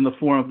in the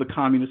form of the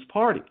Communist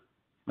Party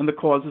and the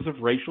causes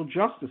of racial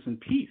justice and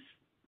peace,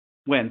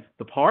 when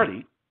the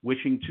party,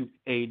 wishing to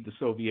aid the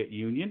Soviet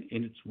Union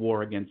in its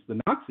war against the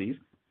Nazis,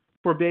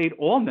 forbade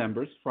all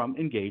members from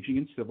engaging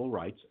in civil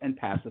rights and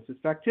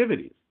pacifist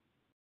activities.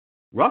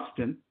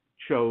 Rustin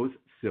chose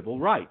civil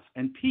rights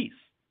and peace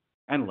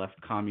and left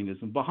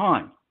communism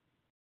behind,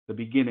 the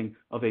beginning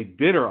of a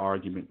bitter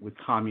argument with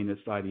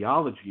communist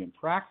ideology and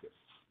practice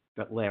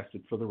that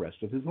lasted for the rest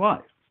of his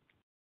life.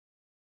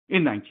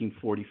 In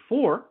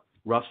 1944,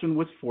 Rustin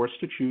was forced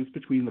to choose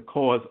between the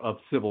cause of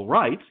civil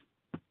rights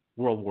 —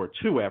 World War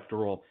II,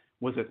 after all,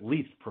 was at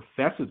least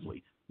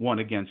professedly one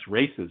against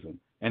racism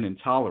and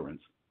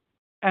intolerance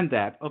 — and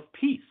that of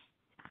peace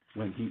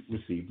when he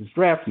received his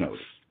draft notice.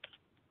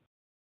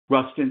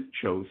 Rustin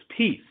chose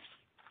peace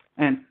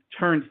and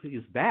turned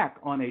his back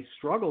on a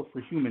struggle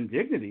for human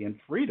dignity and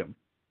freedom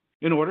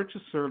in order to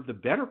serve the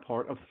better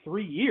part of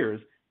 3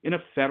 years in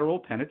a federal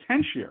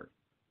penitentiary.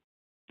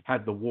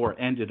 Had the war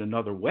ended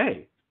another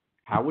way,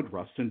 how would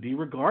Rustin be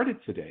regarded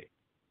today?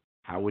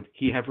 How would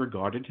he have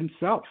regarded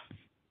himself?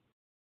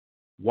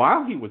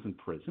 While he was in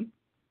prison,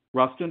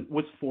 Rustin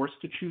was forced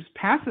to choose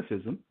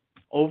pacifism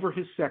over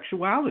his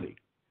sexuality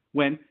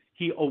when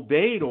he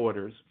obeyed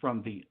orders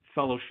from the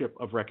Fellowship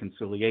of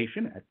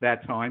Reconciliation at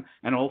that time,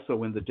 and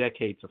also in the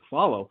decade to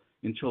follow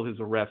until his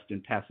arrest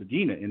in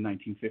Pasadena in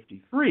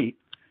 1953,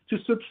 to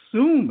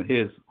subsume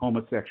his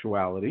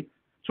homosexuality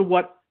to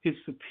what his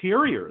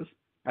superiors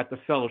at the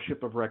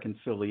Fellowship of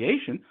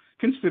Reconciliation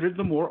considered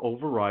the more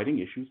overriding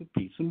issues of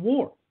peace and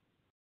war.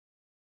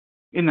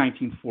 In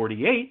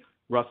 1948,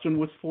 Rustin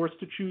was forced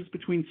to choose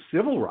between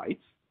civil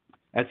rights,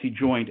 as he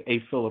joined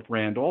A. Philip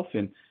Randolph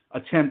in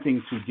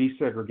attempting to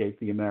desegregate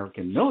the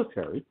American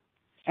military,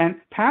 and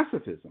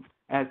pacifism,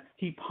 as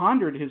he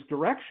pondered his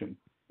direction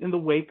in the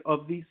wake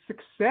of the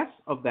success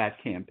of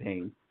that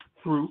campaign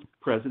through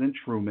President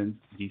Truman's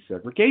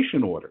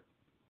desegregation order.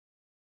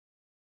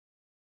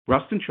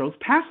 Rustin chose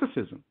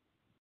pacifism,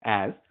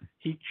 as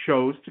he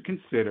chose to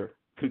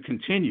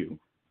continue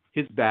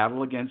his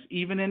battle against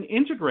even an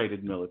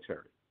integrated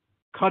military,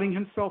 cutting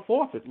himself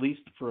off, at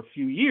least for a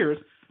few years,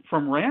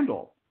 from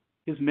Randolph,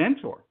 his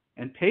mentor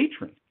and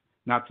patron,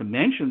 not to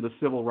mention the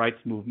civil rights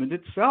movement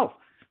itself,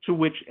 to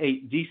which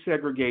a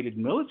desegregated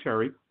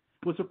military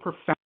was a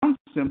profound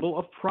symbol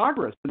of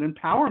progress and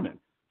empowerment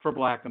for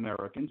Black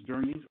Americans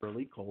during these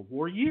early Cold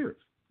War years.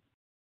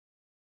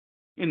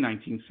 In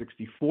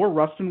 1964,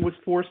 Rustin was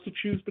forced to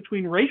choose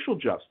between racial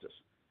justice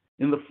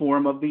in the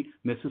form of the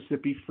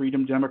Mississippi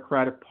Freedom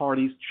Democratic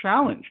Party's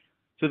challenge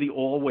to the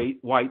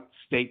all-white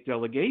state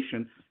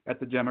delegation at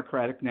the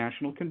Democratic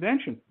National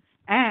Convention,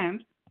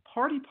 and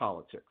party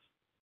politics.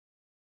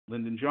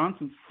 Lyndon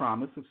Johnson's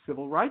promise of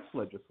civil rights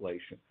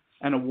legislation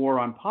and a war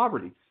on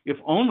poverty, if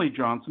only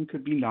Johnson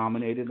could be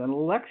nominated and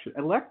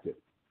elected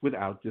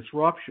without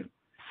disruption,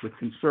 with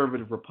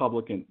conservative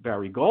Republican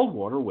Barry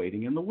Goldwater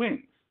waiting in the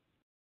wings.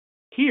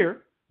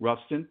 Here,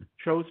 Rustin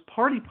chose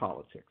party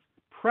politics,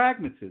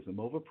 pragmatism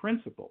over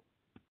principle,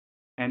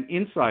 and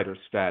insider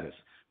status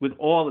with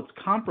all its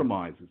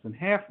compromises and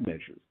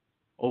half-measures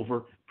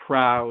over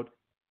proud,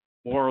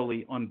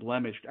 morally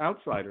unblemished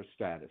outsider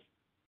status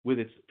with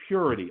its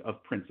purity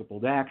of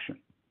principled action.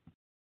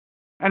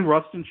 And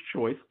Rustin's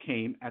choice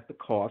came at the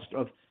cost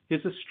of his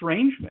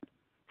estrangement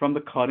from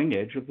the cutting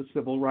edge of the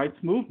civil rights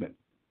movement,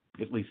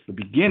 at least the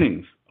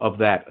beginnings of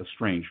that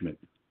estrangement,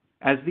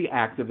 as the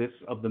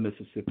activists of the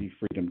Mississippi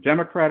Freedom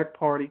Democratic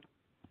Party,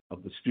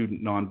 of the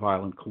Student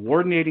Nonviolent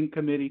Coordinating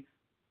Committee,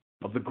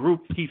 of the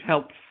group he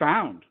helped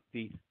found,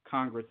 the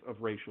Congress of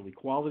Racial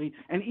Equality,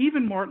 and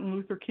even Martin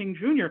Luther King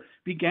Jr.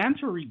 began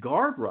to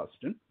regard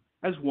Rustin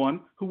as one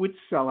who would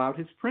sell out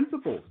his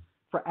principles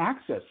for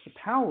access to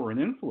power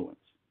and influence.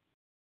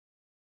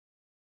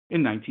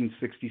 In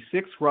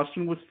 1966,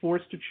 Rustin was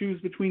forced to choose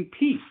between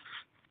peace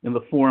in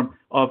the form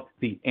of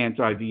the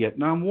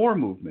anti-Vietnam War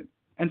movement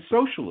and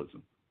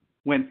socialism,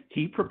 when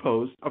he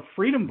proposed a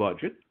freedom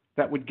budget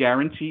that would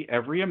guarantee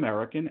every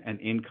American an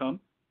income,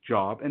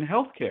 job, and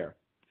health care,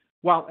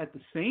 while at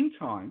the same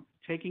time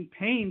taking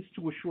pains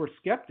to assure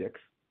skeptics,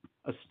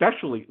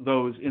 especially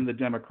those in the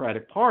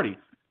Democratic Party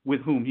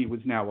with whom he was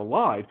now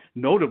allied,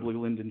 notably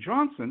Lyndon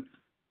Johnson,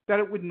 that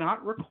it would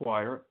not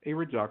require a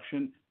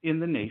reduction in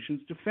the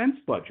nation's defense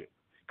budget.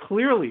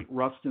 Clearly,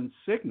 Rustin's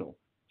signal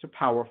to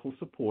powerful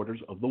supporters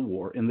of the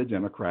war in the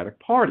Democratic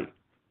Party.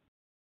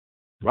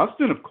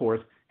 Rustin, of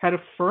course, had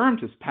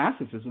affirmed his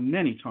pacifism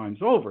many times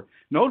over,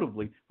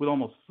 notably with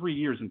almost 3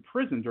 years in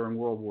prison during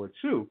World War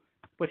II,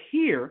 but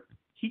here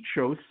he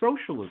chose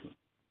socialism,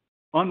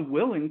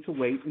 unwilling to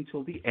wait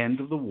until the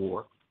end of the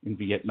war in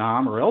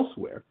Vietnam or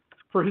elsewhere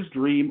for his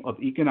dream of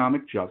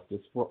economic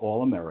justice for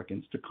all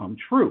Americans to come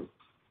true.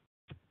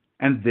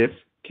 And this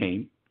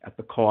came at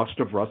the cost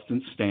of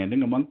Rustin's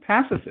standing among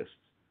pacifists,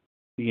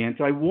 the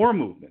anti-war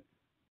movement,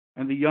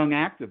 and the young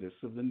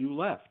activists of the New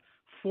Left,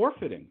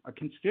 forfeiting a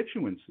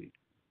constituency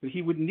that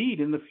he would need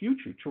in the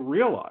future to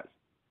realize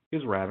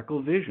his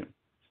radical vision.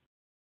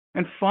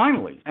 And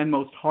finally, and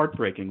most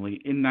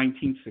heartbreakingly, in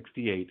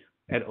 1968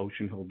 at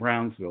Ocean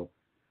Hill-Brownsville,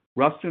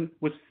 Rustin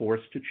was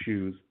forced to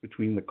choose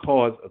between the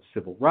cause of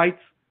civil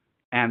rights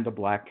and the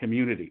Black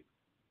community.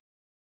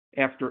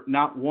 After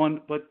not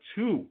one but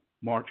two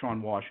March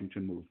on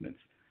Washington movements,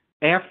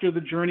 after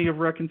the Journey of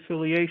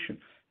Reconciliation,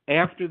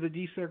 after the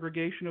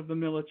desegregation of the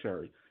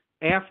military,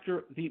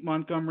 after the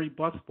Montgomery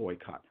bus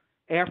boycott,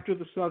 after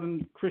the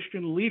Southern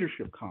Christian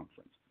Leadership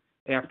Conference,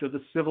 after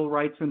the Civil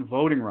Rights and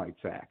Voting Rights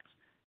Acts,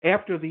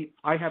 after the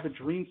I Have a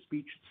Dream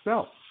speech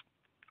itself,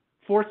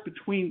 forced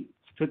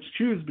to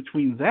choose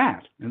between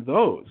that and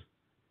those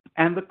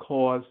and the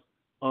cause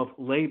of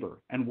labor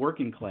and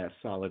working class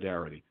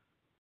solidarity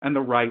and the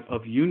right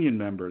of union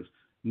members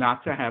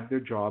not to have their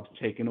jobs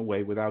taken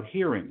away without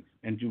hearings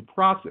and due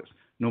process,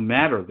 no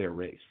matter their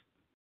race,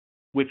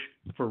 which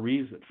for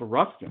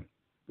Rustin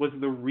was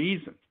the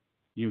reason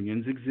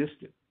unions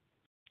existed.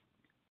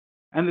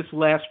 And this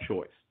last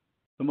choice,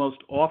 the most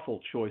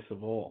awful choice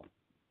of all,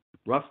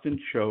 Rustin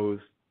chose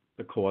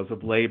the cause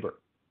of labor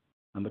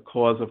and the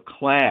cause of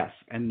class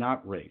and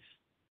not race,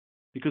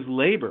 because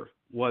labor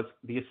was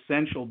the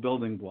essential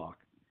building block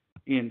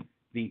in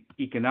the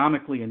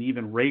economically and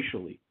even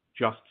racially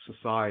just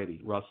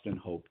society Rustin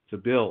hoped to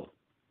build.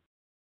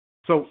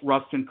 So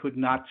Rustin could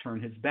not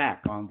turn his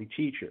back on the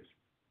teachers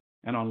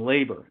and on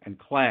labor and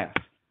class,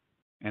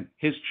 and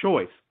his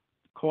choice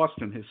cost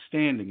him his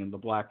standing in the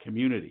Black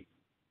community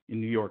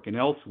in New York and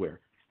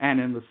elsewhere, and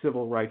in the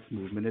civil rights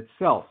movement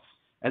itself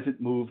as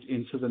it moved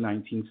into the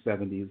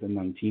 1970s and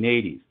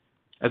 1980s,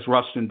 as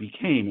Rustin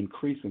became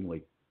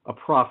increasingly a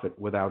prophet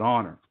without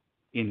honor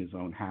in his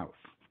own house.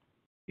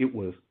 It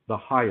was the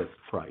highest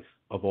price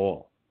of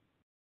all.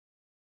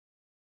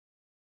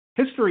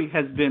 History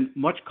has been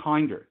much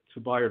kinder to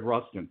Bayard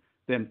Rustin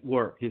than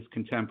were his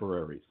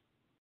contemporaries,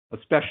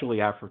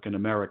 especially African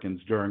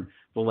Americans during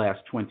the last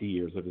 20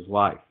 years of his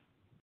life.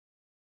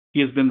 He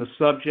has been the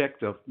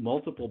subject of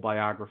multiple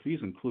biographies,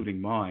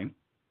 including mine,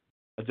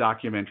 a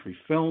documentary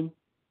film,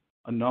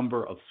 a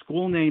number of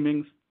school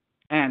namings,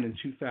 and in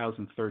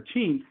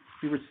 2013,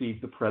 he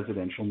received the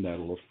Presidential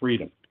Medal of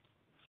Freedom.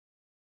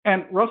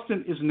 And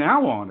Rustin is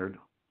now honored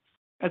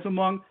as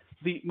among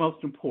the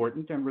most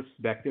important and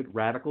respected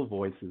radical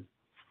voices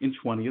in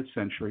 20th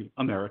century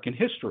American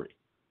history.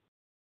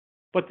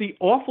 But the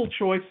awful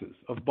choices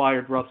of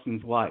Bayard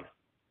Rustin's life,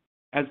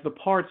 as the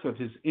parts of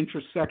his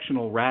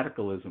intersectional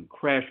radicalism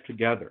crashed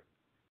together,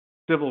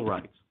 civil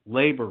rights,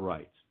 labor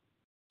rights,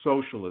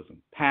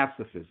 socialism,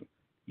 pacifism,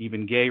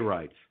 even gay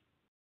rights,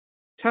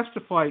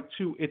 testify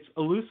to its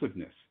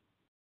elusiveness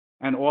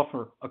and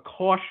offer a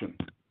caution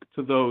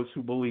to those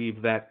who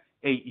believe that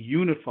a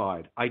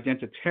unified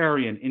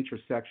identitarian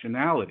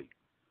intersectionality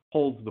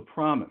holds the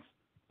promise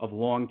of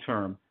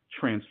long-term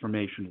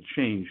transformational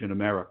change in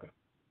America.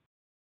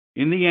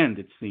 In the end,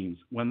 it seems,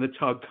 when the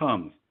tug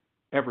comes,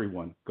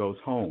 everyone goes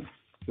home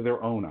to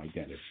their own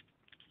identity.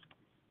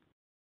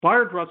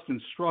 Bayard Rustin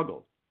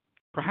struggled,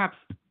 perhaps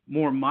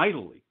more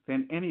mightily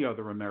than any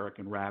other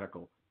American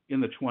radical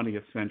in the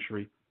 20th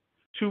century,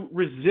 to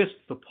resist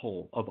the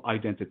pull of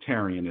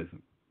identitarianism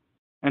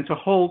and to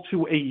hold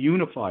to a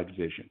unified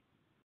vision: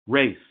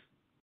 race,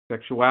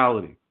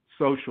 sexuality,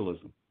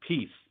 socialism,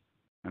 peace,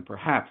 and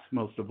perhaps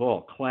most of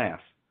all,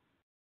 class.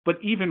 But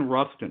even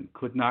Rustin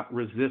could not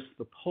resist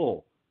the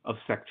pull of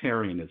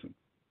sectarianism,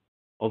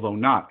 although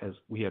not, as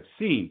we have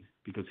seen,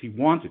 because he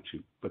wanted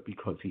to, but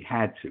because he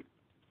had to.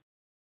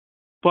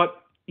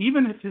 But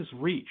even if his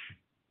reach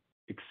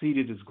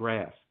exceeded his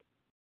grasp,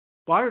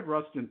 Bayard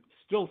Rustin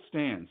still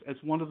stands as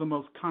one of the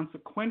most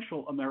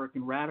consequential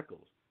American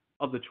radicals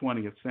of the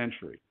 20th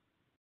century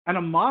and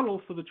a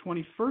model for the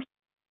 21st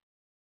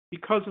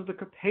because of the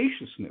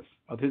capaciousness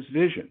of his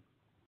vision,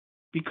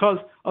 because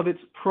of its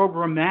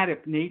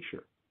programmatic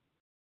nature,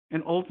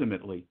 and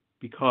ultimately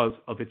because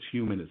of its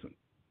humanism.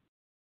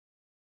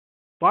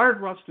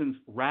 Bayard Rustin's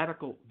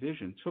radical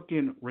vision took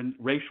in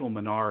racial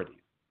minorities,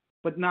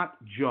 but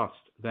not just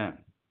them.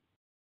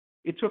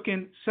 It took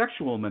in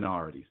sexual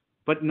minorities,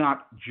 but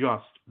not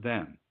just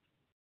them.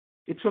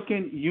 It took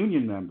in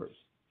union members,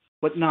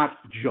 but not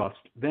just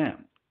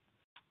them.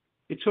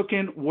 It took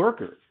in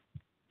workers,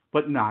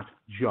 but not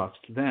just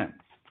them.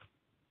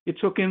 It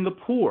took in the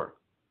poor,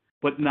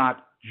 but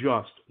not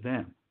just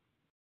them.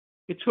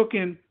 It took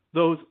in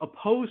those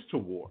opposed to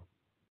war,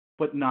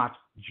 but not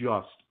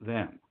just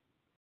them.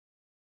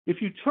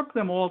 If you took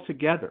them all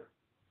together,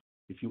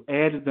 if you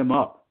added them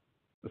up,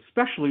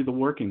 especially the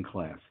working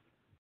class,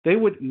 they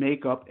would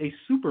make up a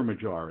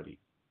supermajority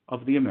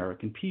of the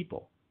American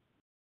people.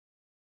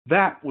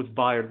 That was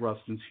Bayard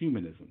Rustin's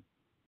humanism.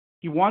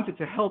 He wanted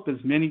to help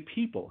as many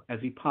people as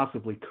he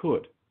possibly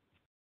could,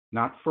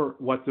 not for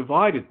what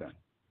divided them,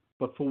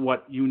 but for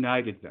what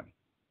united them,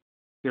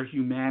 their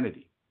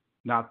humanity,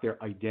 not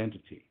their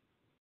identity.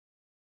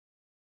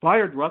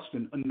 Bayard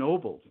Rustin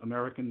ennobled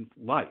American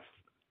life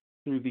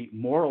through the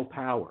moral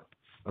power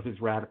of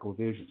his radical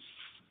vision.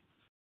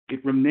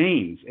 It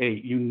remains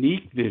a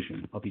unique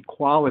vision of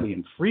equality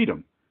and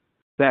freedom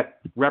that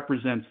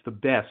represents the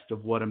best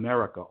of what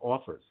America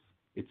offers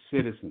its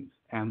citizens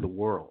and the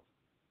world.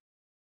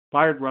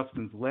 Bayard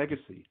Rustin's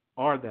legacy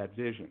are that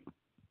vision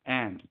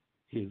and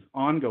his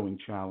ongoing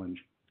challenge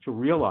to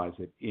realize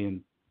it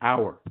in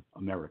our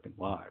American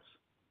lives.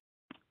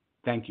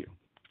 Thank you.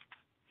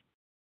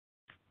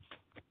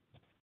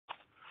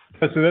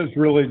 So that's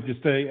really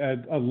just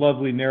a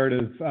lovely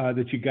narrative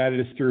that you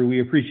guided us through.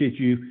 We appreciate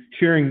you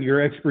sharing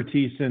your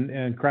expertise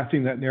and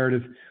crafting that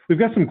narrative. We've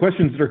got some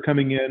questions that are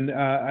coming in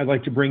I'd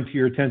like to bring to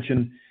your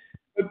attention.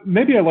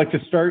 Maybe I'd like to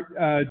start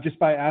just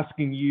by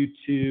asking you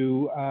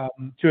to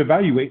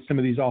evaluate some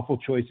of these awful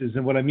choices.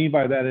 And what I mean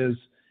by that is,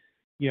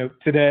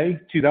 today,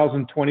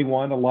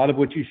 2021, a lot of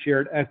what you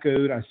shared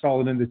echoed. I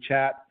saw it in the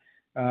chat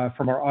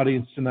from our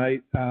audience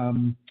tonight.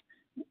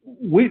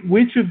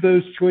 Which of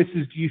those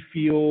choices do you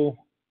feel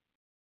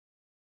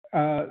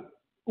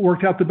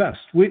worked out the best?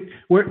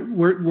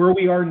 Where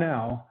we are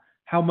now,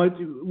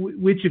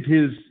 which of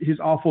his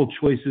awful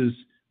choices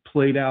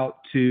played out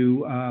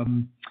to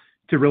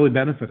really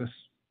benefit us?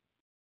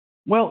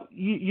 Well,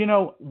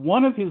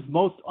 one of his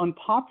most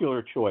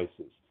unpopular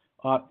choices,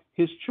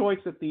 his choice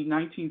at the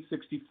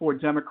 1964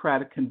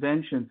 Democratic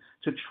Convention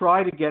to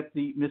try to get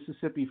the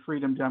Mississippi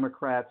Freedom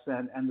Democrats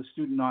and the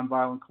Student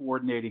Nonviolent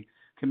Coordinating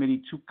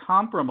Committee to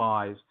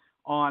compromise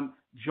on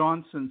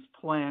Johnson's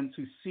plan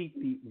to seat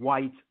the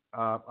white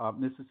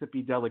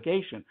Mississippi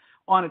delegation.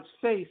 On its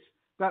face,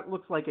 that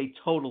looks like a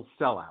total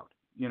sellout,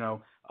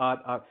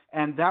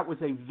 and that was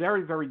a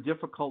very, very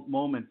difficult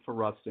moment for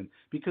Rustin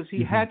because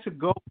he had to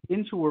go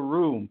into a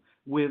room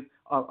with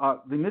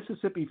the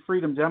Mississippi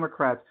Freedom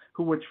Democrats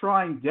who were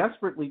trying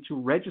desperately to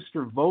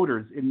register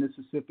voters in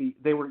Mississippi.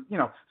 They were,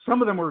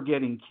 some of them were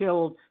getting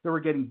killed, they were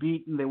getting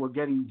beaten, they were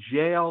getting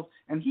jailed,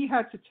 and he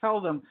had to tell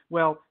them,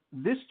 well,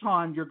 this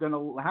time you're going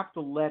to have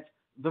to let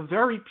the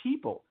very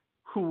people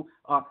who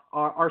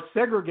are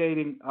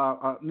segregating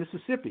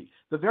Mississippi,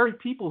 the very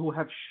people who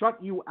have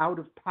shut you out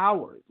of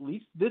power, at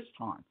least this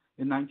time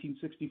in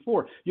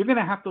 1964, you're going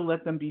to have to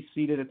let them be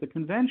seated at the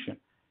convention.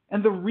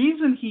 And the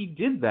reason he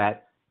did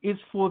that is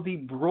for the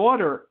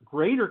broader,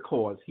 greater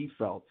cause, he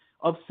felt,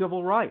 of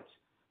civil rights,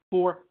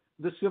 for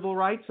the Civil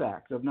Rights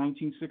Act of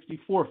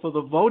 1964, for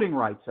the Voting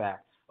Rights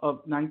Act of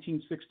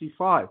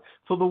 1965,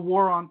 for the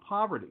war on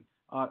poverty.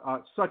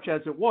 Such as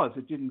it was.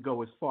 It didn't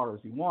go as far as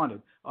he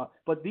wanted.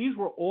 But these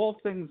were all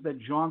things that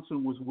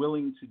Johnson was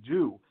willing to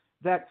do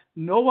that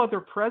no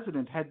other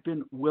president had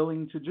been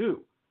willing to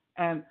do.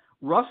 And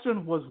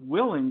Rustin was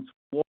willing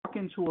to walk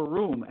into a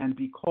room and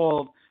be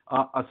called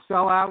a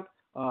sellout,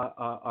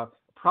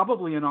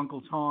 probably an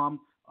Uncle Tom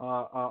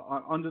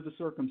under the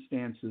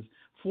circumstances,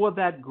 for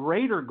that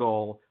greater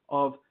goal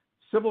of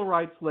civil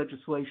rights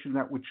legislation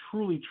that would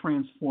truly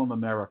transform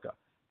America.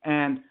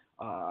 And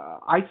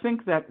I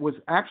think that was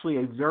actually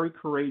a very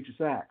courageous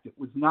act. It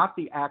was not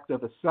the act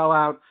of a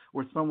sellout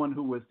or someone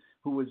who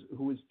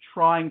was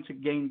trying to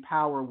gain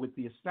power with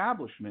the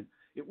establishment.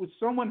 It was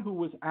someone who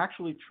was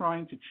actually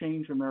trying to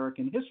change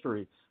American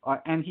history,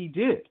 and he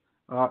did.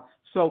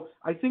 So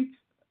I think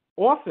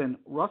often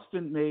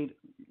Rustin made,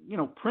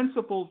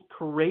 principled,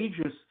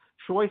 courageous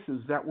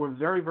choices that were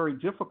very, very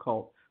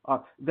difficult,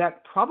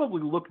 that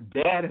probably looked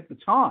bad at the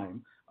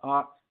time,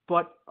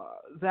 but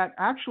that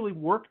actually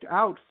worked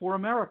out for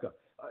America.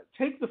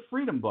 Take the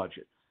freedom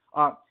budget.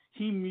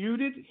 He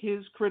muted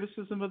his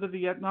criticism of the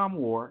Vietnam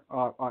War.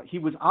 He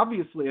was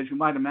obviously, as you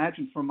might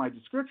imagine from my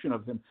description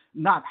of him,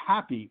 not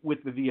happy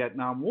with the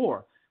Vietnam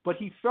War. But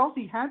he felt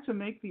he had to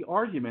make the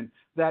argument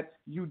that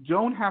you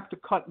don't have to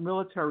cut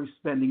military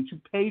spending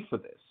to pay for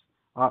this.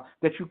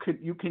 That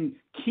you can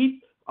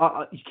keep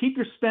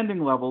your spending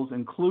levels,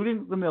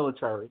 including the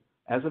military,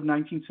 as of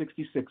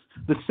 1966,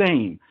 the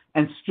same,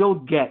 and still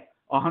get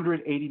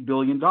 $180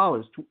 billion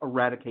to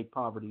eradicate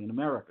poverty in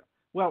America.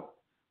 Well,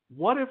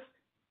 what if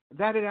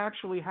that had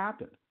actually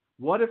happened?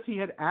 What if he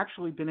had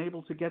actually been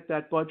able to get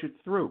that budget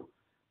through?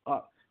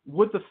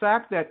 Would the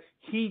fact that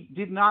he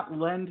did not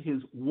lend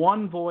his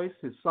one voice,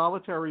 his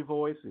solitary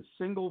voice, his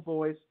single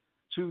voice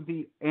to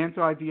the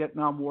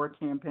anti-Vietnam War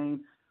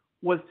campaign,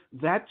 was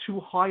that too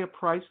high a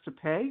price to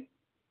pay?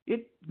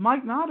 It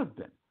might not have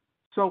been.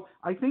 So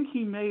I think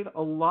he made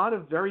a lot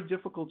of very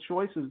difficult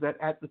choices that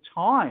at the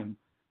time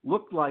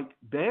looked like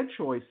bad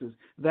choices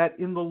that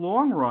in the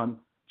long run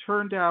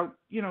turned out,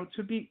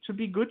 to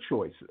be good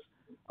choices.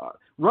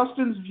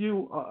 Rustin's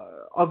view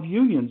of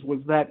unions was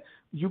that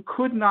you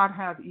could not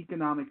have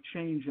economic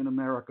change in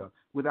America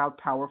without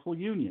powerful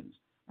unions.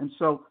 And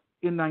so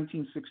in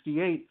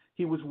 1968,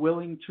 he was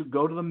willing to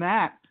go to the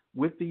mat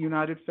with the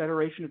United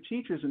Federation of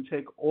Teachers and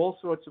take all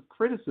sorts of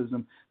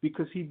criticism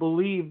because he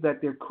believed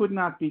that there could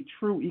not be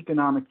true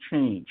economic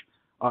change.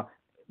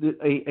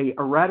 A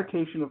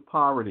eradication of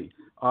poverty,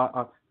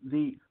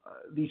 the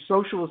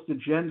socialist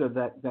agenda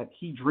that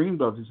he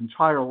dreamed of his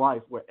entire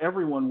life, where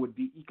everyone would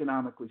be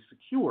economically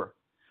secure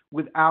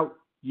without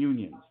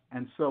unions.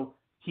 And so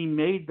he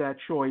made that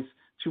choice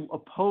to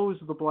oppose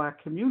the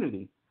black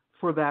community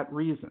for that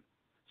reason.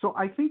 So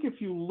I think if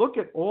you look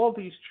at all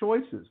these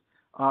choices,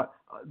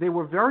 they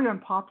were very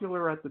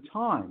unpopular at the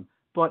time,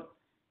 but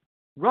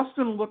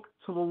Rustin looked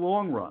to the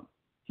long run.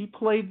 He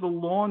played the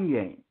long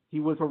game. He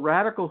was a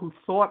radical who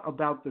thought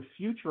about the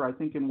future, I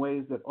think, in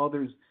ways that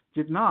others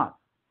did not.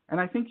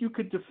 And I think you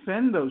could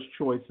defend those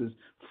choices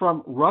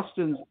from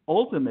Rustin's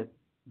ultimate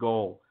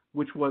goal,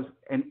 which was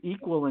an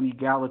equal and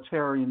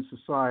egalitarian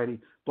society,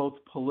 both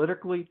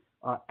politically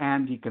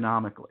and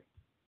economically.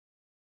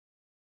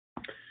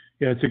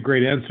 Yeah, it's a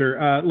great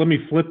answer. Let me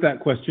flip that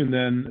question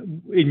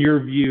then. In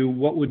your view,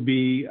 what would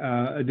be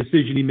a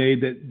decision he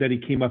made that he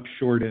came up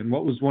short in?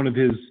 What was one of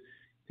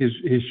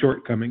his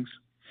shortcomings?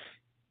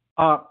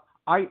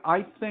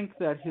 I think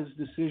that his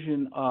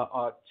decision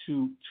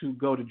to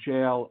go to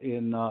jail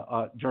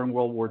during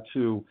World War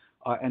II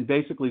and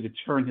basically to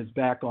turn his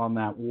back on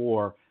that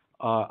war,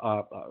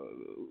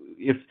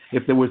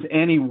 if there was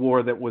any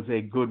war that was a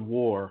good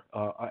war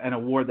and a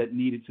war that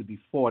needed to be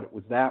fought, it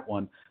was that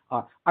one.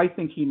 I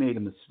think he made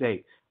a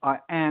mistake,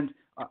 and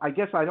I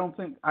guess I don't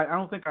think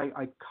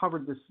I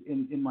covered this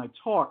in my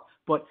talk,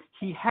 but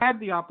he had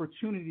the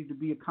opportunity to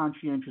be a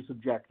conscientious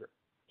objector.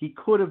 He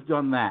could have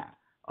done that.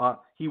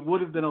 He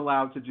would have been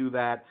allowed to do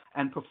that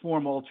and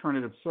perform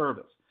alternative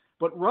service.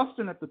 But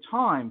Rustin at the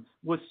time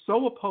was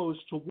so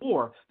opposed to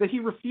war that he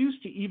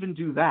refused to even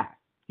do that.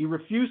 He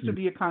refused to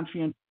be a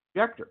conscientious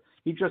objector.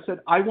 He just said,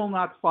 I will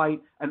not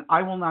fight and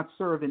I will not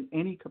serve in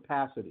any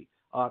capacity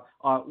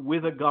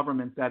with a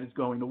government that is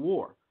going to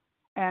war.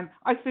 And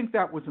I think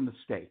that was a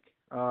mistake.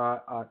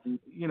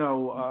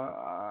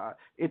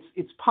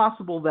 It's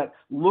possible that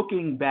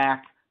looking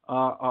back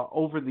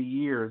over the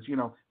years,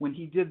 when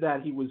he did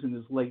that, he was in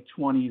his late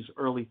 20s,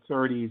 early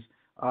 30s,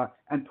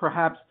 and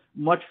perhaps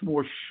much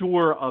more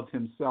sure of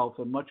himself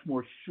and much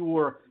more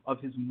sure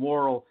of his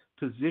moral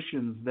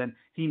positions than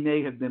he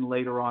may have been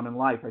later on in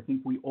life. I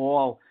think we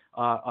all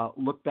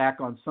look back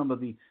on some of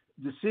the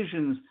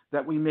decisions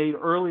that we made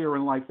earlier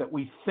in life that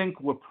we think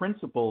were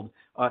principled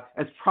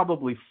as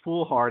probably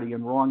foolhardy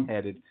and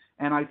wrongheaded.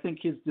 And I think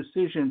his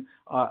decision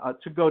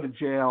to go to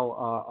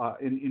jail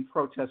in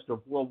protest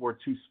of World War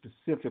II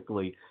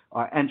specifically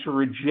and to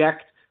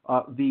reject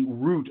the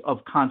root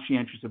of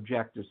conscientious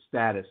objector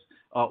status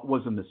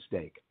was a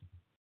mistake.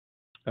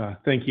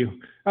 Thank you.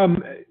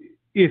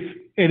 If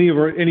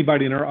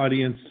anybody in our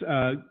audience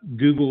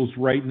Googles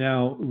right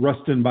now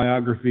Rustin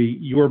biography,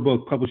 your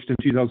book published in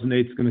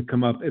 2008 is going to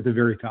come up at the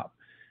very top.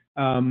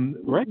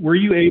 Right. Were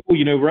you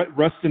able,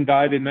 Rustin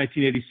died in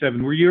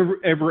 1987. Were you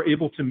ever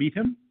able to meet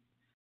him?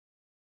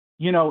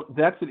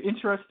 That's an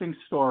interesting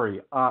story.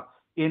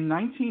 In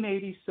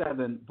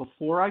 1987,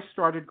 before I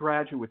started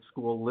graduate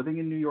school living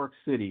in New York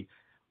City,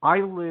 I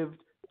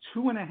lived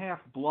 2.5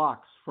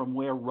 blocks from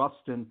where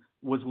Rustin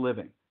was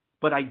living,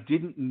 but I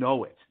didn't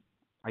know it.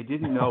 I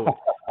didn't know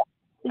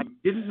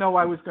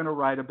I was going to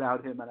write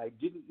about him, and I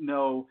didn't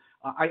know.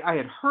 I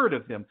had heard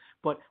of him,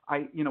 but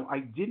I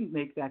didn't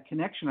make that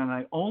connection, and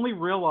I only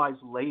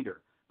realized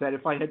later that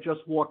if I had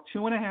just walked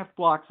 2.5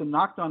 blocks and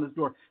knocked on his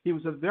door, he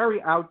was a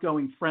very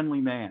outgoing, friendly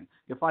man.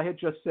 If I had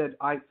just said,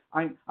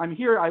 I'm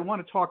here, I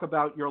want to talk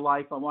about your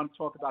life, I want to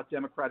talk about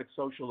democratic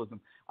socialism,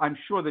 I'm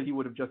sure that he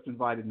would have just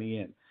invited me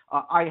in.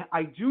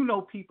 I do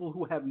know people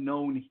who have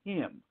known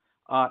him,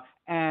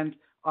 and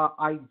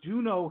I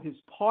do know his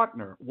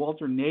partner,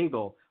 Walter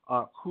Nagel,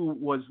 who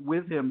was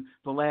with him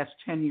the last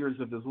 10 years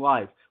of his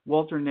life.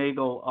 Walter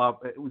Nagel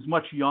was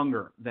much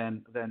younger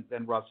than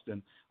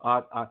Rustin.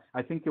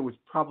 I think there was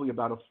probably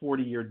about a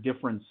 40-year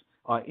difference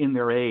in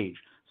their age.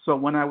 So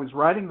when I was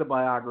writing the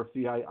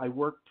biography, I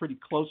worked pretty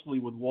closely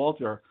with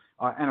Walter,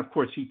 and of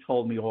course he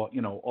told me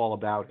all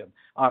about him.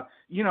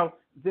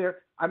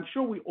 I'm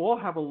sure we all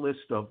have a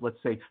list of,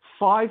 let's say,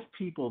 5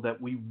 people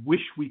that we wish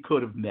we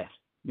could have met.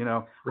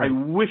 Right. I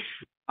wish,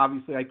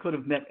 obviously, I could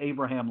have met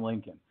Abraham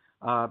Lincoln.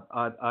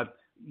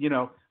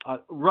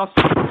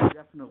 Rustin is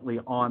definitely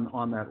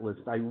on that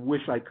list. I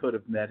wish I could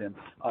have met him.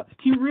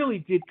 He really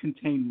did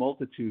contain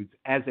multitudes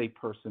as a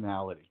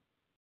personality.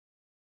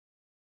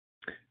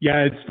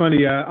 Yeah, it's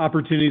funny.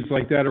 Opportunities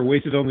like that are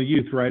wasted on the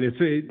youth, right?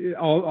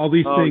 All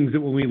these things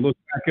that when we look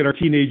back at our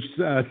teenage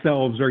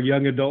selves, our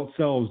young adult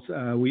selves,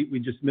 we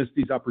just miss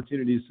these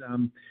opportunities.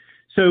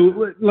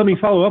 So let me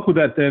follow up with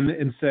that then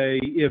and say,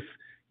 if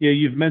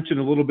you've mentioned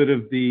a little bit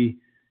of the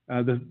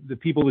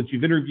people that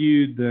you've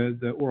interviewed,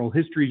 the oral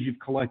histories you've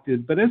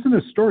collected, but as an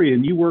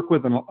historian, you work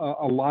with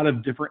a lot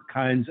of different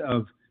kinds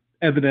of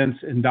evidence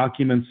and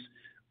documents.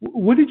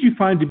 What did you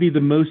find to be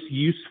the most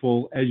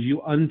useful as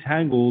you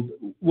untangled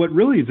what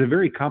really is a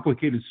very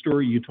complicated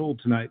story you told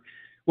tonight?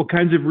 What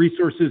kinds of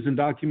resources and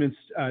documents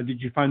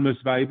did you find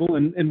most valuable,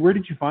 and where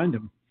did you find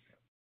them?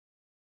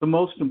 The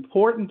most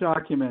important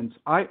documents,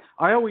 I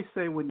always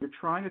say, when you're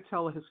trying to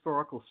tell a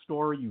historical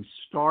story, you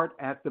start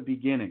at the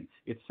beginning.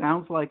 It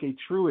sounds like a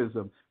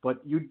truism,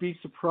 but you'd be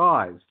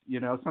surprised.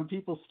 Some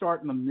people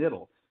start in the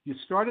middle. You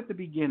start at the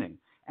beginning.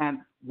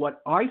 And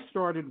what I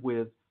started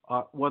with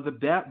were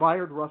the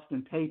Bayard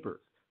Rustin papers,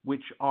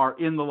 which are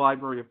in the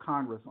Library of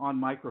Congress on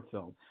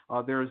microfilm.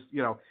 There's,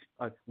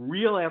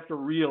 reel after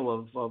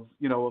reel of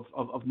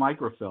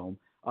microfilm.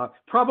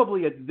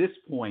 Probably at this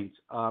point,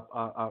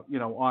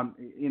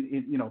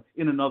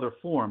 in another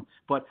form.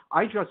 But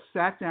I just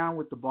sat down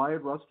with the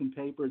Bayard Rustin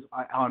papers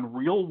on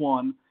reel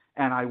one,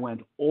 and I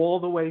went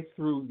all the way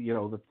through,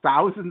 the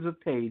thousands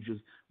of pages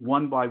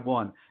one by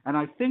one. And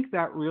I think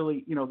that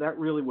really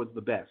was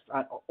the best.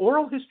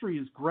 Oral history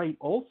is great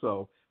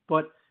also,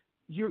 but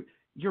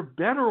you're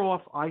better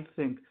off, I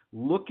think,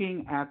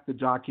 looking at the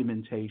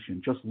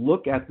documentation. Just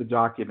look at the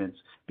documents,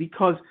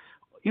 because,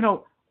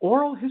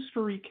 oral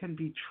history can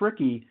be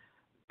tricky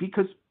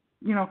because,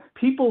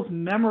 people's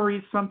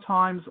memories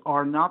sometimes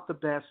are not the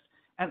best.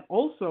 And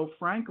also,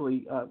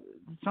 frankly,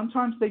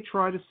 sometimes they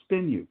try to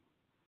spin you.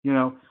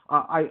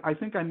 I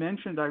think I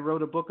mentioned I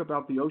wrote a book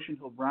about the Ocean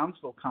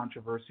Hill-Brownsville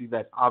controversy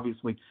that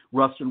obviously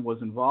Rustin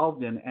was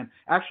involved in. And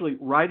actually,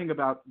 writing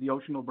about the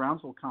Ocean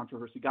Hill-Brownsville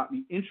controversy got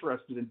me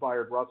interested in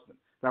Bayard Rustin.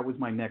 That was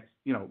my next,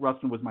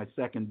 Rustin was my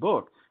second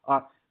book.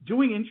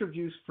 Doing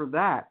interviews for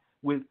that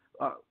with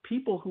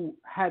people who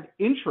had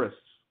interests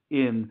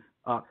in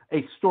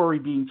a story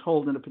being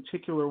told in a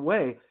particular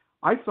way,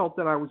 I felt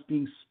that I was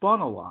being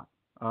spun a lot.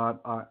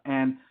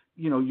 And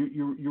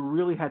you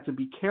really had to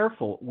be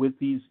careful with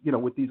these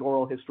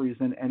oral histories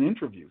and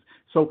interviews.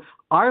 So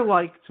I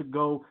like to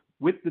go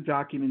with the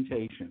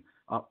documentation.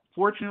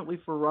 Fortunately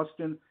for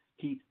Rustin,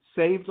 he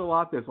saved a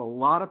lot. There's a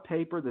lot of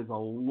paper. There's a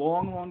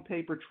long, long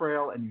paper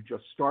trail, and you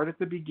just start at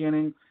the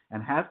beginning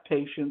and have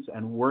patience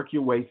and work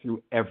your way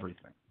through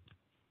everything.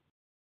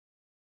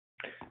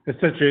 That's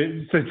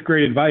such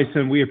great advice,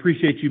 and we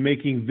appreciate you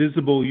making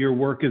visible your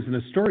work as an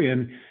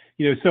historian.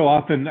 So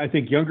often I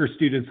think younger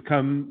students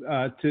come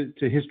to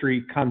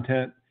history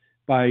content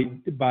by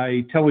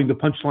telling the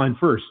punchline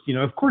first.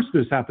 Of course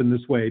this happened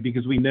this way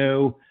because we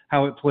know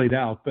how it played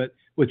out. But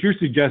what you're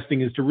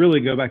suggesting is to really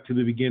go back to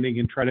the beginning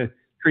and try to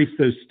trace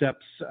those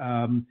steps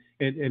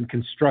and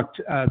construct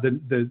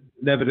the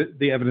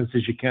evidence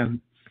as you can.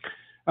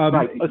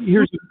 Right.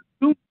 Here's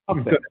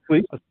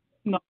please.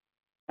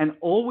 And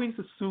always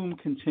assume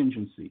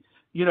contingency.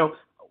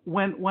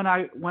 When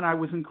I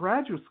was in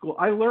graduate school,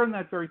 I learned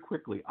that very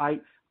quickly.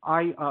 I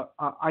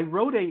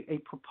wrote a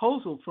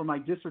proposal for my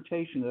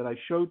dissertation that I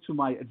showed to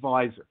my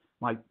advisor,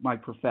 my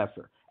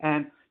professor,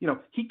 and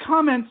he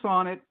comments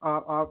on it,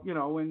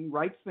 and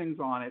writes things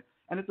on it.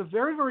 And at the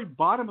very, very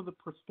bottom of the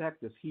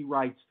prospectus, he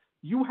writes,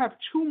 "You have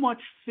too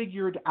much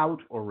figured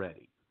out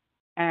already,"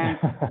 and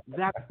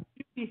that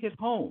really hit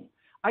home.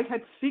 I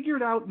had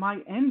figured out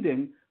my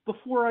ending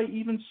before I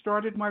even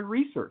started my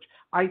research.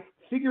 I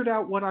figured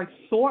out what I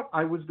thought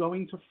I was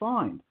going to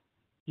find.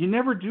 You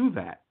never do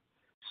that.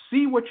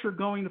 See what you're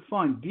going to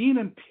find. Be an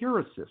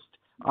empiricist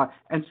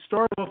and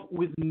start off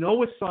with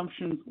no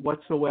assumptions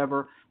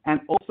whatsoever,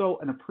 and also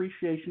an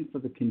appreciation for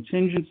the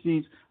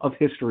contingencies of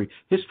history.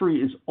 History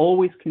is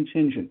always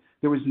contingent.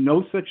 There is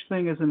no such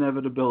thing as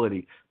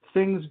inevitability.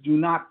 Things do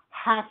not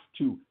have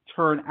to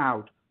turn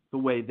out the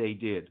way they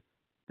did.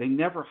 They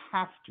never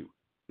have to.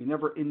 They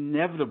never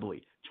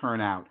inevitably turn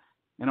out.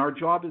 And our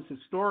job as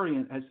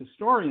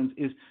historians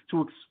is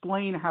to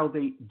explain how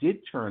they did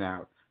turn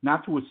out,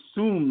 not to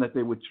assume that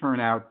they would turn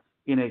out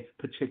in a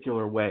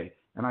particular way.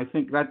 And I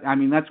think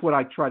that's what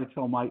I try to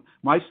tell my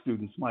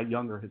students, my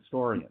younger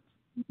historians.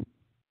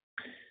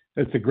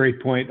 That's a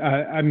great point.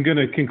 I'm going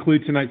to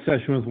conclude tonight's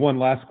session with one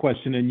last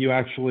question, and you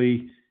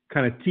actually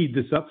kind of teed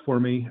this up for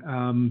me.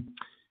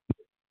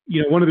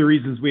 One of the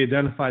reasons we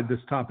identified this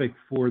topic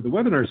for the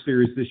webinar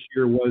series this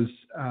year was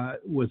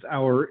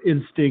our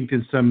instinct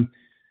and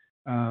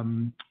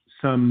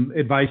some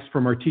advice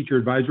from our Teacher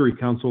Advisory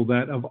Council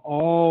that of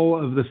all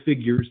of the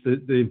figures,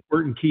 the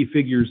important key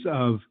figures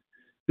of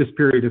this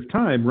period of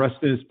time,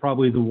 Rustin is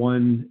probably the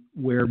one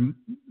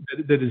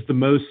that is the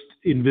most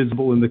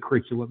invisible in the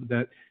curriculum,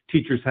 that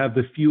teachers have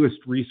the fewest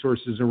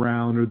resources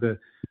around, or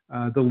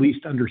the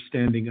least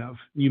understanding of.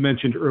 You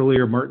mentioned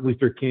earlier Martin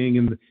Luther King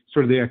and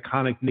sort of the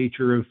iconic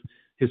nature of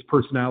his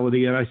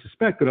personality, and I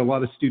suspect that a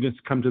lot of students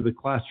come to the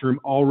classroom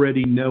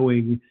already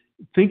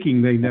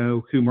thinking they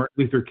know who Martin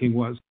Luther King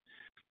was.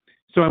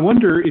 So I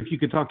wonder if you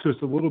could talk to us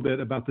a little bit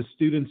about the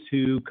students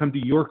who come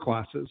to your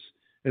classes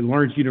at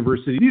Lawrence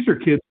University. These are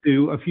kids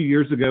who a few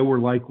years ago were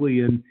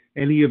likely in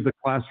any of the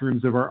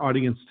classrooms of our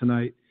audience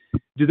tonight.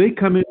 Do they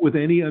come in with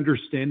any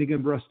understanding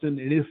of Rustin?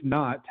 And if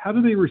not, how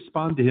do they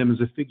respond to him as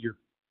a figure?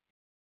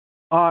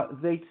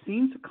 They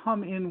seem to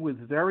come in with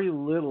very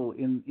little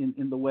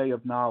in the way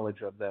of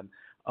knowledge of them,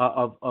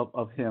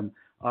 of him.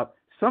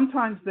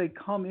 Sometimes they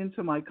come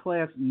into my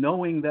class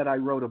knowing that I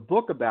wrote a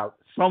book about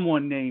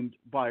someone named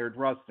Bayard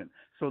Rustin,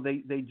 so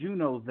they do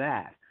know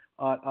that.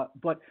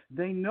 But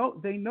they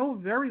know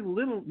very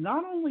little,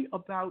 not only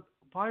about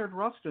Bayard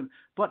Rustin,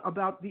 but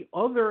about the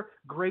other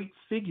great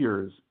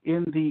figures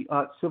in the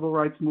civil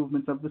rights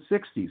movement of the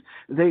 60s.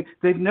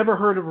 They've never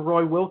heard of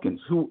Roy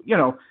Wilkins, who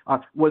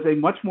was a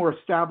much more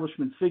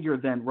establishment figure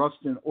than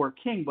Rustin or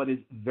King, but is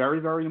very,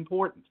 very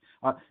important.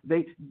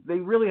 They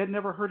really had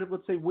never heard of,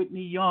 let's say,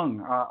 Whitney Young,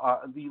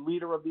 the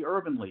leader of the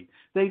Urban League.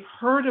 They've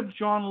heard of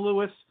John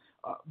Lewis,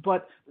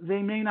 but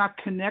they may not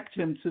connect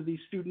him to the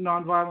Student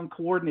Nonviolent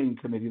Coordinating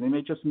Committee. They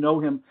may just know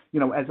him,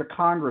 as a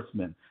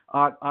congressman.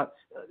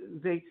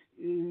 They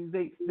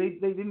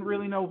didn't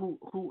really know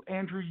who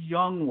Andrew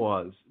Young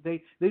was.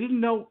 They didn't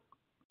know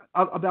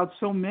about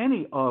so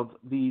many of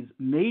these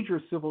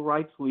major civil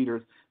rights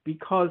leaders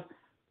because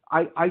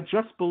I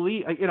just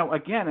believe,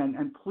 again,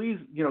 and please,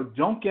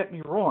 don't get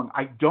me wrong.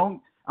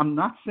 I'm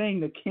not saying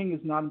that King is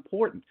not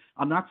important.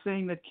 I'm not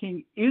saying that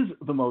King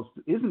isn't the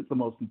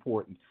most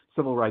important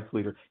civil rights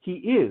leader. He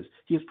is.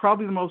 He is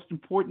probably the most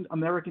important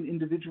American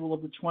individual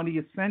of the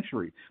 20th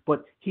century,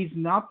 but he's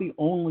not the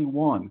only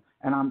one.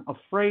 And I'm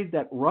afraid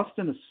that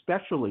Rustin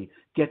especially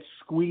gets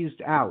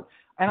squeezed out.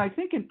 And I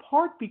think in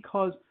part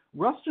because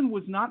Rustin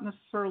was not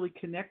necessarily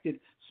connected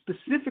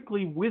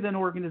specifically with an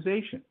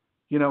organization.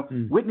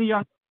 Whitney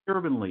Young,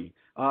 Urban League.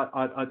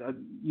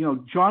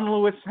 John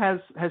Lewis has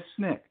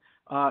SNCC.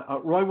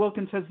 Roy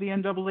Wilkins has the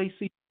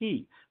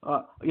NAACP.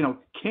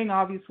 King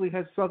obviously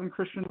has Southern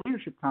Christian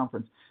Leadership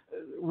Conference.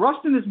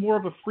 Rustin is more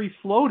of a free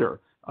floater,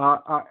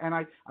 and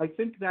I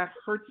think that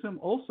hurts him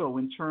also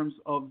in terms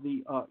of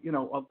the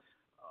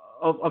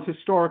of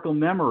historical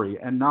memory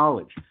and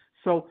knowledge.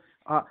 So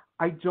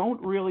I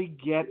don't really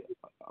get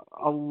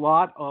a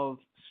lot of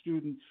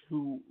students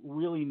who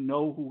really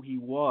know who he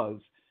was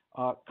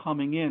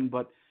coming in,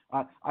 but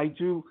I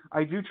do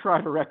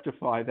try to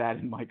rectify that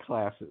in my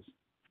classes.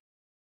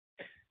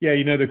 Yeah,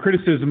 the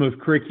criticism of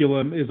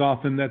curriculum is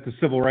often that the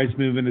civil rights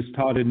movement is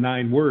taught in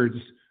 9 words: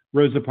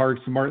 Rosa Parks,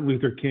 Martin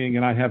Luther King,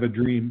 and I have a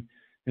dream.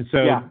 And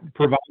so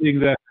providing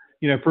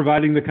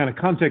the kind of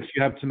context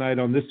you have tonight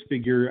on this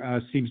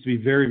figure seems to be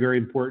very, very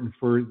important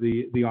for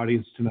the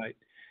audience tonight.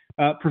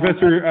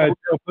 Professor,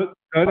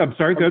 I'm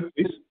sorry, go ahead,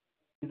 please.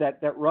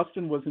 That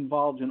Rustin was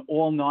involved in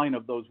all 9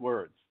 of those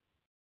words.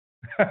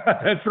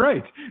 That's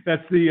right.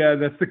 That's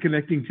the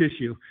connecting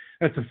tissue.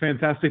 That's a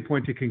fantastic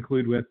point to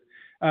conclude with.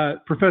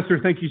 Professor,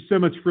 thank you so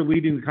much for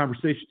leading the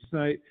conversation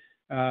tonight.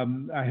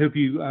 I hope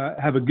you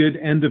have a good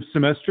end of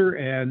semester,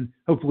 and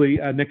hopefully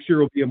next year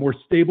will be a more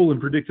stable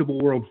and predictable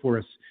world for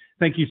us.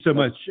 Thank you so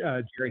much,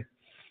 Jerry.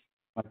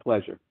 My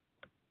pleasure.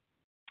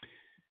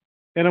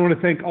 And I want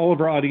to thank all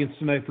of our audience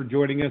tonight for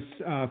joining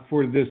us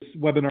for this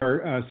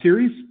webinar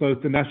series.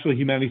 Both the National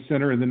Humanities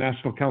Center and the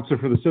National Council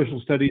for the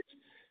Social Studies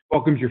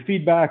welcomes your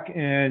feedback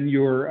and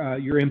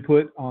your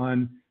input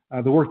on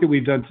the work that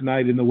we've done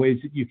tonight and the ways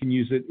that you can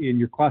use it in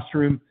your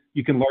classroom.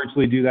 You can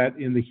largely do that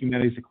in the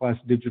Humanities in Class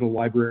digital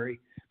library.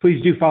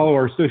 Please do follow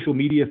our social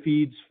media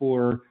feeds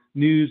for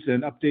news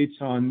and updates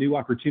on new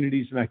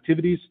opportunities and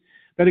activities.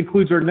 That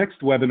includes our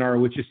next webinar,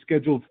 which is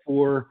scheduled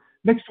for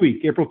next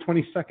week, April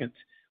 22nd.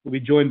 We'll be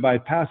joined by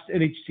past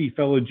NHC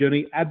fellow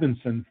Joni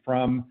Admonson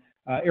from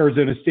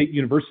Arizona State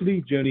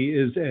University. Joni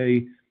is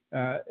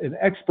an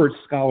expert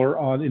scholar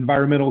on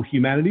environmental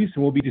humanities,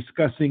 and we'll be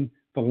discussing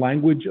the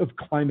language of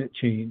climate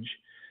change.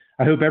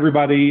 I hope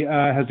everybody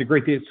has a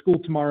great day at school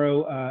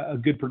tomorrow, a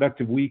good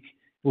productive week.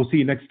 We'll see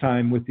you next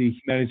time with the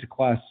Humanities in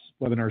Class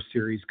webinar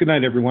series. Good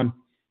night, everyone.